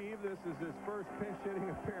believe this is his first pinch hitting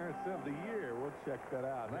appearance of the year. We'll check that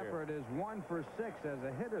out. Leffert is 1 for 6 as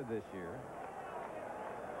a hitter this year.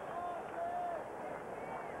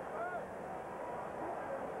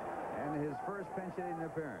 And his first pinch hitting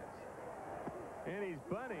appearance. And he's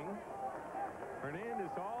bunting. Hernandez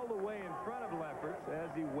all the way in front of Lefferts as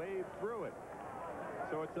he waved through it.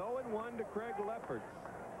 So it's 0-1 to Craig Lefferts.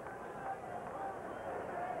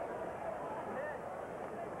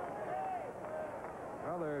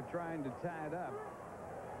 Well, they're trying to tie it up.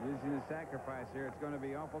 Using a sacrifice here. It's going to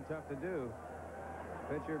be awful tough to do.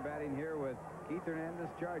 Pitcher batting here with Keith Hernandez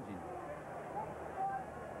charging.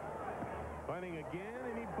 Bunting again,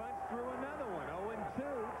 and he bunts through another one. 0-2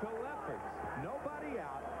 to Lefferts. Nobody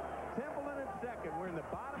out. Templeton at second. We're in the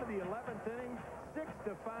bottom of the 11th inning.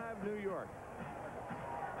 6-5 New York.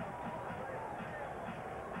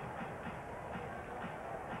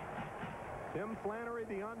 Tim Flannery,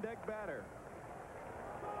 the on-deck batter.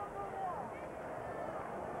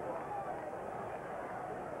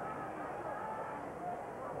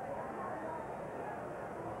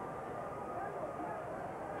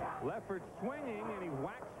 Lefferts swinging, and he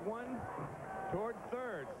whacks one toward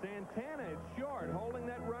third. Santana is short, holding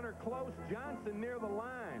that runner close. Johnson near the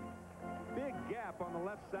line. Big gap on the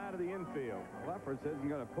left side of the infield. Lefferts isn't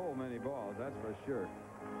going to pull many balls, that's for sure.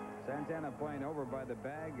 Santana playing over by the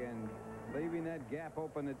bag and leaving that gap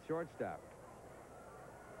open at shortstop.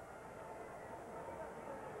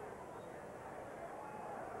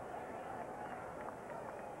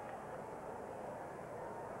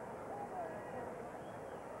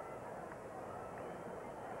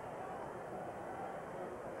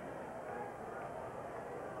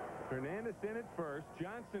 Hernandez in at first.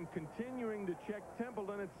 Johnson continuing to check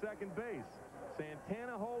Templeton at second base.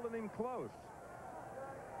 Santana holding him close.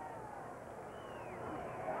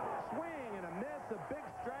 Swing and a miss. A big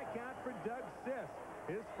strikeout for Doug Sisk.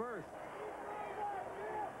 His first.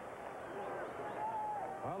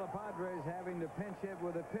 Well, the Padres having to pinch hit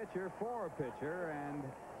with a pitcher for a pitcher, and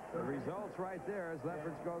the results right there as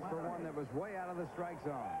Lefferts goes for one that was way out of the strike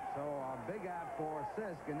zone. So a big out for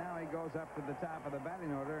Sisk, and now he goes up to the top of the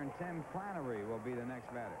batting order, and Tim Flannery will be the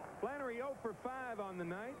next batter. Flannery 0 for 5 on the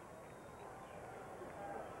night.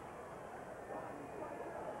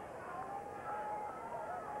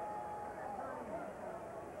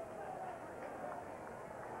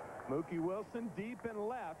 Mookie Wilson deep and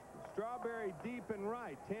left. Strawberry deep and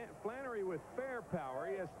right. Flannery with fair power.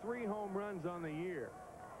 He has 3 home runs on the year.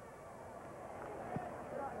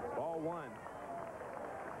 Ball 1.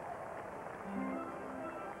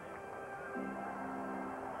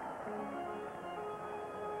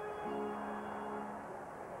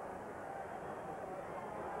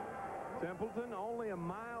 Templeton only a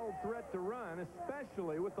mild threat to run,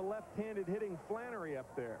 especially with the left-handed hitting Flannery up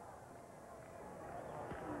there.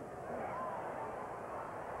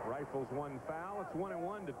 Rifles one foul. It's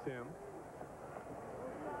 1-1 to Tim.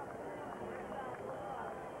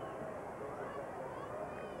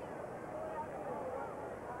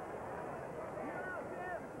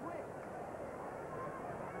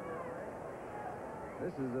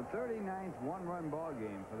 This is the 39th one-run ball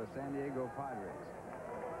game for the San Diego Padres.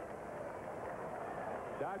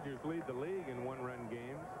 Dodgers lead the league in one-run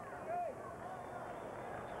games.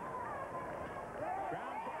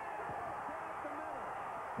 Ground ball up the middle.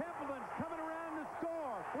 Templeton's coming around to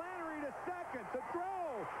score. Flannery to second. The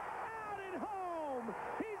throw. Out at home.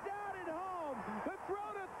 He's out at home. The throw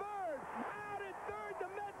to third. Out at third. The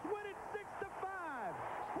Mets win it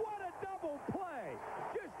 6-5. What a double play.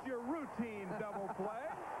 Just your routine double play.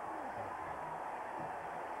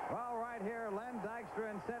 Well, right here, Len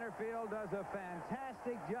Dykstra in center field does a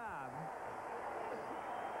fantastic job.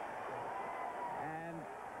 And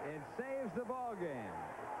it saves the ball game.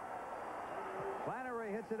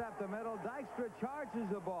 Flannery hits it up the middle. Dykstra charges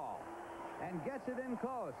the ball and gets it in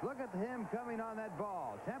close. Look at him coming on that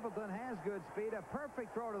ball. Templeton has good speed. A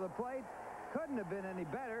perfect throw to the plate. Couldn't have been any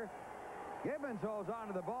better. Gibbons holds on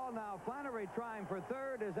to the ball. Now Flannery trying for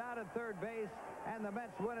third is out at third base, and the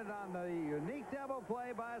Mets win it on the unique double play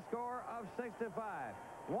by a score of 6-5.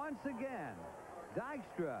 Once again,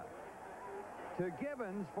 Dykstra to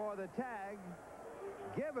Gibbons for the tag.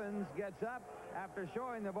 Gibbons gets up after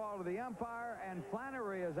showing the ball to the umpire, and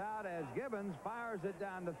Flannery is out as Gibbons fires it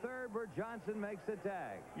down to third where Johnson makes the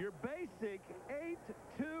tag. Your basic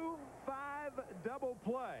 8-2-5 double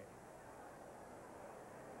play.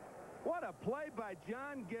 What a play by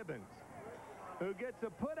John Gibbons, who gets a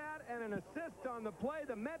put-out and an assist on the play.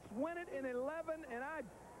 The Mets win it in 11, and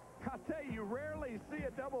I'll tell you, you rarely see a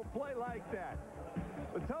double play like that.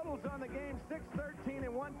 The totals on the game,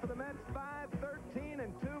 6-13-1 for the Mets,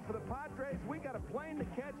 5-13-2 for the Padres. We got a plane to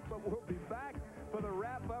catch, but we'll be back for the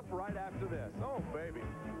wrap-up right after this. Oh, baby.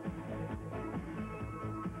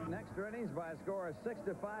 Extra innings by a score of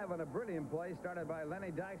 6-5 on a brilliant play started by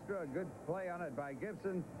Lenny Dykstra. A good play on it by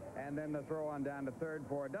Gibson, and then the throw on down to third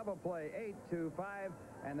for a double play, 8-5,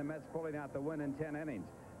 and the Mets pulling out the win in 10 innings.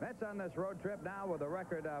 Mets on this road trip now with a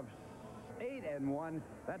record of 8-1.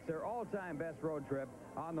 That's their all-time best road trip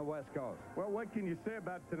on the West Coast. Well, what can you say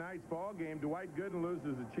about tonight's ball game? Dwight Gooden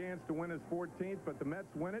loses a chance to win his 14th, but the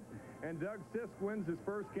Mets win it, and Doug Sisk wins his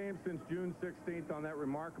first game since June 16th on that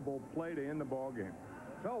remarkable play to end the ball game.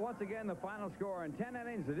 So once again, the final score in 10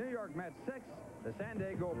 innings, the New York Mets 6, the San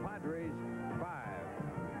Diego Padres 5.